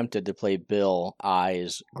be tempted to play Bill,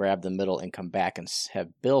 Eyes, grab the middle, and come back and have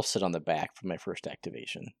Bill sit on the back for my first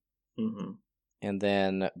activation. Mm-hmm. And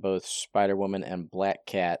then both Spider-Woman and Black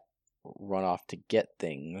Cat run off to get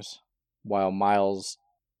things, while Miles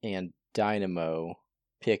and Dynamo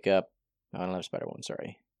pick up... I don't have Spider-Woman,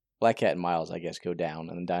 sorry. Black Cat and Miles, I guess, go down,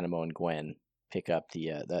 and then Dynamo and Gwen pick up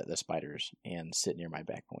the spiders and sit near my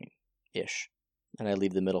back point-ish. And I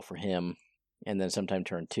leave the middle for him, and then sometime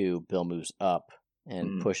turn 2, Bill moves up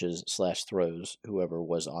and pushes/throws whoever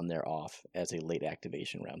was on their off as a late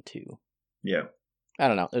activation round 2. Yeah. I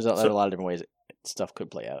don't know. There's a lot of different ways stuff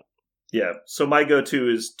could play out. Yeah. So my go-to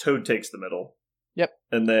is Toad takes the middle. Yep.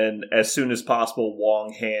 And then as soon as possible,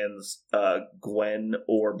 Wong hands Gwen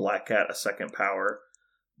or Black Cat a second power.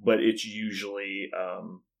 But it's usually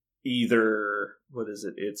either, what is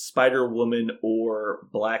it? It's Spider-Woman or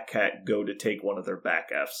Black Cat go to take one of their back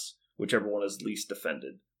Fs, whichever one is least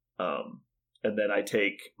defended. And then I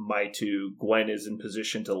take my 2. Gwen is in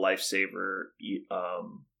position to lifesaver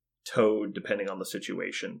Toad, depending on the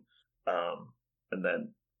situation. And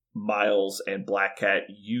then Miles and Black Cat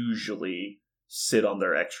usually sit on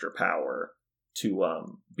their extra power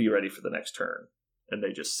to be ready for the next turn. And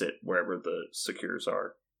they just sit wherever the secures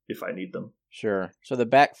are if I need them. Sure. So the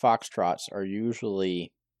back Foxtrots are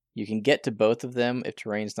usually... You can get to both of them if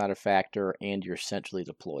terrain's not a factor and you're centrally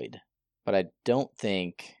deployed. But I don't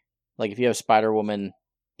think... Like, if you have Spider-Woman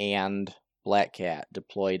and Black Cat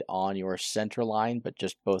deployed on your center line, but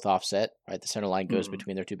just both offset, right? The center line goes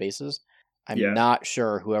between their 2 bases. I'm not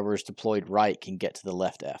sure whoever's deployed right can get to the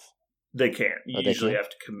left F. They can't. You usually have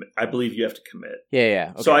to commit. I believe you have to commit.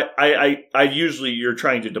 Yeah. Okay. So I usually, you're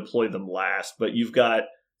trying to deploy them last, but you've got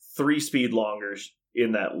 3 speed longers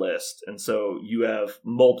in that list. And so you have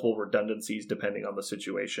multiple redundancies depending on the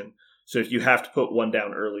situation. So if you have to put one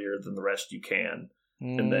down earlier than the rest, you can.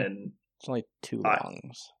 And then it's only 2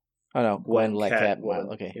 longs. Oh no, Gwen, Black Cat,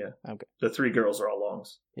 okay. Yeah. Okay. The 3 girls are all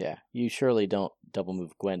longs. Yeah. You surely don't double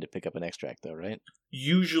move Gwen to pick up an extract though, right?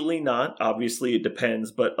 Usually not. Obviously it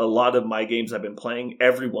depends, but a lot of my games I've been playing,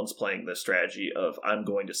 everyone's playing this strategy of I'm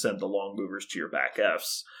going to send the long movers to your back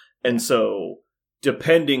Fs. And so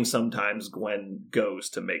depending, sometimes Gwen goes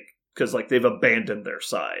to make, because like they've abandoned their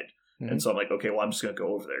side. And so I'm like, okay, well, I'm just going to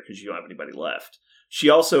go over there because you don't have anybody left. She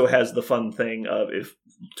also has the fun thing of if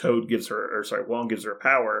Wong gives her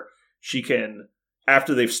power, she can,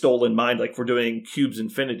 after they've stolen mine, like if we're doing Cubes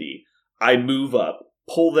Infinity, I move up,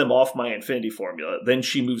 pull them off my Infinity formula. Then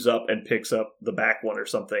she moves up and picks up the back one or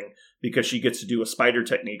something because she gets to do a spider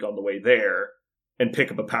technique on the way there and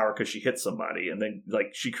pick up a power because she hits somebody. And then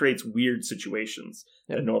like she creates weird situations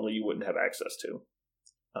that normally you wouldn't have access to.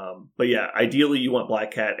 But yeah, ideally you want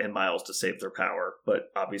Black Cat and Miles to save their power, but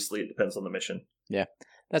obviously it depends on the mission. Yeah,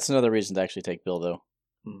 that's another reason to actually take Bill, though.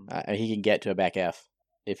 He can get to a back F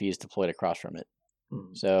if he's deployed across from it.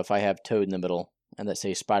 So if I have Toad in the middle, and let's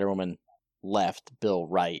say Spider-Woman left, Bill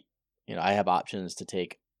right, I have options to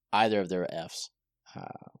take either of their Fs,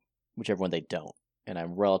 whichever one they don't. And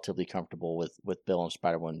I'm relatively comfortable with Bill and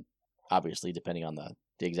Spider-Woman, obviously, depending on the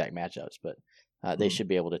exact matchups, but they should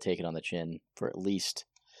be able to take it on the chin for at least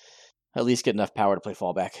get enough power to play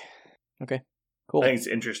fallback. Okay, cool. I think it's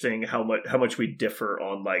interesting how much we differ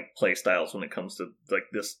on like play styles when it comes to like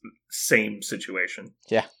this same situation.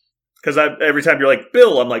 Yeah, because every time you're like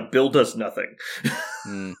Bill, I'm like Bill does nothing.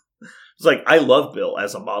 It's like I love Bill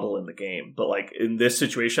as a model in the game, but like in this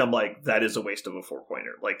situation, I'm like that is a waste of a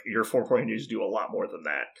 4-pointer. Like your 4-pointers do a lot more than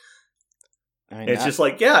that. I mean, it's just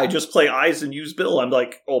like, I just play Eyes and use Bill. I'm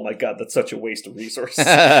like, oh my god, that's such a waste of resources.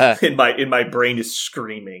 in my brain is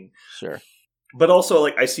screaming. Sure. But also,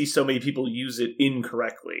 like, I see so many people use it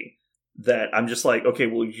incorrectly that I'm just like, okay,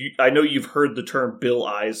 well, I know you've heard the term Bill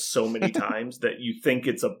Eyes so many times that you think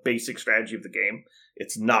it's a basic strategy of the game.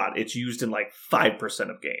 It's not. It's used in like 5%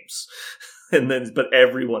 of games, but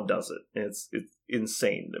everyone does it. And it's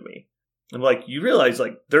insane to me. I'm like, you realize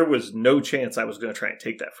like there was no chance I was going to try and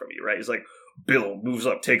take that from you, right? He's like, Bill moves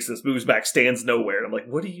up, takes this, moves back, stands nowhere. And I'm like,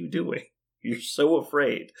 what are you doing? You're so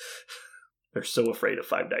afraid. They're so afraid of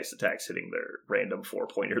 5 dice attacks hitting their random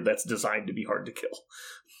 4-pointer that's designed to be hard to kill.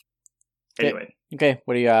 Anyway. Okay.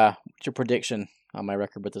 What's your prediction on my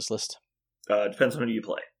record with this list? Depends on who you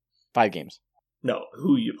play. 5 games. No,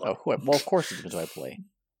 who you play. Oh, well, of course it depends who I play.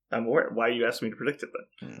 I'm aware. Why you asked me to predict it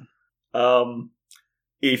then? Hmm.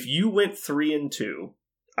 If you went 3-2,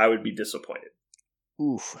 I would be disappointed.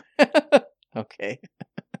 Oof. Okay.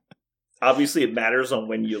 Obviously, it matters on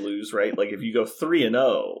when you lose, right? Like if you go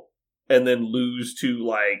 3-0 and then lose to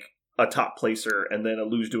like a top placer and then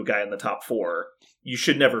lose to a guy in the top 4, you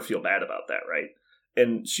should never feel bad about that, right?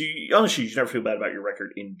 And honestly, you should never feel bad about your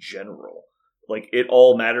record in general. Like it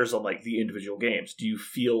all matters on like the individual games. Do you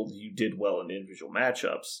feel you did well in individual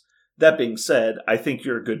matchups? That being said, I think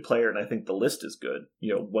you're a good player, and I think the list is good.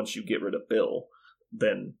 You know, once you get rid of Bill,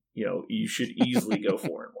 then you know you should easily go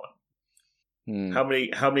 4-1.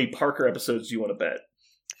 How many Parker episodes do you want to bet?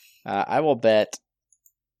 I will bet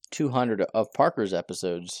 200 of Parker's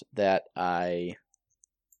episodes that I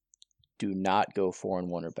do not go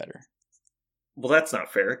 4-1 or better. Well, that's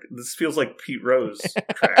not fair. This feels like Pete Rose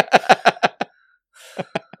crap.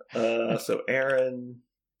 So Aaron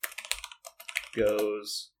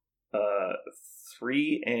goes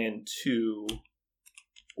 3-2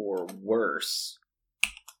 or worse.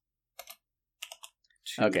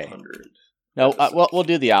 200. Okay. No, we'll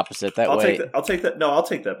do the opposite. That way, I'll take that. No, I'll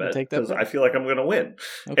take that bet because I feel like I'm going to win,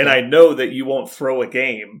 okay. And I know that you won't throw a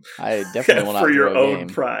game. I definitely will not for your throw a own game.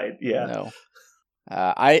 pride. Yeah. No.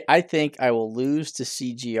 I think I will lose to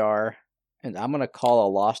CGR, and I'm going to call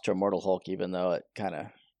a loss to Immortal Hulk, even though it kind of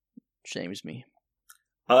shames me.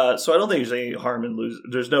 So I don't think there's any harm in losing.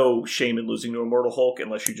 There's no shame in losing to Immortal Hulk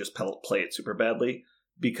unless you just play it super badly.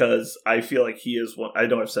 Because I feel like he is one. I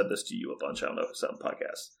know I've said this to you a bunch. I don't know if it's on the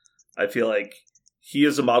podcast. I feel like he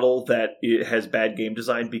is a model that it has bad game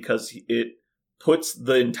design because it puts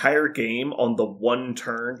the entire game on the one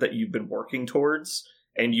turn that you've been working towards,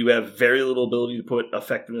 and you have very little ability to put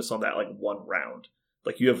effectiveness on that like one round.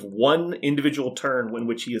 Like you have one individual turn in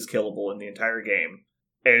which he is killable in the entire game,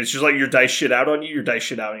 and it's just like your dice shit out on you. Your dice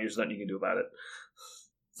shit out on you. There's nothing you can do about it.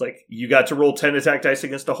 It's like you got to roll 10 attack dice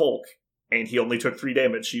against a Hulk, and he only took 3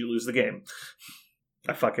 damage, so you lose the game.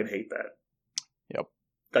 I fucking hate that. Yep.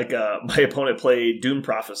 Like, my opponent played Doom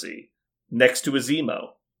Prophecy next to a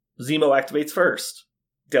Zemo. Zemo activates first.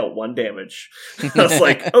 Dealt 1 damage. I was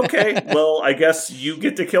like, okay, well, I guess you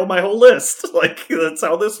get to kill my whole list. Like, that's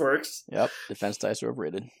how this works. Yep, defense dice are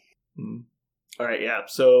overrated. All right, yeah.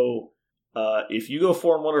 So, if you go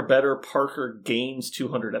 4-1 or better, Parker gains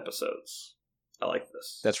 200 episodes. I like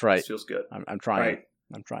this. That's right. This feels good. I'm trying. All right.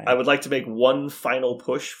 I'm trying. I would like to make one final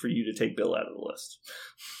push for you to take Bill out of the list.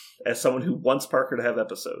 As someone who wants Parker to have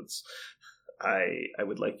episodes, I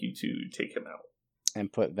would like you to take him out.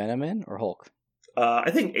 And put Venom in or Hulk?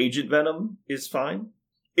 I think Agent Venom is fine.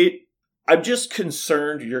 I'm just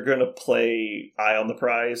concerned you're going to play Eye on the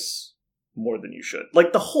Prize more than you should.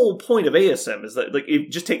 Like, the whole point of ASM is that, like,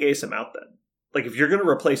 just take ASM out then. Like, if you're going to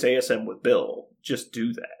replace ASM with Bill, just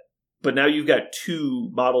do that. But now you've got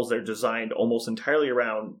 2 models that are designed almost entirely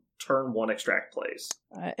around turn 1 extract plays.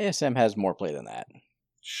 ASM has more play than that.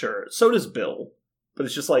 Sure. So does Bill. But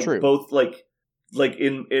it's just like True. Both like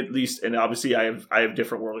in at least, and obviously I have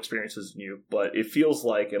different world experiences than you, but it feels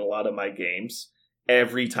like in a lot of my games,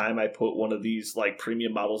 every time I put one of these like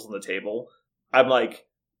premium models on the table, I'm like,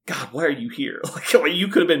 God, why are you here? Like, you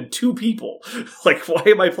could have been 2 people. Like, why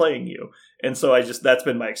am I playing you? And so that's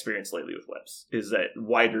been my experience lately with webs, is that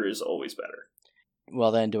wider is always better.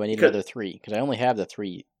 Well, then do I need another 3? Because I only have the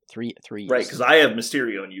three. Right, because I have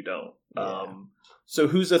Mysterio and you don't. Yeah. So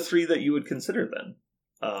who's a 3 that you would consider then?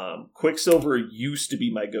 Quicksilver used to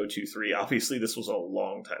be my go-to 3. Obviously, this was a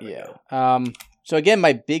long time ago. So again,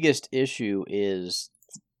 my biggest issue is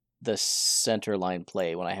the center line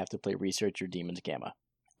play when I have to play Researcher Demons Gamma.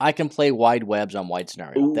 I can play wide webs on wide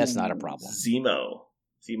scenario. Ooh, that's not a problem.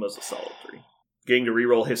 Zemo's a solid 3. Getting to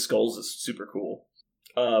reroll his skulls is super cool.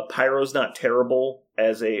 Pyro's not terrible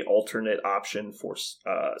as a alternate option for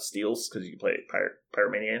steals, because you can play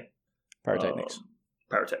Pyromania. Pyrotechnics.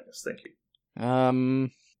 Pyrotechnics, thank you. No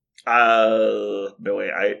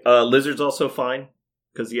way. Lizard's also fine,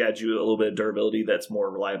 because he adds you a little bit of durability that's more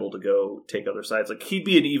reliable to go take other sides. Like, he'd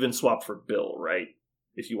be an even swap for Bill, right?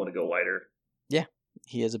 If you want to go wider. Yeah,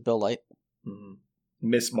 he is a Bill Light. Mm-hmm.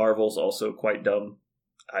 Miss Marvel's also quite dumb.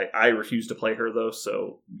 I refuse to play her, though,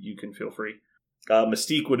 so you can feel free.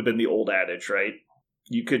 Mystique would have been the old adage, right?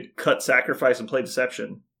 You could cut Sacrifice and play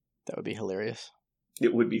Deception. That would be hilarious.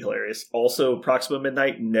 It would be hilarious. Also, Proxima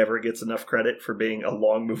Midnight never gets enough credit for being a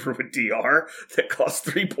long mover with DR that costs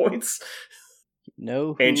 3 points.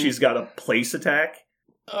 No. And she's got a place attack.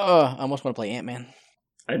 I almost want to play Ant-Man.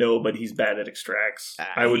 I know, but he's bad at extracts.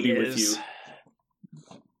 I would be with you.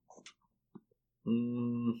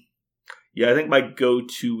 Yeah, I think my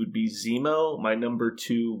go-to would be Zemo. My number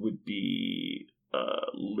 2 would be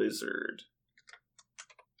Lizard.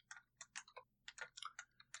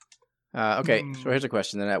 Okay, so here's a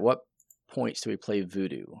question then. At what points do we play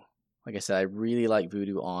Voodoo? Like I said, I really like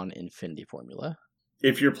Voodoo on Infinity Formula.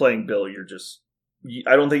 If you're playing Bill, you're just...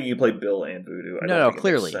 I don't think you can play Bill and Voodoo. I don't No, think it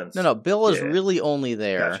clearly. makes sense. No, Bill is really only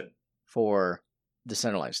there Gotcha. for the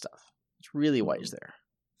Centerline stuff. It's really why he's there.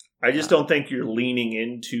 I just don't think you're leaning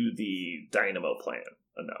into the Dynamo plan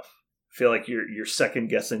enough. I feel like you're second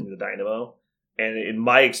guessing the Dynamo, and in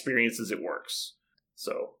my experiences, it works.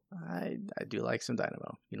 So I do like some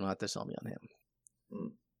Dynamo. You don't have to sell me on him.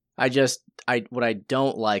 Mm. What I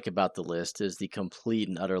don't like about the list is the complete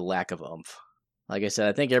and utter lack of oomph. Like I said,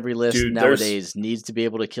 I think every list nowadays needs to be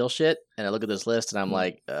able to kill shit. And I look at this list and I'm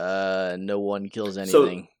like, no one kills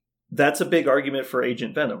anything. So that's a big argument for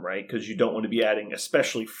Agent Venom, right? Because you don't want to be adding,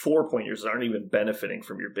 especially 4-pointers that aren't even benefiting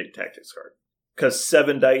from your big tactics card. Because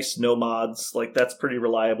 7 dice, no mods, like that's pretty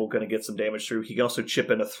reliable, going to get some damage through. He can also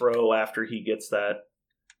chip in a throw after he gets that.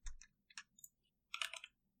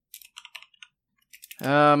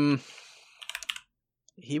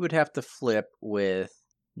 He would have to flip with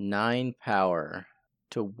 9 power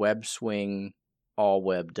to web swing all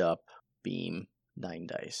webbed up beam 9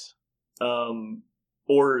 dice.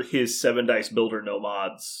 Or his 7 dice builder no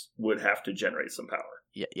mods would have to generate some power.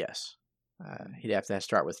 Yes. He'd have to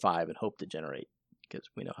start with 5 and hope to generate, because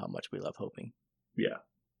we know how much we love hoping. Yeah.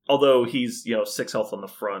 Although he's 6 health on the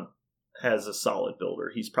front, has a solid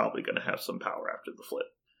builder, he's probably going to have some power after the flip.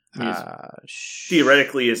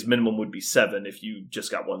 Theoretically, his minimum would be 7 if you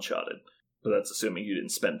just got one-shotted. But that's assuming you didn't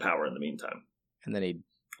spend power in the meantime. And then he'd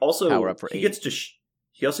also power up for 8.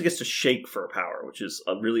 He also gets to shake for power, which is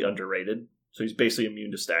really underrated. So he's basically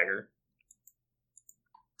immune to stagger.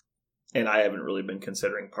 And I haven't really been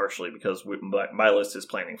considering, partially because my list is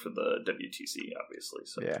planning for the WTC, obviously.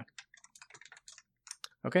 So yeah.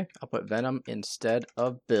 Okay, I'll put Venom instead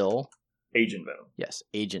of Bill. Agent Venom. Yes,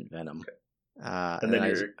 Agent Venom. Okay. And then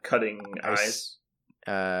you're cutting Eyes?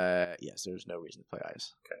 Yes, there's no reason to play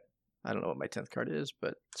Eyes. Okay. I don't know what my 10th card is,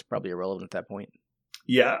 but it's probably irrelevant at that point.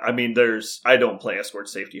 Yeah, I mean, I don't play Escort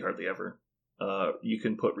Safety hardly ever. You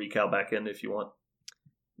can put Recal back in if you want.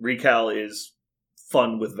 Recal is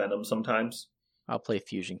fun with Venom sometimes. I'll play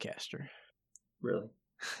Fusion Caster. Really?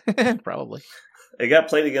 Probably. It got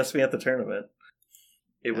played against me at the tournament.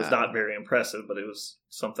 It was not very impressive, but it was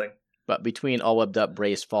something. But between all webbed up,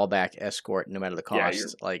 brace, fallback, escort, no matter the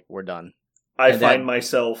cost, we're done. I find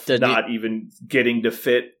myself not even getting to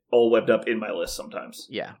fit all webbed up in my list sometimes.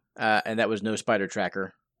 Yeah. And that was no Spider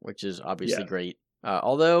Tracker, which is obviously great.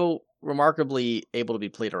 Although remarkably able to be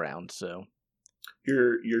played around, so.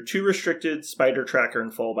 Your 2 restricted, Spider Tracker,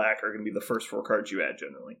 and Fallback are going to be the first 4 cards you add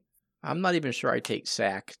generally. I'm not even sure I take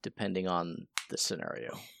sack depending on the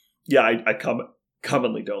scenario. Yeah, I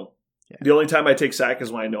commonly don't. Yeah. The only time I take sack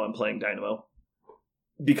is when I know I'm playing Dynamo.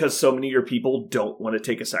 Because so many of your people don't want to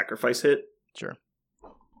take a sacrifice hit. Sure.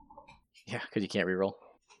 Yeah, because you can't reroll.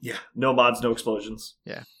 Yeah, no mods, no explosions.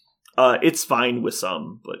 Yeah. It's fine with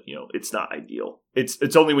some, but it's not ideal.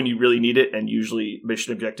 It's only when you really need it, and usually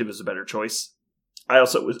mission objective is a better choice.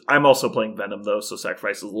 I'm also playing Venom though, so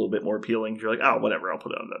sacrifice is a little bit more appealing. You're like, oh, whatever, I'll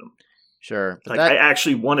put it on Venom. Sure, like I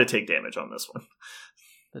actually want to take damage on this one.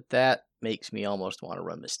 But that makes me almost want to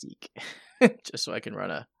run Mystique, just so I can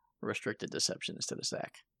run a restricted deception instead of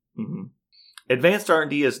sack. Mm-hmm. Advanced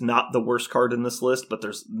R&D is not the worst card in this list, but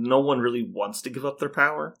there's no one really wants to give up their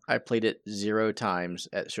power. I played it 0 times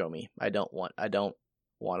at Show Me. I don't want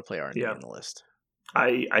to play R&D on the list.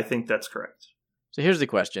 I think that's correct. So here's the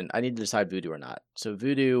question. I need to decide Voodoo or not. So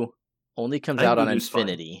Voodoo only comes out on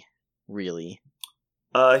Infinity, really.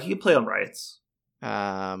 He can play on Riots.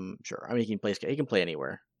 Sure. I mean, he can play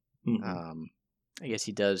anywhere. Mm-hmm. I guess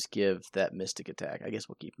he does give that Mystic attack. I guess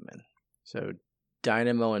we'll keep him in. So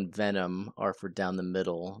Dynamo and Venom are for down the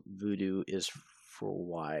middle. Voodoo is for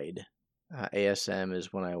wide. ASM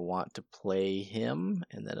is when I want to play him,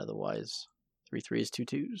 and then otherwise 3/3s,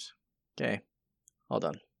 2/2s. Okay, all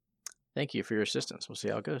done. Thank you for your assistance. We'll see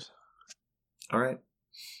how it goes. All right.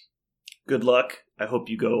 Good luck. I hope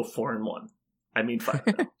you go 4-1. I mean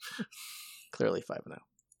 5-0. Clearly 5-0.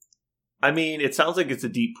 I mean, it sounds like it's a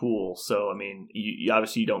deep pool, so I mean, you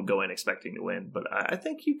obviously you don't go in expecting to win, but I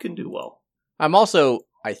think you can do well.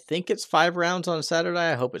 I think it's 5 rounds on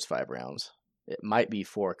Saturday. I hope it's 5 rounds. It might be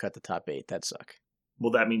 4, cut the top 8. That'd suck.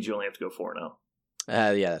 Well, that means you only have to go 4-0.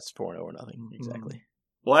 Yeah, that's 4-0 or nothing. Exactly.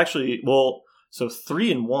 Well, so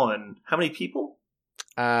 3-1. How many people?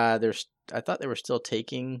 I thought they were still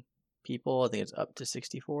taking people. I think it's up to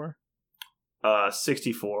 64.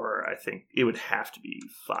 64, I think it would have to be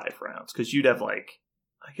 5 rounds, because you'd have I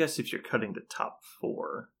guess if you're cutting the top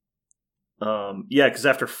 4, Yeah, because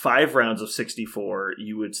after 5 rounds of 64,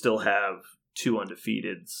 you would still have 2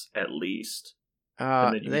 undefeateds at least.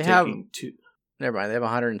 And then you'd be taking 2. Never mind, they have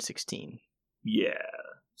 116. Yeah.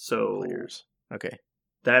 So players. Okay.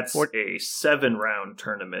 That's a 7-round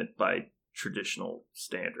tournament by traditional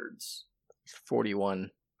standards.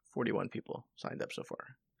 41 people signed up so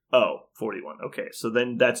far. Oh, 41. Okay, so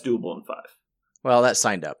then that's doable in 5. Well, that's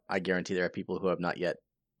signed up. I guarantee there are people who have not yet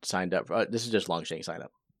signed up. This is just Longshank sign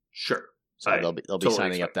up. Sure. So they'll be totally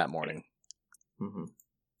signing up that morning. Mm-hmm.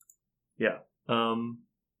 Yeah.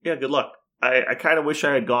 Yeah, good luck. I kind of wish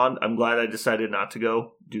I had gone. I'm glad I decided not to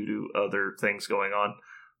go due to other things going on.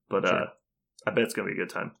 But Sure. I bet it's going to be a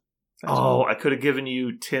good time. Absolutely. I could have given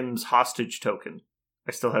you Tim's hostage token.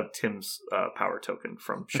 I still have Tim's power token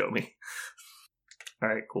from Show Me. All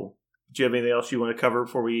right, cool. Do you have anything else you want to cover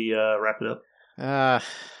before we wrap it up?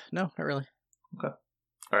 No, not really. Okay.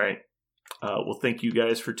 All right. Well, thank you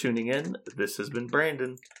guys for tuning in. This has been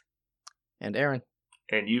Brandon. And Aaron.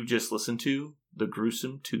 And you've just listened to The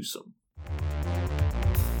Gruesome Twosome.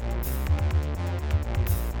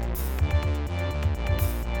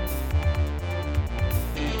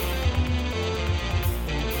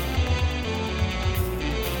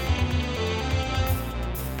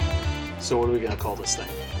 So what are we going to call this thing?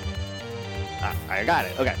 I got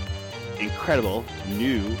it. Okay. Incredible,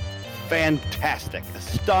 new, fantastic,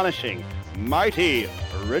 astonishing, mighty,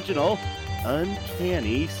 original,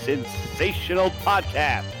 uncanny, sensational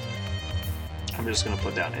podcast. I'm just going to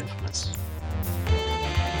put down infamous.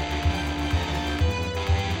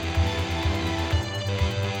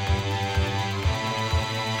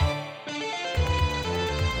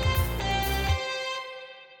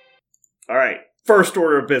 All right. First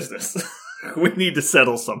order of business. We need to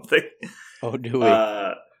settle something. Oh, do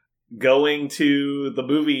we? Going to the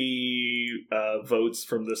movie votes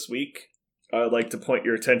from this week, I'd like to point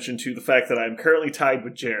your attention to the fact that I'm currently tied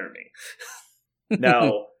with Jeremy.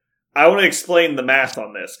 Now, I want to explain the math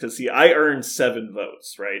on this, because see, I earned 7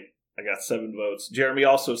 votes, right? I got 7 votes. Jeremy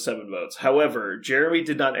also 7 votes. However, Jeremy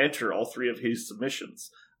did not enter all 3 of his submissions.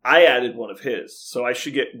 I added one of his, so I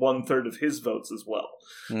should get 1/3 of his votes as well.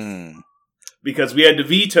 Because we had to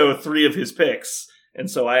veto 3 of his picks,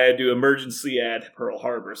 and so I had to emergency add Pearl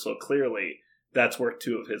Harbor, so clearly that's worth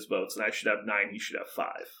 2 of his votes, and I should have 9, he should have 5.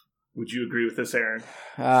 Would you agree with this, Aaron?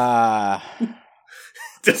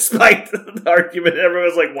 Despite the argument,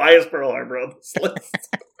 everyone's like, why is Pearl Harbor on this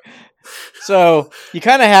list? So, you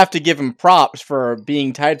kind of have to give him props for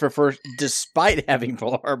being tied for first, despite having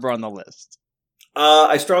Pearl Harbor on the list.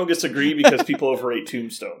 I strongly disagree, because people overrate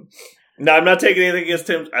Tombstone. Now, I'm not taking anything against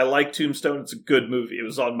him. I like Tombstone. It's a good movie. It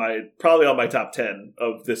was probably on my top 10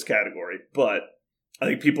 of this category, but I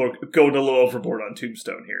think people are going a little overboard on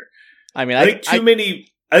Tombstone here. I mean, I think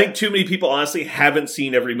too many people honestly haven't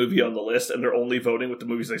seen every movie on the list, and they're only voting with the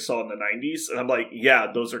movies they saw in the 90s. And I'm like,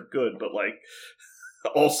 yeah, those are good, but like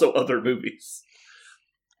also other movies.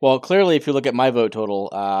 Well, clearly, if you look at my vote total,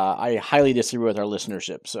 I highly disagree with our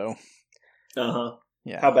listenership. So,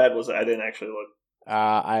 yeah. How bad was it? I didn't actually look.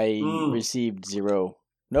 I received 0.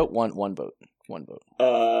 Nope, one vote. 1 vote.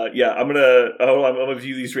 Yeah, I'm gonna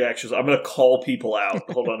view these reactions. I'm gonna call people out.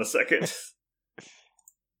 Hold on a second.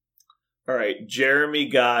 All right, Jeremy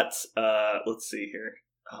got. Let's see here.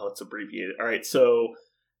 Oh, it's abbreviated. All right, so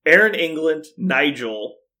Aaron England,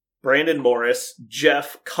 Nigel, Brandon Morris,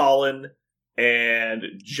 Jeff, Colin, and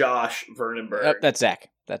Josh Vernonberg. That's Zach.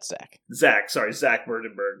 Zach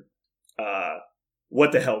Vernonberg.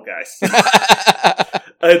 What the hell, guys?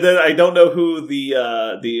 And then I don't know who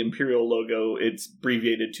the Imperial logo. It's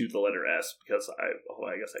abbreviated to the letter S, because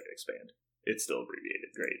I guess I can expand. It's still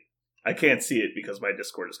abbreviated. Great. I can't see it because my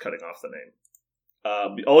Discord is cutting off the name.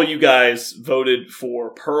 All you guys voted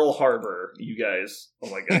for Pearl Harbor. You guys, oh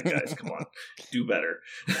my god, guys, come on, do better.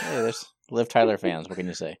 Hey, there's Liv Tyler fans. What can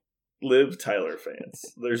you say? Liv Tyler fans.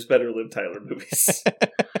 There's better Liv Tyler movies.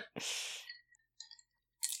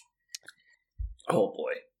 Oh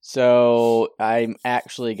boy. So I'm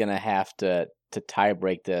actually gonna have to tie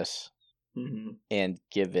break this and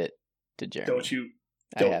give it to Jeremy. Don't you?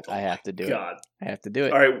 I have to do it. I have to do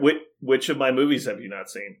it. All right. Which of my movies have you not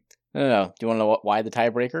seen? No. Do you want to know why the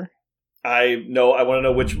tiebreaker? I want to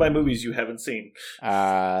know which of my movies you haven't seen.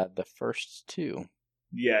 The first 2.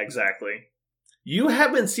 Yeah, exactly. You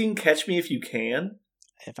haven't seen Catch Me If You Can?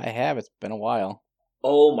 If I have, it's been a while.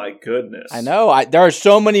 Oh my goodness. I know. There are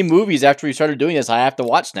so many movies after we started doing this I have to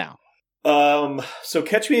watch now. So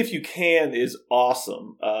Catch Me If You Can is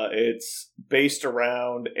awesome. It's based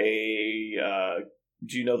around a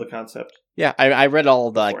Do you know the concept? Yeah, I read all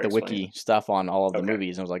of the Before I the explain wiki stuff on all of the Okay.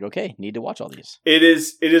 movies, and I was like, okay, need to watch all these. It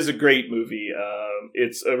is a great movie.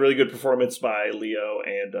 It's a really good performance by Leo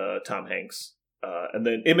and Tom Hanks. And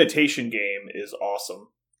then Imitation Game is awesome,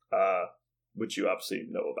 which you obviously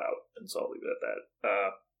know about, and so I'll leave it at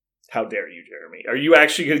that. How dare you, Jeremy? Are you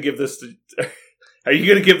actually going to give this to? Are you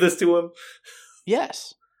going to give this to him?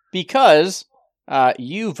 Yes, because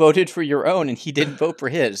you voted for your own, and he didn't vote for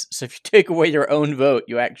his. So if you take away your own vote,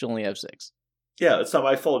 you actually only have 6. Yeah, it's not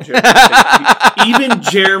my fault, Jeremy. Even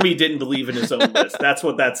Jeremy didn't believe in his own list. That's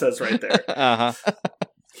what that says right there. Uh-huh.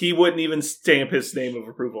 He wouldn't even stamp his name of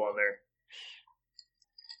approval on there.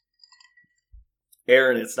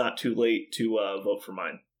 Aaron, it's not too late to vote for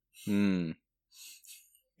mine. Hmm.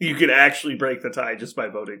 You can actually break the tie just by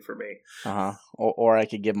voting for me. Uh-huh. Or I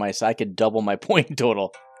could I could double my point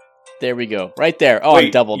total. There we go. Right there. Oh, Wait,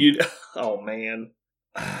 I'm doubled. Oh, man.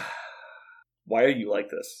 Why are you like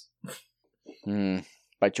this?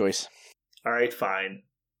 By choice. All right, fine.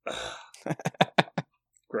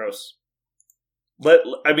 Gross.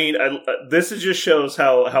 This just shows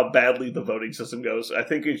how badly the voting system goes. I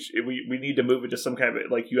think we need to move it to some kind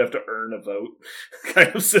of, like, you have to earn a vote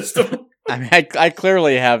kind of system. I mean, I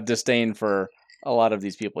clearly have disdain for a lot of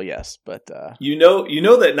these people, yes, but You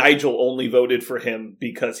know that Nigel only voted for him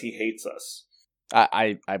because he hates us.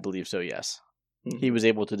 I believe so. Yes, Mm-hmm. he was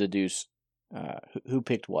able to deduce who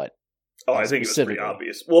picked what. Oh, I think it was pretty Specifically.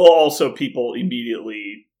 obvious. Well, also people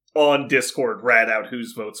immediately on Discord rat out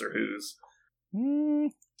whose votes are whose.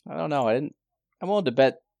 I don't know. I'm willing to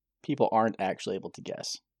bet people aren't actually able to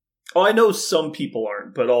guess. Oh, I know some people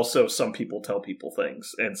aren't, but also some people tell people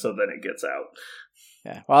things, and so then it gets out.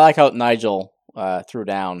 Yeah. Well, I like how Nigel threw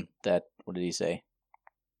down that. What did he say?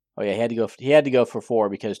 Oh yeah, he had to go for 4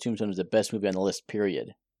 because Tombstone is the best movie on the list.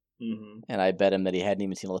 Period. Mm-hmm. And I bet him that he hadn't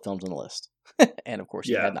even seen all the films on the list, and of course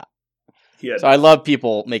he Yeah. had not. Yeah, So I love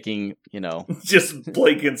people making just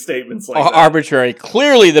blatant statements like that. arbitrary.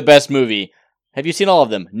 Clearly the best movie. Have you seen all of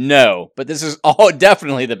them? No, but this is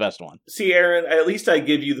definitely the best one. See, Aaron, at least I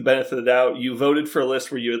give you the benefit of the doubt. You voted for a list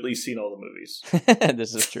where you at least seen all the movies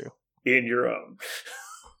This is true. in your own.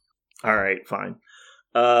 All right, fine.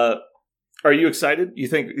 Are you excited? You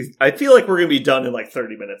think? I feel like we're gonna be done in like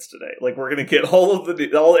 30 minutes today. Like we're gonna get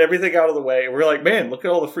everything out of the way. We're like, man, look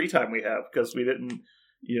at all the free time we have because we didn't,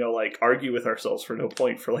 like argue with ourselves for no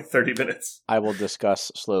point for like 30 minutes. I will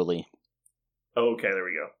discuss slowly. Oh, okay, there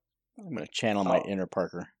we go. I'm going to channel my Oh. inner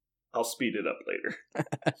Parker. I'll speed it up later.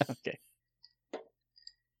 Okay.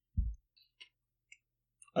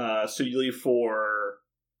 So you leave for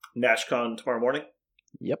NashCon tomorrow morning?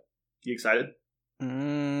 Yep. You excited?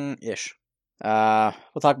 Ish.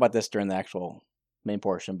 We'll talk about this during the actual main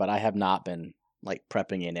portion, but I have not been like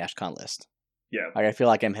prepping a NashCon list. Yeah. Like I feel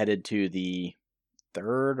like I'm headed to the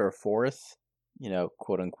 3rd or 4th,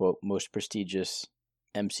 quote unquote, most prestigious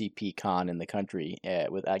MCP con in the country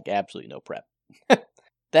with like absolutely no prep.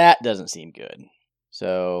 That doesn't seem good.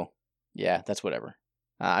 So yeah, that's whatever.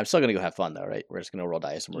 I'm still gonna go have fun though, right? We're just gonna roll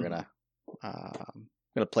dice and we're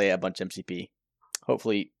gonna play a bunch of MCP.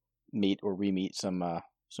 Hopefully meet or re-meet some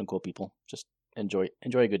cool people. Just enjoy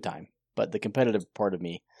a good time. But the competitive part of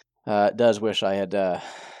me does wish I had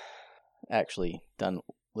actually done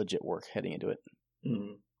legit work heading into it.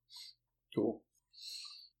 Mm-hmm. Cool.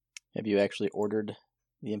 Have you actually ordered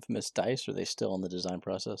the infamous dice, or are they still in the design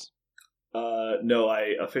process? No,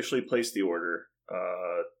 I officially placed the order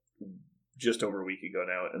just over a week ago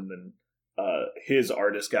now, and then his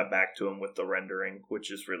artist got back to him with the rendering,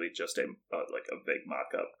 which is really just a vague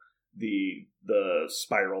mock-up. The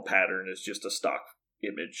spiral pattern is just a stock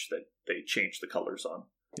image that they changed the colors on.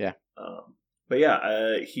 Yeah. But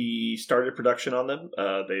yeah, he started production on them.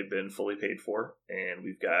 They've been fully paid for, and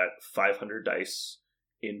we've got 500 dice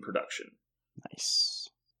in production. Nice.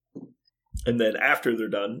 And then after they're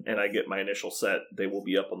done, and I get my initial set, they will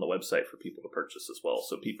be up on the website for people to purchase as well.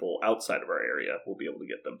 So people outside of our area will be able to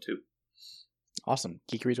get them too. Awesome.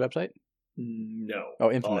 Kikiri's website? No.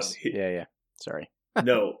 Oh, Infamous. Yeah. Sorry.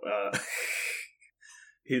 No.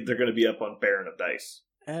 They're going to be up on Baron of Dice.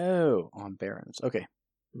 Oh, on Barons. Okay.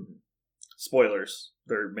 Spoilers.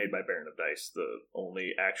 They're made by Baron of Dice, the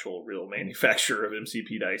only actual real manufacturer of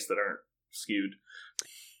MCP dice that aren't skewed.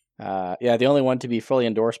 Yeah, the only one to be fully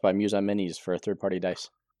endorsed by Muson Minis for third-party dice.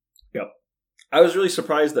 Yep. I was really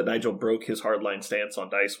surprised that Nigel broke his hardline stance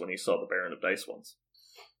on dice when he saw the Baron of Dice ones.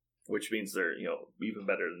 Which means they're, even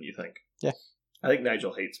better than you think. Yeah. I think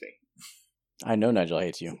Nigel hates me. I know Nigel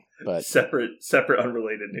hates you, but... Separate,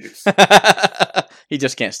 unrelated news. He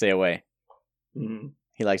just can't stay away. Mm-hmm.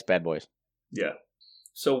 He likes bad boys. Yeah.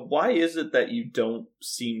 So why is it that you don't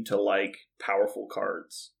seem to like powerful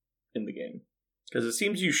cards in the game? Because it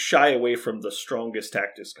seems you shy away from the strongest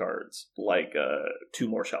tactics cards, like Two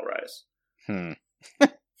More Shall Rise.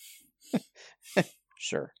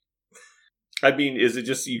 Sure. I mean, is it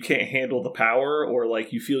just you can't handle the power, or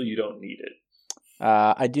like you feel you don't need it?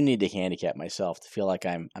 I do need to handicap myself to feel like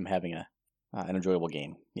I'm having an enjoyable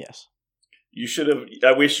game. Yes. You should have.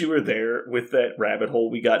 I wish you were there with that rabbit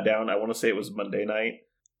hole we got down. I want to say it was Monday night.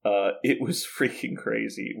 It was freaking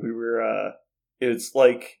crazy. We were. It's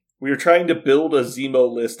like we were trying to build a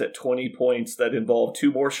Zemo list at 20 points that involved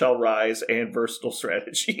Two More Shall Rise and Versatile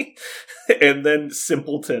Strategy, and then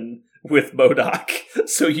Simpleton with MODOK,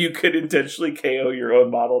 so you could intentionally KO your own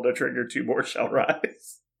model to trigger Two More Shall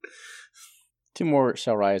Rise. Two More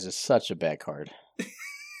Shall Rise is such a bad card.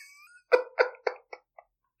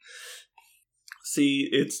 See,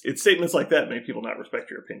 it's statements like that make people not respect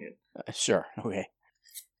your opinion. Sure. Okay.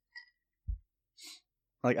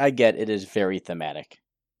 Like, I get it is very thematic,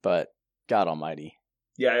 but God almighty.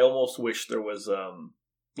 Yeah, I almost wish there was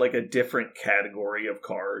like a different category of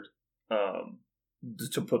card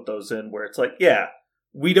to put those in, where it's like, yeah,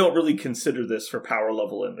 we don't really consider this for power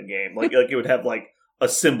level in the game. Like it would have like a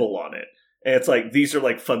symbol on it, and it's like these are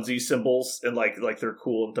like funsy symbols, and like they're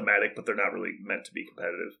cool and thematic, but they're not really meant to be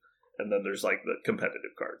competitive. And then there's like the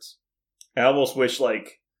competitive cards. I almost wish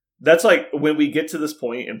like that's like when we get to this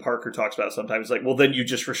point, and Parker talks about it sometimes, like, well, then you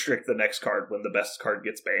just restrict the next card when the best card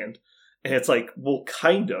gets banned. And it's like, well,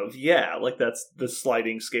 kind of, yeah. Like that's the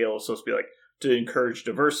sliding scale is supposed to be like to encourage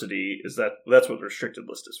diversity. That's what the restricted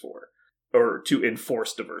list is for, or to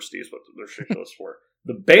enforce diversity is what the restricted list is for.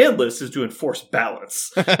 The banned list is to enforce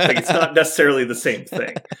balance. Like it's not necessarily the same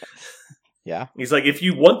thing. Yeah. He's like, if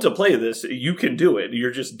you want to play this, you can do it.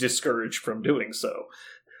 You're just discouraged from doing so.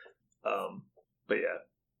 But yeah.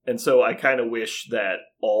 And so I kind of wish that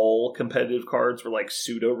all competitive cards were like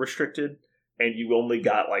pseudo-restricted, and you only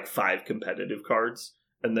got like 5 competitive cards,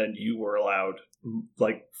 and then you were allowed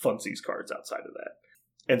like funsies cards outside of that.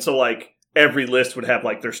 And so like every list would have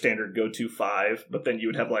like their standard go-to 5, but then you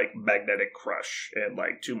would have like Magnetic Crush and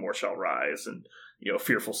like Two More Shall Rise and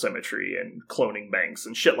Fearful Symmetry and Cloning Banks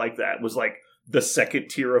and shit like that was like the second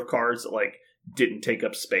tier of cards that like didn't take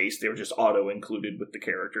up space. They were just auto included with the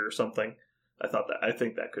character or something. I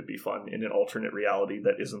think that could be fun in an alternate reality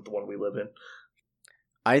that isn't the one we live in.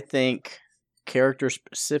 I think character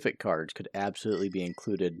specific cards could absolutely be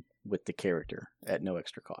included with the character at no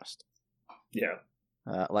extra cost. Yeah.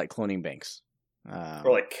 Like Cloning Banks.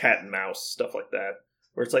 Or like Cat and Mouse, stuff like that.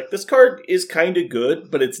 Where it's like, this card is kind of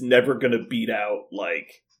good, but it's never going to beat out,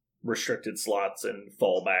 like, restricted slots and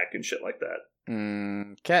fallback and shit like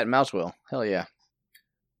that. Cat and Mouse will. Hell yeah.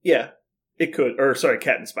 Yeah, it could. Or, sorry,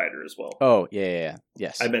 Cat and Spider as well. Oh, yeah.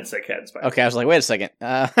 Yes. I meant to say Cat and Spider. Okay, I was like, wait a second.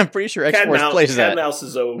 I'm pretty sure X-Force plays that. Cat and Mouse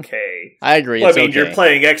is okay. I agree, Well, it's okay. You're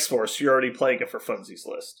playing X-Force. You're already playing it for Funsies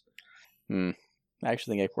list. I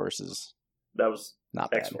actually think X-Force is That was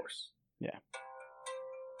not bad. X-Force. Yeah.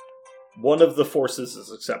 One of the forces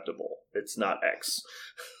is acceptable. It's not X.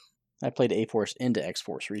 I played A-Force into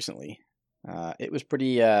X-Force recently. It was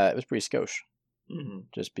pretty skosh. Mm-hmm.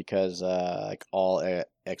 Just because like all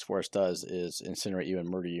X-Force does is incinerate you and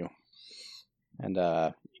murder you. And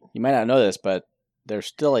you might not know this, but there's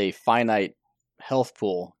still a finite health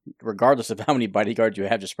pool, regardless of how many bodyguards you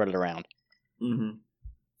have to spread it around. Mm-hmm.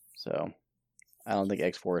 So I don't think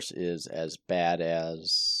X-Force is as bad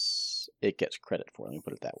as it gets credit for. Let me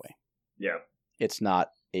put it that way. Yeah. It's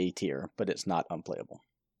not A tier, but it's not unplayable.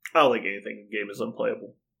 I don't think anything in the game is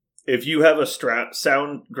unplayable. If you have a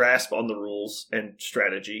sound grasp on the rules and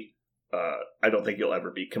strategy, I don't think you'll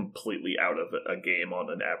ever be completely out of a game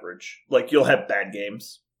on an average. Like, you'll have bad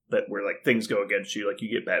games where like things go against you, like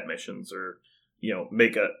you get bad missions, or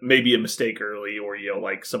maybe a mistake early, or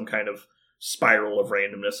like some kind of spiral of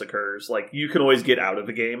randomness occurs. Like, you can always get out of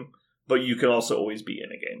a game, but you can also always be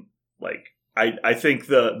in a game. Like, I think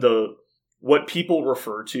the what people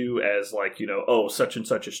refer to as like, such and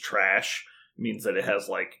such is trash means that it has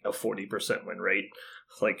like a 40% win rate.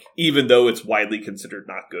 Like, even though it's widely considered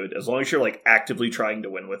not good, as long as you're like actively trying to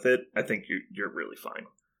win with it, I think you're really fine.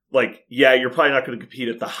 Like, yeah, you're probably not going to compete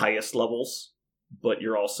at the highest levels, but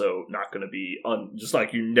you're also not going to be just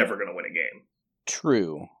like you're never going to win a game.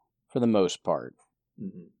 True, for the most part.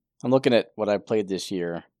 Mm-hmm. I'm looking at what I've played this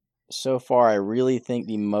year. So far, I really think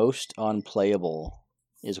the most unplayable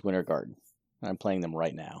is Winter Guard. I'm playing them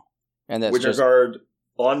right now. And that's Winter Guard,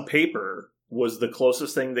 on paper, was the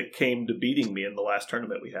closest thing that came to beating me in the last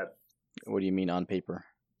tournament we had. What do you mean on paper?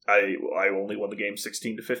 I only won the game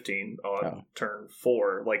 16-15 on turn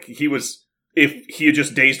 4. Like, if he had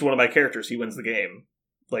just dazed one of my characters, he wins the game.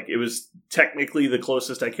 Like, it was technically the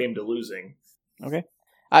closest I came to losing. Okay.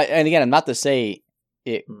 And again, I'm not to say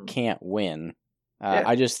it Hmm. can't win. Yeah.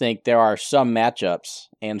 I just think there are some matchups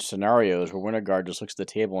and scenarios where Winter Guard just looks at the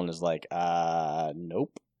table and is like,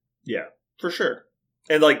 nope. Yeah, for sure.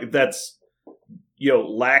 And, like, that's,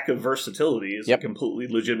 lack of versatility is Yep. a completely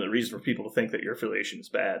legitimate reason for people to think that your affiliation is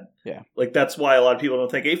bad. Yeah. Like, that's why a lot of people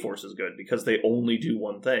don't think A-Force is good, because they only do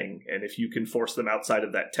one thing. And if you can force them outside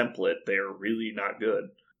of that template, they are really not good.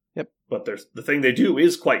 Yep. But the thing they do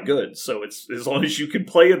is quite good. So it's as long as you can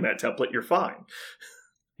play in that template, you're fine.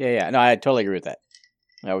 Yeah. No, I totally agree with that.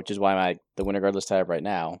 Which is why the Winter Guard list I have right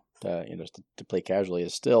now, to play casually,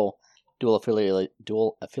 is still dual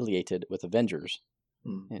affiliated with Avengers.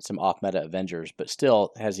 And some off-meta Avengers, but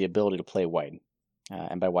still has the ability to play wide.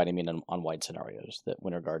 And by wide, I mean on wide scenarios that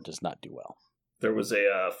Winter Guard does not do well. There was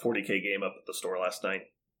a 40k game up at the store last night,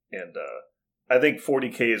 and I think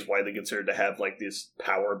 40k is widely considered to have like this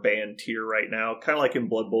power band tier right now, kind of like in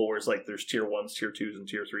Blood Bowl, where it's like there's tier 1s, tier 2s, and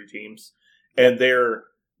tier 3 teams, and they're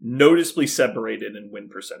noticeably separated in win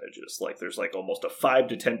percentages. Like there's like almost a 5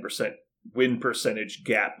 to 10% win percentage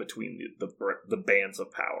gap between the bands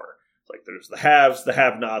of power. Like there's the haves, the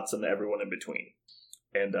have-nots, and everyone in between.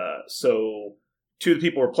 And so two of the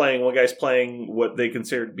people were playing. One guy's playing what they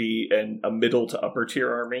consider to be a middle to upper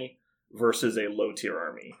tier army versus a low tier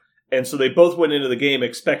army. And so they both went into the game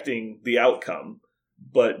expecting the outcome,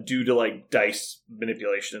 but due to like dice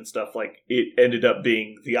manipulation and stuff, like it ended up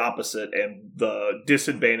being the opposite, and the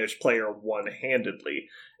disadvantaged player won handedly,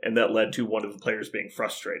 and that led to one of the players being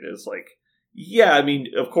frustrated. It's like, yeah, I mean,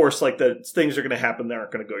 of course, like the things are going to happen that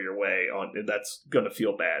aren't going to go your way, and that's going to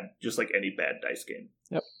feel bad, just like any bad dice game.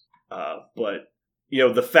 Yep. But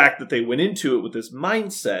the fact that they went into it with this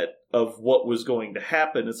mindset of what was going to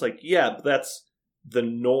happen, it's like, yeah, that's the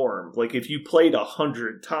norm. Like if you played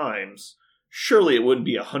 100 times, surely it wouldn't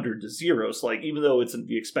be 100-0. So like, even though it's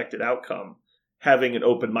the expected outcome, having an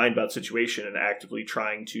open mind about situation and actively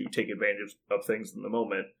trying to take advantage of things in the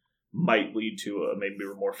moment might lead to maybe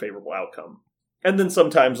a more favorable outcome. And then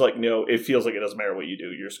sometimes, like, it feels like it doesn't matter what you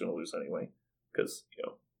do, you're just going to lose anyway. Because,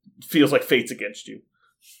 it feels like fate's against you.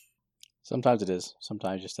 Sometimes it is.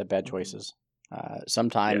 Sometimes just have bad choices.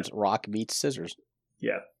 Sometimes rock meets scissors.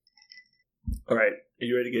 Yeah. All right. Are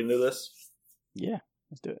you ready to get into this? Yeah,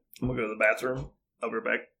 let's do it. I'm going to go to the bathroom. I'll be right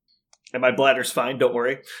back. And my bladder's fine, don't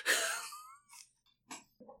worry.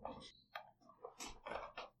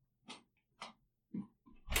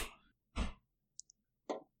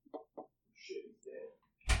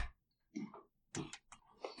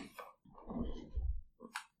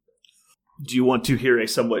 Do you want to hear a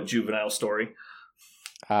somewhat juvenile story?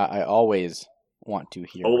 I always want to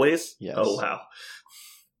hear. Always? Yes. Oh,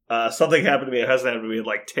 wow. Something happened to me. It hasn't happened to me in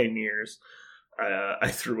like 10 years. I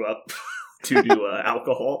threw up to do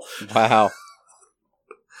alcohol. Wow.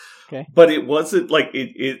 Okay. But it wasn't like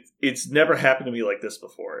it's never happened to me like this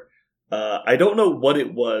before. I don't know what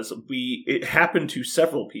it was. It happened to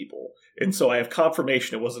several people, and so I have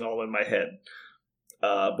confirmation it wasn't all in my head.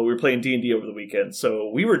 But we were playing D&D over the weekend, so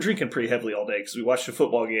we were drinking pretty heavily all day because we watched a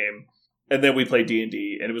football game, and then we played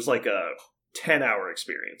D&D, and it was like a 10-hour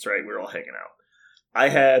experience, right? We were all hanging out. I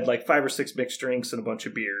had like 5 or 6 mixed drinks and a bunch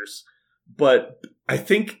of beers, but I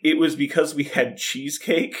think it was because we had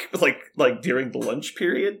cheesecake, like during the lunch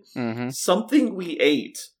period. Mm-hmm. Something we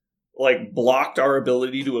ate like blocked our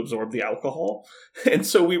ability to absorb the alcohol, and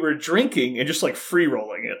so we were drinking and just like free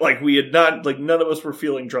rolling it. Like we had not, like none of us were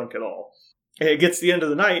feeling drunk at all. And it gets to the end of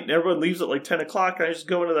the night, and everyone leaves at like 10 o'clock, and I just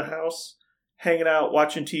go into the house, hanging out,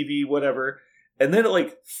 watching TV, whatever. And then at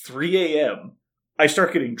like 3 a.m., I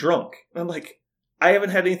start getting drunk. And I'm like, I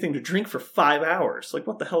haven't had anything to drink for 5 hours. Like,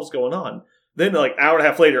 what the hell's going on? Then like hour and a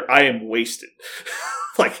half later, I am wasted.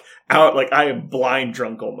 I am blind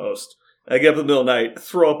drunk almost. I get up in the middle of the night,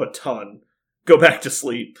 throw up a ton, go back to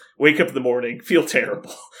sleep, wake up in the morning, feel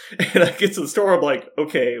terrible. And I get to the store, I'm like,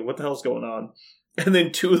 okay, what the hell's going on? And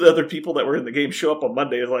then 2 of the other people that were in the game show up on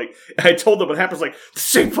Monday. Like, I told them what happened. Like, the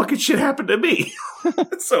same fucking shit happened to me.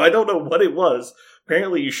 So I don't know what it was.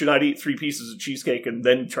 Apparently, you should not eat 3 pieces of cheesecake and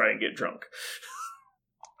then try and get drunk.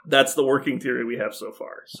 That's the working theory we have so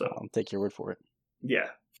far. So I'll take your word for it. Yeah.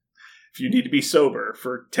 If you need to be sober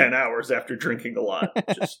for 10 hours after drinking a lot,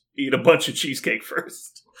 just eat a bunch of cheesecake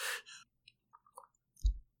first.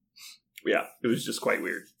 Yeah, it was just quite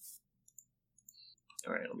weird.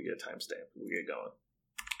 All right, let me get a timestamp. We'll get going.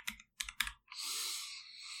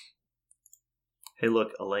 Hey,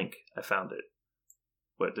 look, a link. I found it.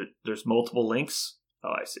 What? There's multiple links?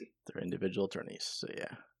 Oh, I see. They're individual attorneys, so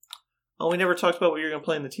yeah. Oh, we never talked about what you're going to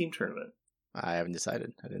play in the team tournament. I haven't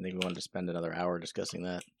decided. I didn't think we wanted to spend another hour discussing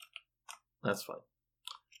that. That's fine.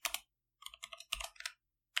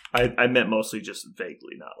 I meant mostly just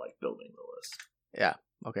vaguely, not like building the list. Yeah.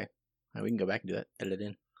 Okay. We can go back and do that. Edit it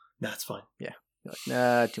in. That's fine. You're like,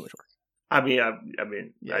 nah, too much work. I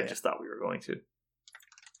mean, Yeah, I just thought we were going to.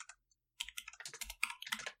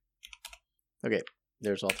 Okay.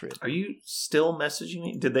 There's all three of them. Are you still messaging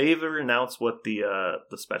me? Did they ever announce what the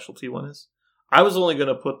specialty one is? I was only going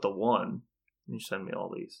to put the one. You send me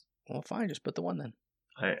all these. Well, fine. Just put the one then.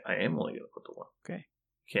 I am only going to put the one. Okay.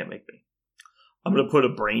 Can't make me. I'm going to put a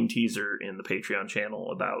brain teaser in the Patreon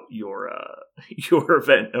channel about your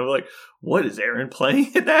event. And I'm like, what is Aaron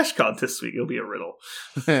playing at NashCon this week? It'll be a riddle.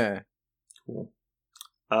 Cool.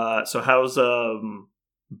 So how's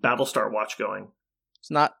Battlestar Watch going? It's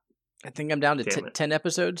not. I think I'm down to Damn it. 10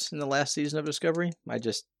 episodes in the last season of Discovery. I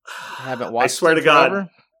just haven't watched. I swear it to God, forever.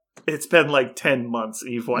 it's been like 10 months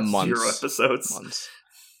and you've watched Months. 0 episodes. Months.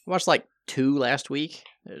 I watched like 2 last week.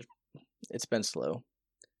 It's been slow,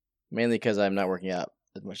 mainly because I'm not working out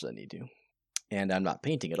as much as I need to, and I'm not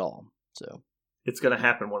painting at all. So It's going to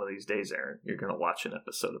happen one of these days, Aaron. You're going to watch an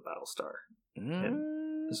episode of Battlestar.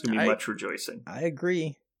 There's going to be much rejoicing. I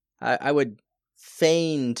agree. I would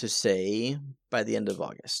feign to say by the end of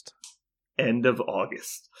August. End of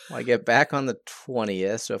August. Well, I get back on the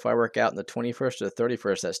 20th, so if I work out on the 21st or the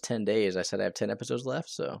 31st, that's 10 days. I said I have 10 episodes left,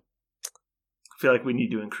 so. I feel like we need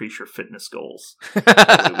to increase your fitness goals.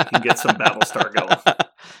 That way we can get some Battlestar going.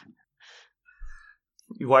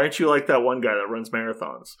 Why aren't you like that one guy that runs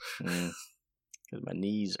marathons? Because my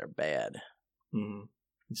knees are bad. Mm-hmm.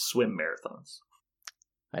 Swim marathons.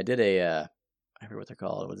 I did I forget what they're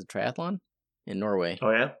called. Was it triathlon in Norway?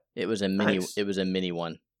 Oh yeah, It was a mini. Nice. It was a mini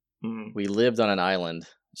one. mm-hmm. We lived on an island,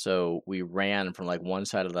 so we ran from like one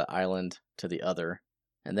side of the island to the other,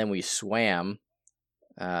 and then we swam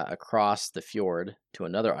across the fjord to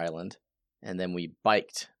another island, and then we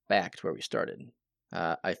biked back to where we started.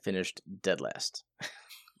 I finished dead last.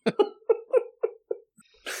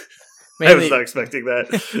 I was not expecting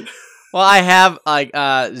that. Well, I have like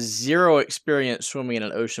 0 experience swimming in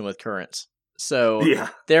an ocean with currents. So Yeah,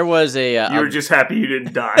 there was you were just happy you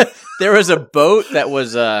didn't die. there was a boat that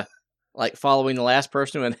was like following the last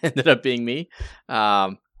person who ended up being me.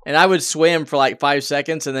 And I would swim for like 5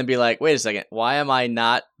 seconds and then be like, wait a second, why am I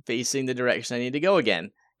not facing the direction I need to go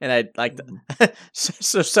again? And I'd like,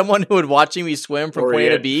 so someone who would watching me swim from point A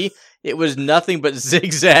to B, it was nothing but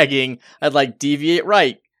zigzagging. I'd like deviate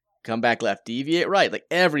right, come back left, deviate right, like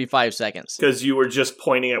every 5 seconds. Because you were just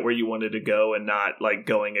pointing at where you wanted to go and not like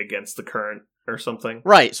going against the current or something.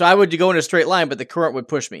 Right. So I would go in a straight line, but the current would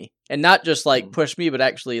push me. And not just like push me, but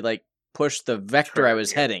actually like push the vector I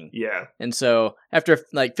was heading. Yeah. And so after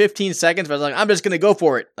like 15 seconds, I was like, I'm just going to go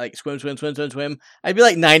for it. Like swim. I'd be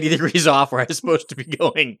like 90 degrees off where I was supposed to be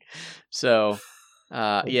going. So,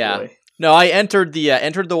 yeah. Boy. No, I entered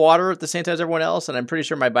the water at the same time as everyone else, and I'm pretty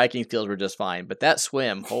sure my biking skills were just fine. But that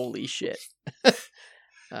swim, holy shit.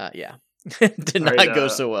 Yeah. Did not go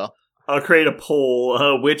so well. I'll create a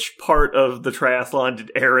poll. Which part of the triathlon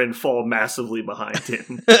did Aaron fall massively behind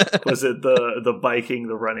in? Was it the biking,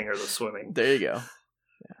 the running, or the swimming? There you go.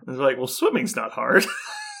 Yeah. I was like, well, swimming's not hard.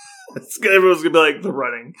 Everyone's going to be like, the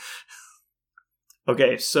running.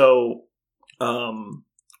 Okay, so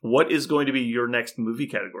what is going to be your next movie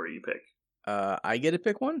category you pick? I get to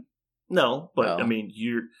pick one? No, but Oh. I mean,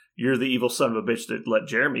 you're the evil son of a bitch that let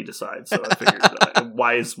Jeremy decide. So I figured,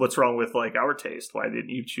 what's wrong with like our taste? Why didn't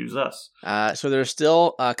you choose us? So there's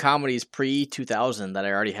still comedies pre-2000 that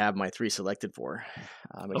I already have my 3 selected for.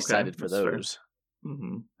 I'm excited for that's fair. those.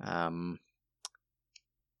 Mm-hmm.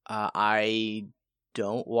 I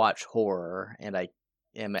don't watch horror, and I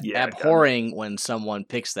am Yeah, abhorring when someone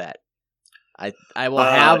picks that. I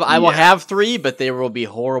will have 3, but they will be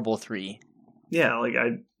horrible 3. Yeah, like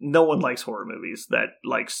no one likes horror movies that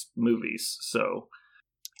likes movies, so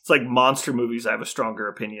it's like monster movies I have a stronger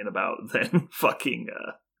opinion about than fucking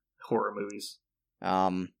horror movies.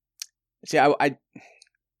 See, I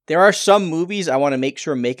there are some movies I want to make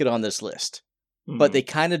sure make it on this list, but they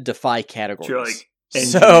kind of defy categories. You're like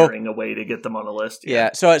engineering a way to get them on a list.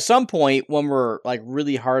 Yeah. So at some point when we're like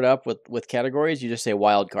really hard up with categories, you just say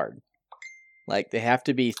wild card. Like they have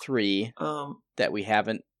to be 3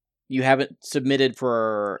 that you haven't submitted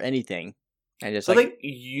for anything. And just I think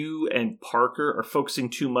you and Parker are focusing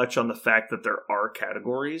too much on the fact that there are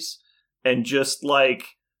categories, and just like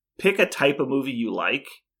pick a type of movie you like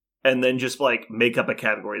and then just like make up a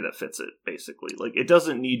category that fits it, basically. Like it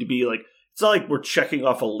doesn't need to be like, it's not like we're checking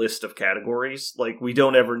off a list of categories. Like we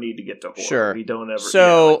don't ever need to get to horror. Sure. We don't ever.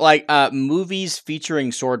 So movies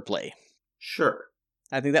featuring swordplay. Sure.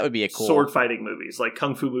 I think that would be a cool sword fighting movies, like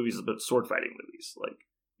kung fu movies, but sword fighting movies. Like,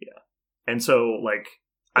 yeah. And so like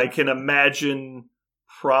I can imagine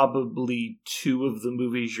probably two of the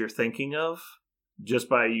movies you're thinking of, just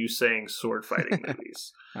by you saying sword fighting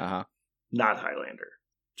movies. Uh-huh. Not Highlander,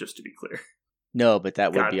 just to be clear. No, but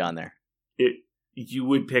that would be on there. You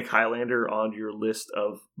would pick Highlander on your list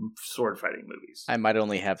of sword fighting movies. I might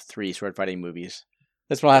only have 3 sword fighting movies.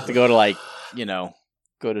 That's why I'll have to go to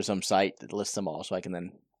go to some site that lists them all so I can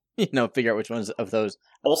then, figure out which ones of those.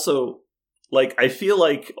 Also, I feel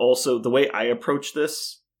like also the way I approach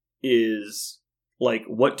this is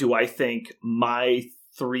what do I think my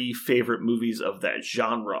 3 favorite movies of that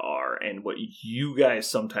genre are, and what you guys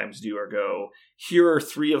sometimes do are go, here are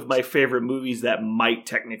 3 of my favorite movies that might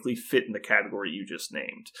technically fit in the category you just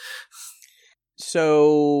named.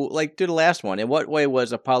 So, do the last one. In what way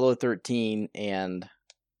was Apollo 13 and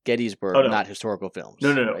Gettysburg not historical films?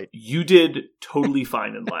 No. Right? You did totally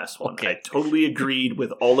fine in the last one. Okay. I totally agreed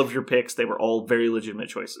with all of your picks. They were all very legitimate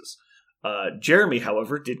choices. Jeremy,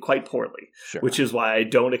 however, did quite poorly, which is why I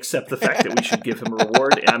don't accept the fact that we should give him a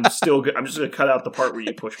reward. And I'm just going to cut out the part where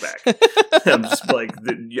you push back. I'm just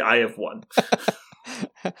I have won.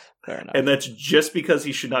 Fair enough. And that's just because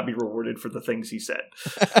he should not be rewarded for the things he said.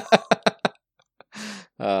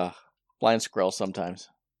 Blind squirrel sometimes.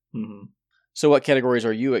 Mm-hmm. So what categories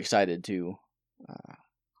are you excited to?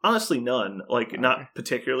 Honestly, none. Not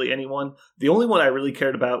particularly anyone. The only one I really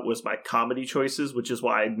cared about was my comedy choices, which is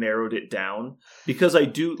why I narrowed it down. Because I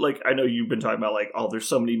do, I know you've been talking about, there's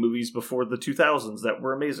so many movies before the 2000s that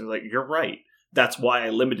were amazing. You're right. That's why I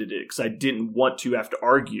limited it, because I didn't want to have to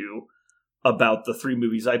argue about the 3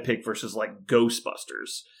 movies I picked versus,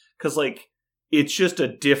 Ghostbusters. Because, it's just a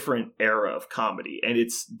different era of comedy, and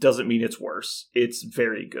it doesn't mean it's worse. It's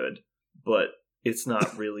very good, but it's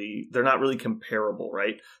not really, they're not really comparable,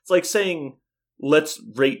 right? It's like saying, let's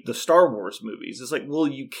rate the Star Wars movies. It's well,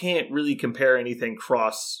 you can't really compare anything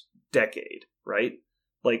cross-decade, right?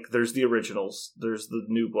 There's the originals, there's the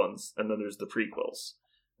new ones, and then there's the prequels.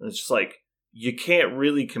 And it's just you can't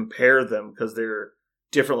really compare them because they're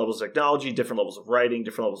different levels of technology, different levels of writing,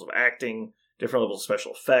 different levels of acting, different levels of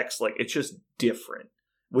special effects. It's just different.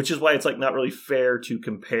 Which is why it's not really fair to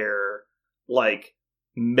compare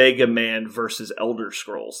Mega Man versus Elder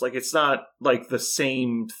Scrolls. It's not the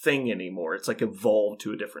same thing ananymore. It's evolved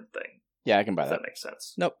to a different thing. Yeah, I can buy that. That makes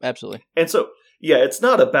sense. Nope, absolutely. And so, yeah, it's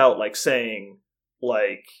not about saying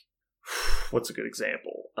what's a good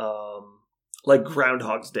example?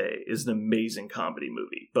 Groundhog's Day is an amazing comedy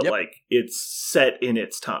movie, but it's set in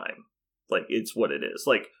its time. It's what it is.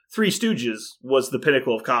 Three Stooges was the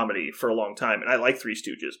pinnacle of comedy for a long time, and I like Three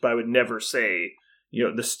Stooges, but I would never say,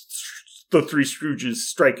 the Three Stooges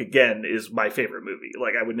Strike Again is my favorite movie.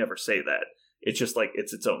 I would never say that. It's just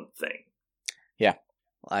it's its own thing. Yeah.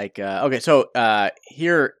 Okay, so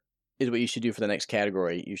here is what you should do for the next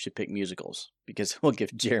category. You should pick musicals, because we'll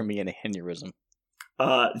give Jeremy an aneurysm.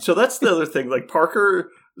 So that's the other thing. Parker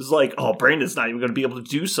is oh, Brandon's not even going to be able to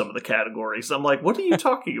do some of the categories. I'm what are you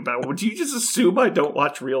talking about? Would you just assume I don't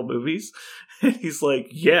watch real movies? And he's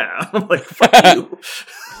yeah. I'm fuck you.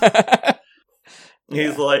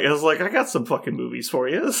 He's I was I got some fucking movies for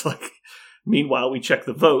you. It's meanwhile, we check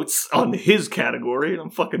the votes on his category, and I'm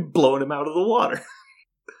fucking blowing him out of the water.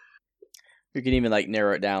 You can even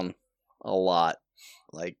narrow it down a lot.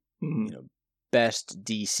 Best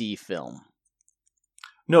DC film.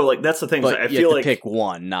 No, that's the thing. But I you feel have to pick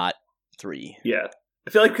 1, not 3. Yeah.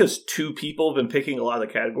 I feel because 2 people have been picking a lot of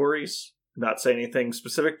the categories, not saying anything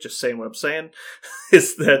specific, just saying what I'm saying,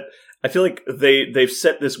 is that I feel they've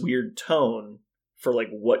set this weird tone for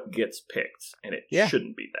what gets picked, and it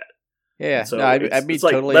shouldn't be that. Yeah. So no, I'd be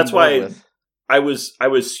totally that's why with. I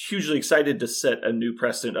was hugely excited to set a new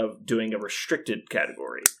precedent of doing a restricted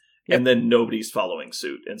category, and then nobody's following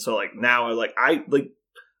suit. And so now I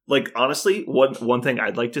honestly, one thing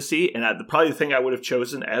I'd like to see, and probably the thing I would have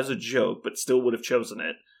chosen as a joke, but still would have chosen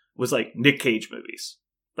it, was Nick Cage movies.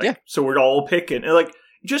 So we're all picking, and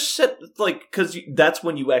just set because that's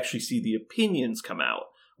when you actually see the opinions come out.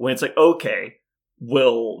 When it's okay,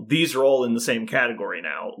 well, these are all in the same category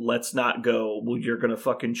now. Let's not go, well, you're gonna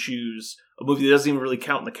fucking choose a movie that doesn't even really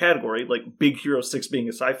count in the category, Big Hero 6 being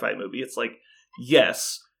a sci-fi movie. It's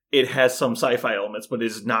yes, it has some sci-fi elements, but it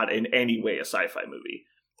is not in any way a sci-fi movie.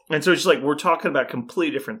 And so it's just we're talking about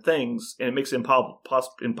completely different things, and it makes it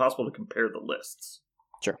impossible to compare the lists.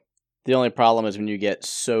 Sure. The only problem is when you get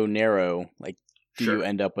so narrow, do you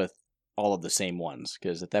end up with all of the same ones?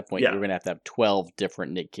 Because at that point, you're going to have 12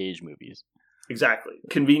 different Nick Cage movies. Exactly.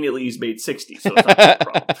 Conveniently, he's made 60, so it's not a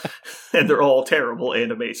problem. And they're all terrible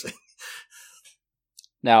and amazing.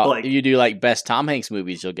 Now, if you do best Tom Hanks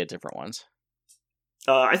movies, you'll get different ones.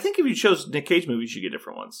 I think if you chose Nick Cage movies, you get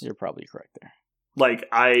different ones. You're probably correct there.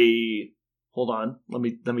 Hold on. Let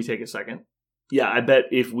me take a second. Yeah, I bet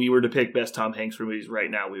if we were to pick best Tom Hanks movies right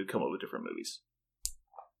now, we would come up with different movies.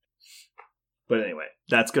 But anyway,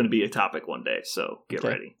 that's going to be a topic one day, so get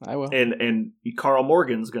ready. I will. And Carl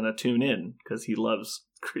Morgan's going to tune in because he loves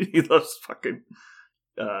fucking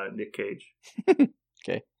Nick Cage.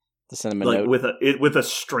 Okay, to send him a note with a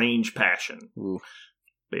strange passion. Ooh.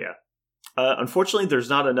 But yeah. Unfortunately, there's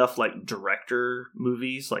not enough like director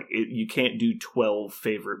movies. Like you can't do 12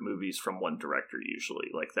 favorite movies from one director usually.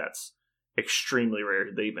 Like that's extremely rare.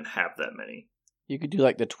 They even have that many. You could do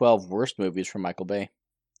like the 12 worst movies from Michael Bay.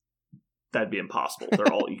 That'd be impossible.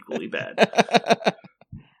 They're all equally bad. But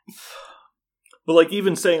like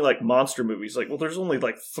even saying like monster movies, like well, there's only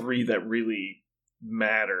like 3 that really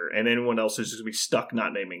matter, and anyone else is just gonna be stuck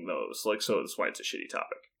not naming those. Like so, that's why it's a shitty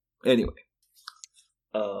topic. Anyway.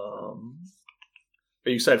 Are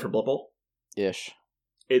you excited for Blood Bowl? Ish.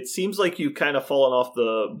 It seems like you've kind of fallen off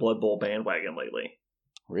the Blood Bowl bandwagon lately.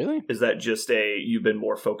 Really? Is that just you've been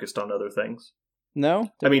more focused on other things? No.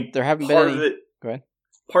 I mean, there haven't been any... Go ahead.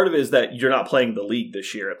 Part of it is that you're not playing the league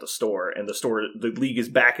this year at the store, and the league is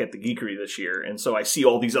back at the Geekery this year, and so I see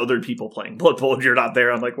all these other people playing Blood Bowl, and you're not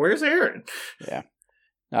there. I'm like, where's Aaron? Yeah.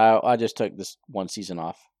 I just took this one season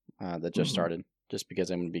off that just started. Just because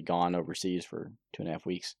I'm going to be gone overseas for 2.5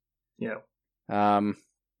 weeks. Yeah.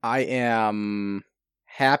 I am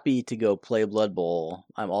happy to go play Blood Bowl.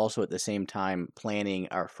 I'm also at the same time planning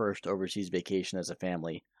our first overseas vacation as a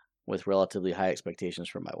family with relatively high expectations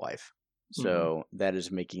for my wife. So that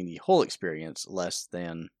is making the whole experience less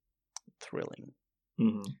than thrilling.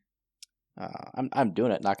 I'm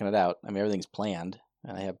doing it, knocking it out. I mean, everything's planned,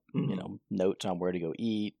 and I have notes on where to go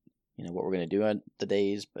eat, what we're going to do on the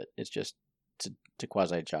days, but it's just to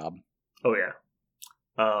quasi job. Oh yeah.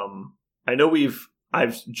 I know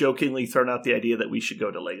I've jokingly thrown out the idea that we should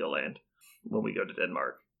go to Legoland when we go to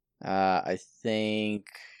Denmark. I think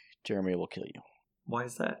Jeremy will kill you. Why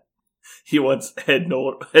is that? He wants head,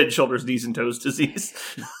 shoulders, knees, and toes disease.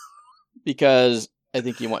 Because I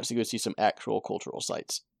think he wants to go see some actual cultural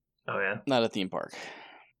sites. Oh yeah, not a theme park.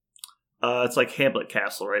 It's like Hamlet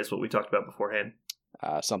Castle, right? It's what we talked about beforehand.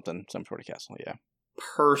 Some sort of castle, yeah.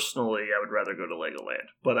 Personally, I would rather go to Legoland,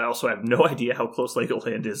 but I also have no idea how close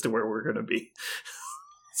Legoland is to where we're going to be.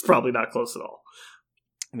 It's probably not close at all.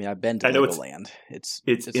 I mean, I've been to Legoland. It's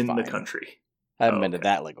in fine. the country. I haven't been to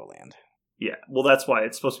that Legoland. Yeah, well, that's why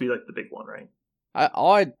it's supposed to be like the big one, right?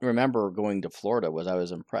 All I remember going to Florida was I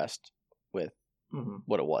was impressed with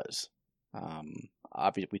what it was.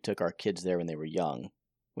 Obviously, we took our kids there when they were young,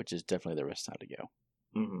 which is definitely the best time to go.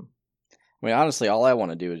 I mean, honestly, all I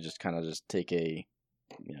want to do is just kind of take a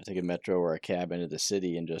metro or a cab into the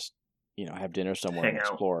city and just, have dinner somewhere and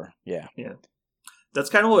explore. Yeah. Yeah. That's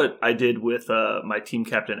kind of what I did with my team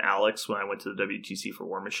captain, Alex, when I went to the WTC for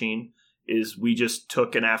War Machine, is we just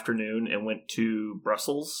took an afternoon and went to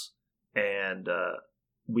Brussels, and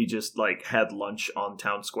we just, had lunch on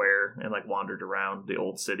Town Square and, wandered around the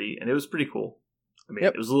old city, and it was pretty cool. I mean,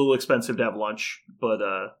 It was a little expensive to have lunch, but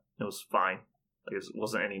it was fine. It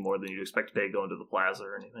wasn't any more than you'd expect to pay going to the plaza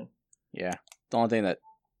or anything. Yeah. The only thing that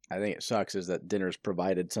I think it sucks is that dinner's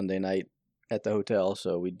provided Sunday night at the hotel,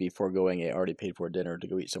 so we'd be foregoing a already paid for dinner to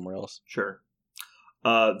go eat somewhere else. Sure.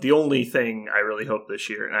 The only thing I really hope this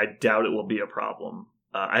year, and I doubt it will be a problem,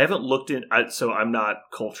 I haven't looked in, so I'm not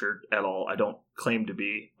cultured at all. I don't claim to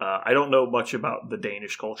be. I don't know much about the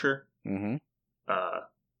Danish culture.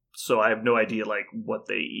 So I have no idea what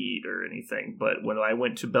they eat or anything. But when I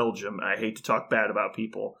went to Belgium, I hate to talk bad about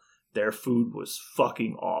people, their food was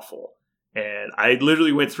fucking awful. And I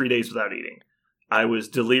literally went 3 days without eating. I was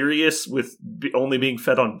delirious with only being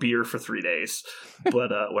fed on beer for 3 days.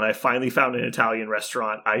 But when I finally found an Italian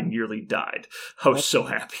restaurant, I nearly died. I was so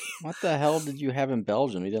happy. What the hell did you have in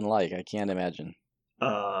Belgium you didn't like? I can't imagine.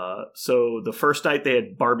 So the first night they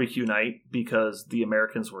had barbecue night because the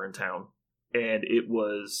Americans were in town. And it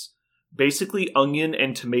was basically onion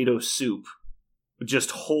and tomato soup.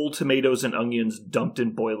 Just whole tomatoes and onions dumped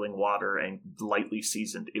in boiling water and lightly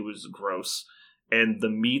seasoned. It was gross. And the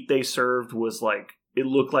meat they served was it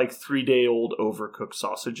looked like 3-day-old overcooked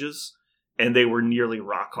sausages. And they were nearly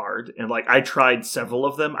rock hard. And I tried several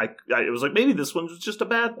of them. It was maybe this one was just a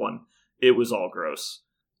bad one. It was all gross.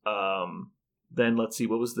 Then let's see,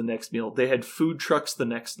 what was the next meal? They had food trucks the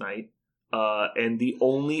next night. And the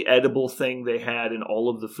only edible thing they had in all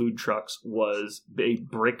of the food trucks was a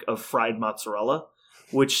brick of fried mozzarella,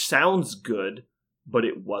 which sounds good, but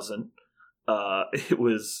it wasn't. It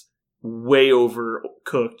was way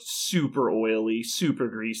overcooked, super oily, super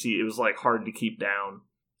greasy. It was hard to keep down.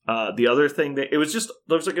 The other thing there was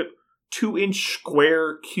a 2-inch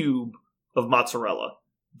square cube of mozzarella.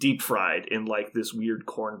 deep fried in like this weird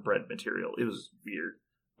cornbread material. It was weird.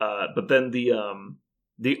 But then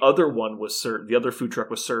the other one was the other food truck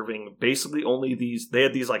was serving basically only these. They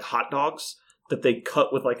had these like hot dogs that they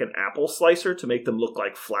cut with like an apple slicer to make them look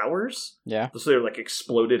like flowers. Yeah. So they were like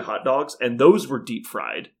exploded hot dogs, and those were deep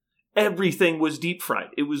fried. Everything was deep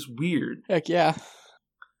fried. It was weird. Heck yeah.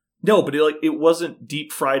 No, but it wasn't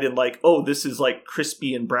deep fried in like, oh, this is like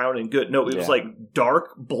crispy and brown and good. No, it was like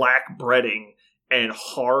dark black breading and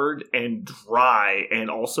hard and dry and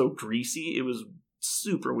also greasy. It was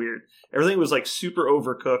super weird. Everything was like super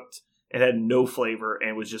overcooked and had no flavor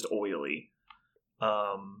and was just oily.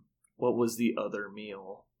 What was the other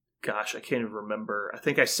meal? Gosh, I can't even remember. I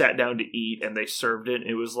think I sat down to eat and they served it. And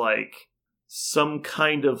it was like some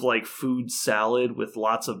kind of like food salad with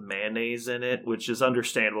lots of mayonnaise in it, which is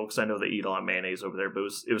understandable because I know they eat a lot of mayonnaise over there. But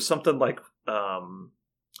it was something like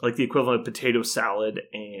the equivalent of potato salad,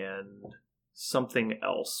 and something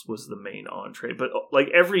else was the main entree. But like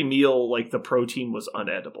every meal, like the protein was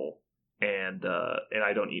unedible, and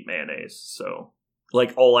I don't eat mayonnaise, so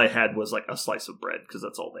like all I had was like a slice of bread because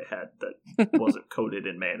that's all they had that wasn't coated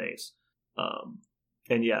in mayonnaise.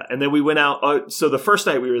 And then we went out. So the first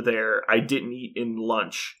night we were there, I didn't eat in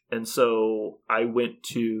lunch. And so I went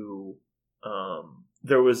to,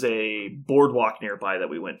 there was a boardwalk nearby that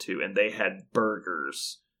we went to, and they had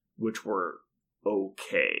burgers, which were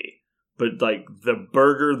okay. But like the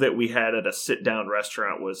burger that we had at a sit down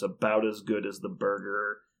restaurant was about as good as the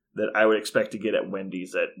burger that I would expect to get at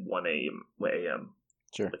Wendy's at 1 a.m.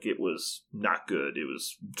 Sure. Like it was not good. It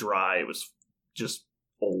was dry. It was just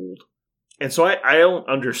old. And so I don't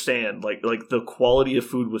understand, like the quality of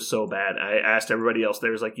food was so bad. I asked everybody else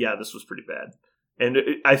there, was like, yeah, this was pretty bad. And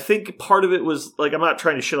I think part of it was, like, I'm not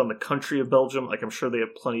trying to shit on the country of Belgium. Like, I'm sure they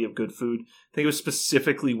have plenty of good food. I think it was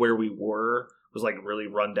specifically where we were, was like a really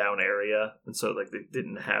rundown area. And so like they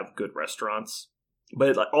didn't have good restaurants.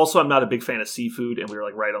 But like, also I'm not a big fan of seafood, and we were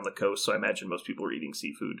like right on the coast. So I imagine most people were eating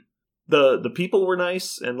seafood. The people were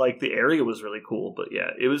nice, and like the area was really cool. But yeah,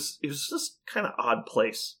 it was just kind of odd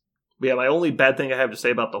place. But yeah, my only bad thing I have to say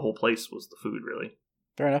about the whole place was the food, really.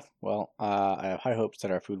 Fair enough. Well, I have high hopes that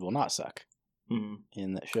our food will not suck. Mm-hmm.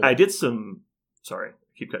 In that I did some... Sorry, I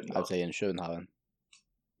keep cutting you off. I'd say in Schovenhaven.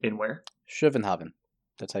 In where? Schovenhaven.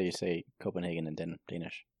 That's how you say Copenhagen in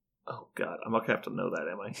Danish. Oh, God. I'm not going to have to know that,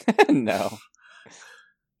 am I? No.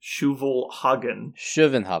 Schuvelhagen.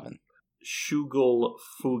 Schovenhaven.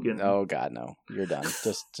 Schugelfugen. Oh, God, no. You're done.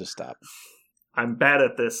 Just stop. I'm bad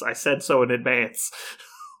at this. I said so in advance.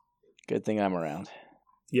 Good thing I'm around.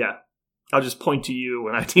 Yeah. I'll just point to you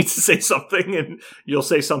when I need to say something, and you'll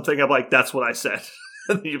say something. I'm like, that's what I said.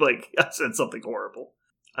 And you're like, I said something horrible.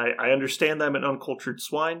 I understand that I'm an uncultured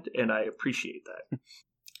swine, and I appreciate that.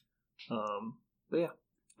 But yeah,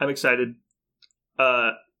 I'm excited.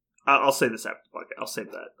 I'll say this after the podcast. I'll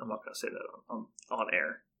save that. I'm not going to say that on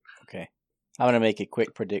air. Okay. I'm going to make a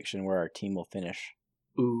quick prediction where our team will finish.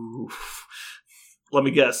 Ooh. Let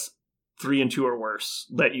me guess. 3-2 or worse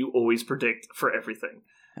that you always predict for everything.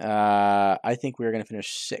 I think we're going to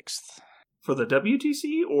finish 6th. For the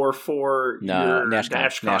WTC or for your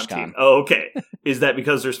NashCon team? Oh, okay. Is that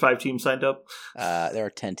because there's 5 teams signed up? There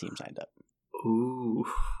are 10 teams signed up. Ooh.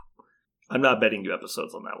 I'm not betting you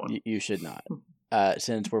episodes on that one. You should not.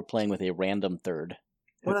 Since we're playing with a random third.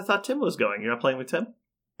 What? I thought Tim was going. You're not playing with Tim?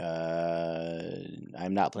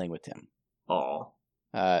 I'm not playing with Tim. Aw.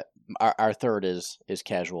 Our third is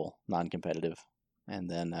casual, non-competitive. And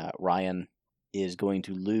then Ryan is going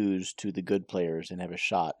to lose to the good players and have a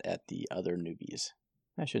shot at the other newbies.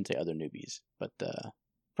 I shouldn't say other newbies, but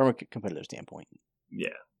from a competitive standpoint.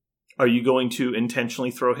 Yeah. Are you going to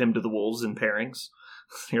intentionally throw him to the wolves in pairings?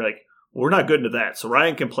 You're like, we're not good into that, so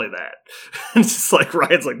Ryan can play that. It's just like,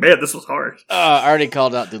 Ryan's like, man, this was hard. I already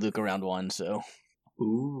called out Diluc around 1, so.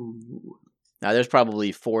 Ooh. Now, there's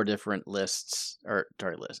probably 4 different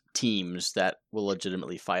teams that will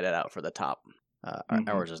legitimately fight it out for the top.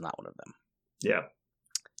 Ours is not one of them. Yeah.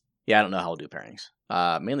 Yeah, I don't know how we'll do pairings.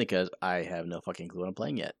 Mainly because I have no fucking clue what I'm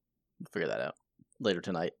playing yet. We'll figure that out later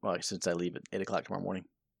tonight, since I leave at 8 o'clock tomorrow morning.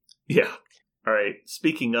 Yeah. All right.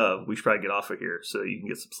 Speaking of, we should probably get off of here so you can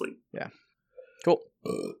get some sleep. Yeah. Cool.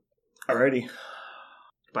 Alrighty.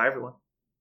 Bye, everyone.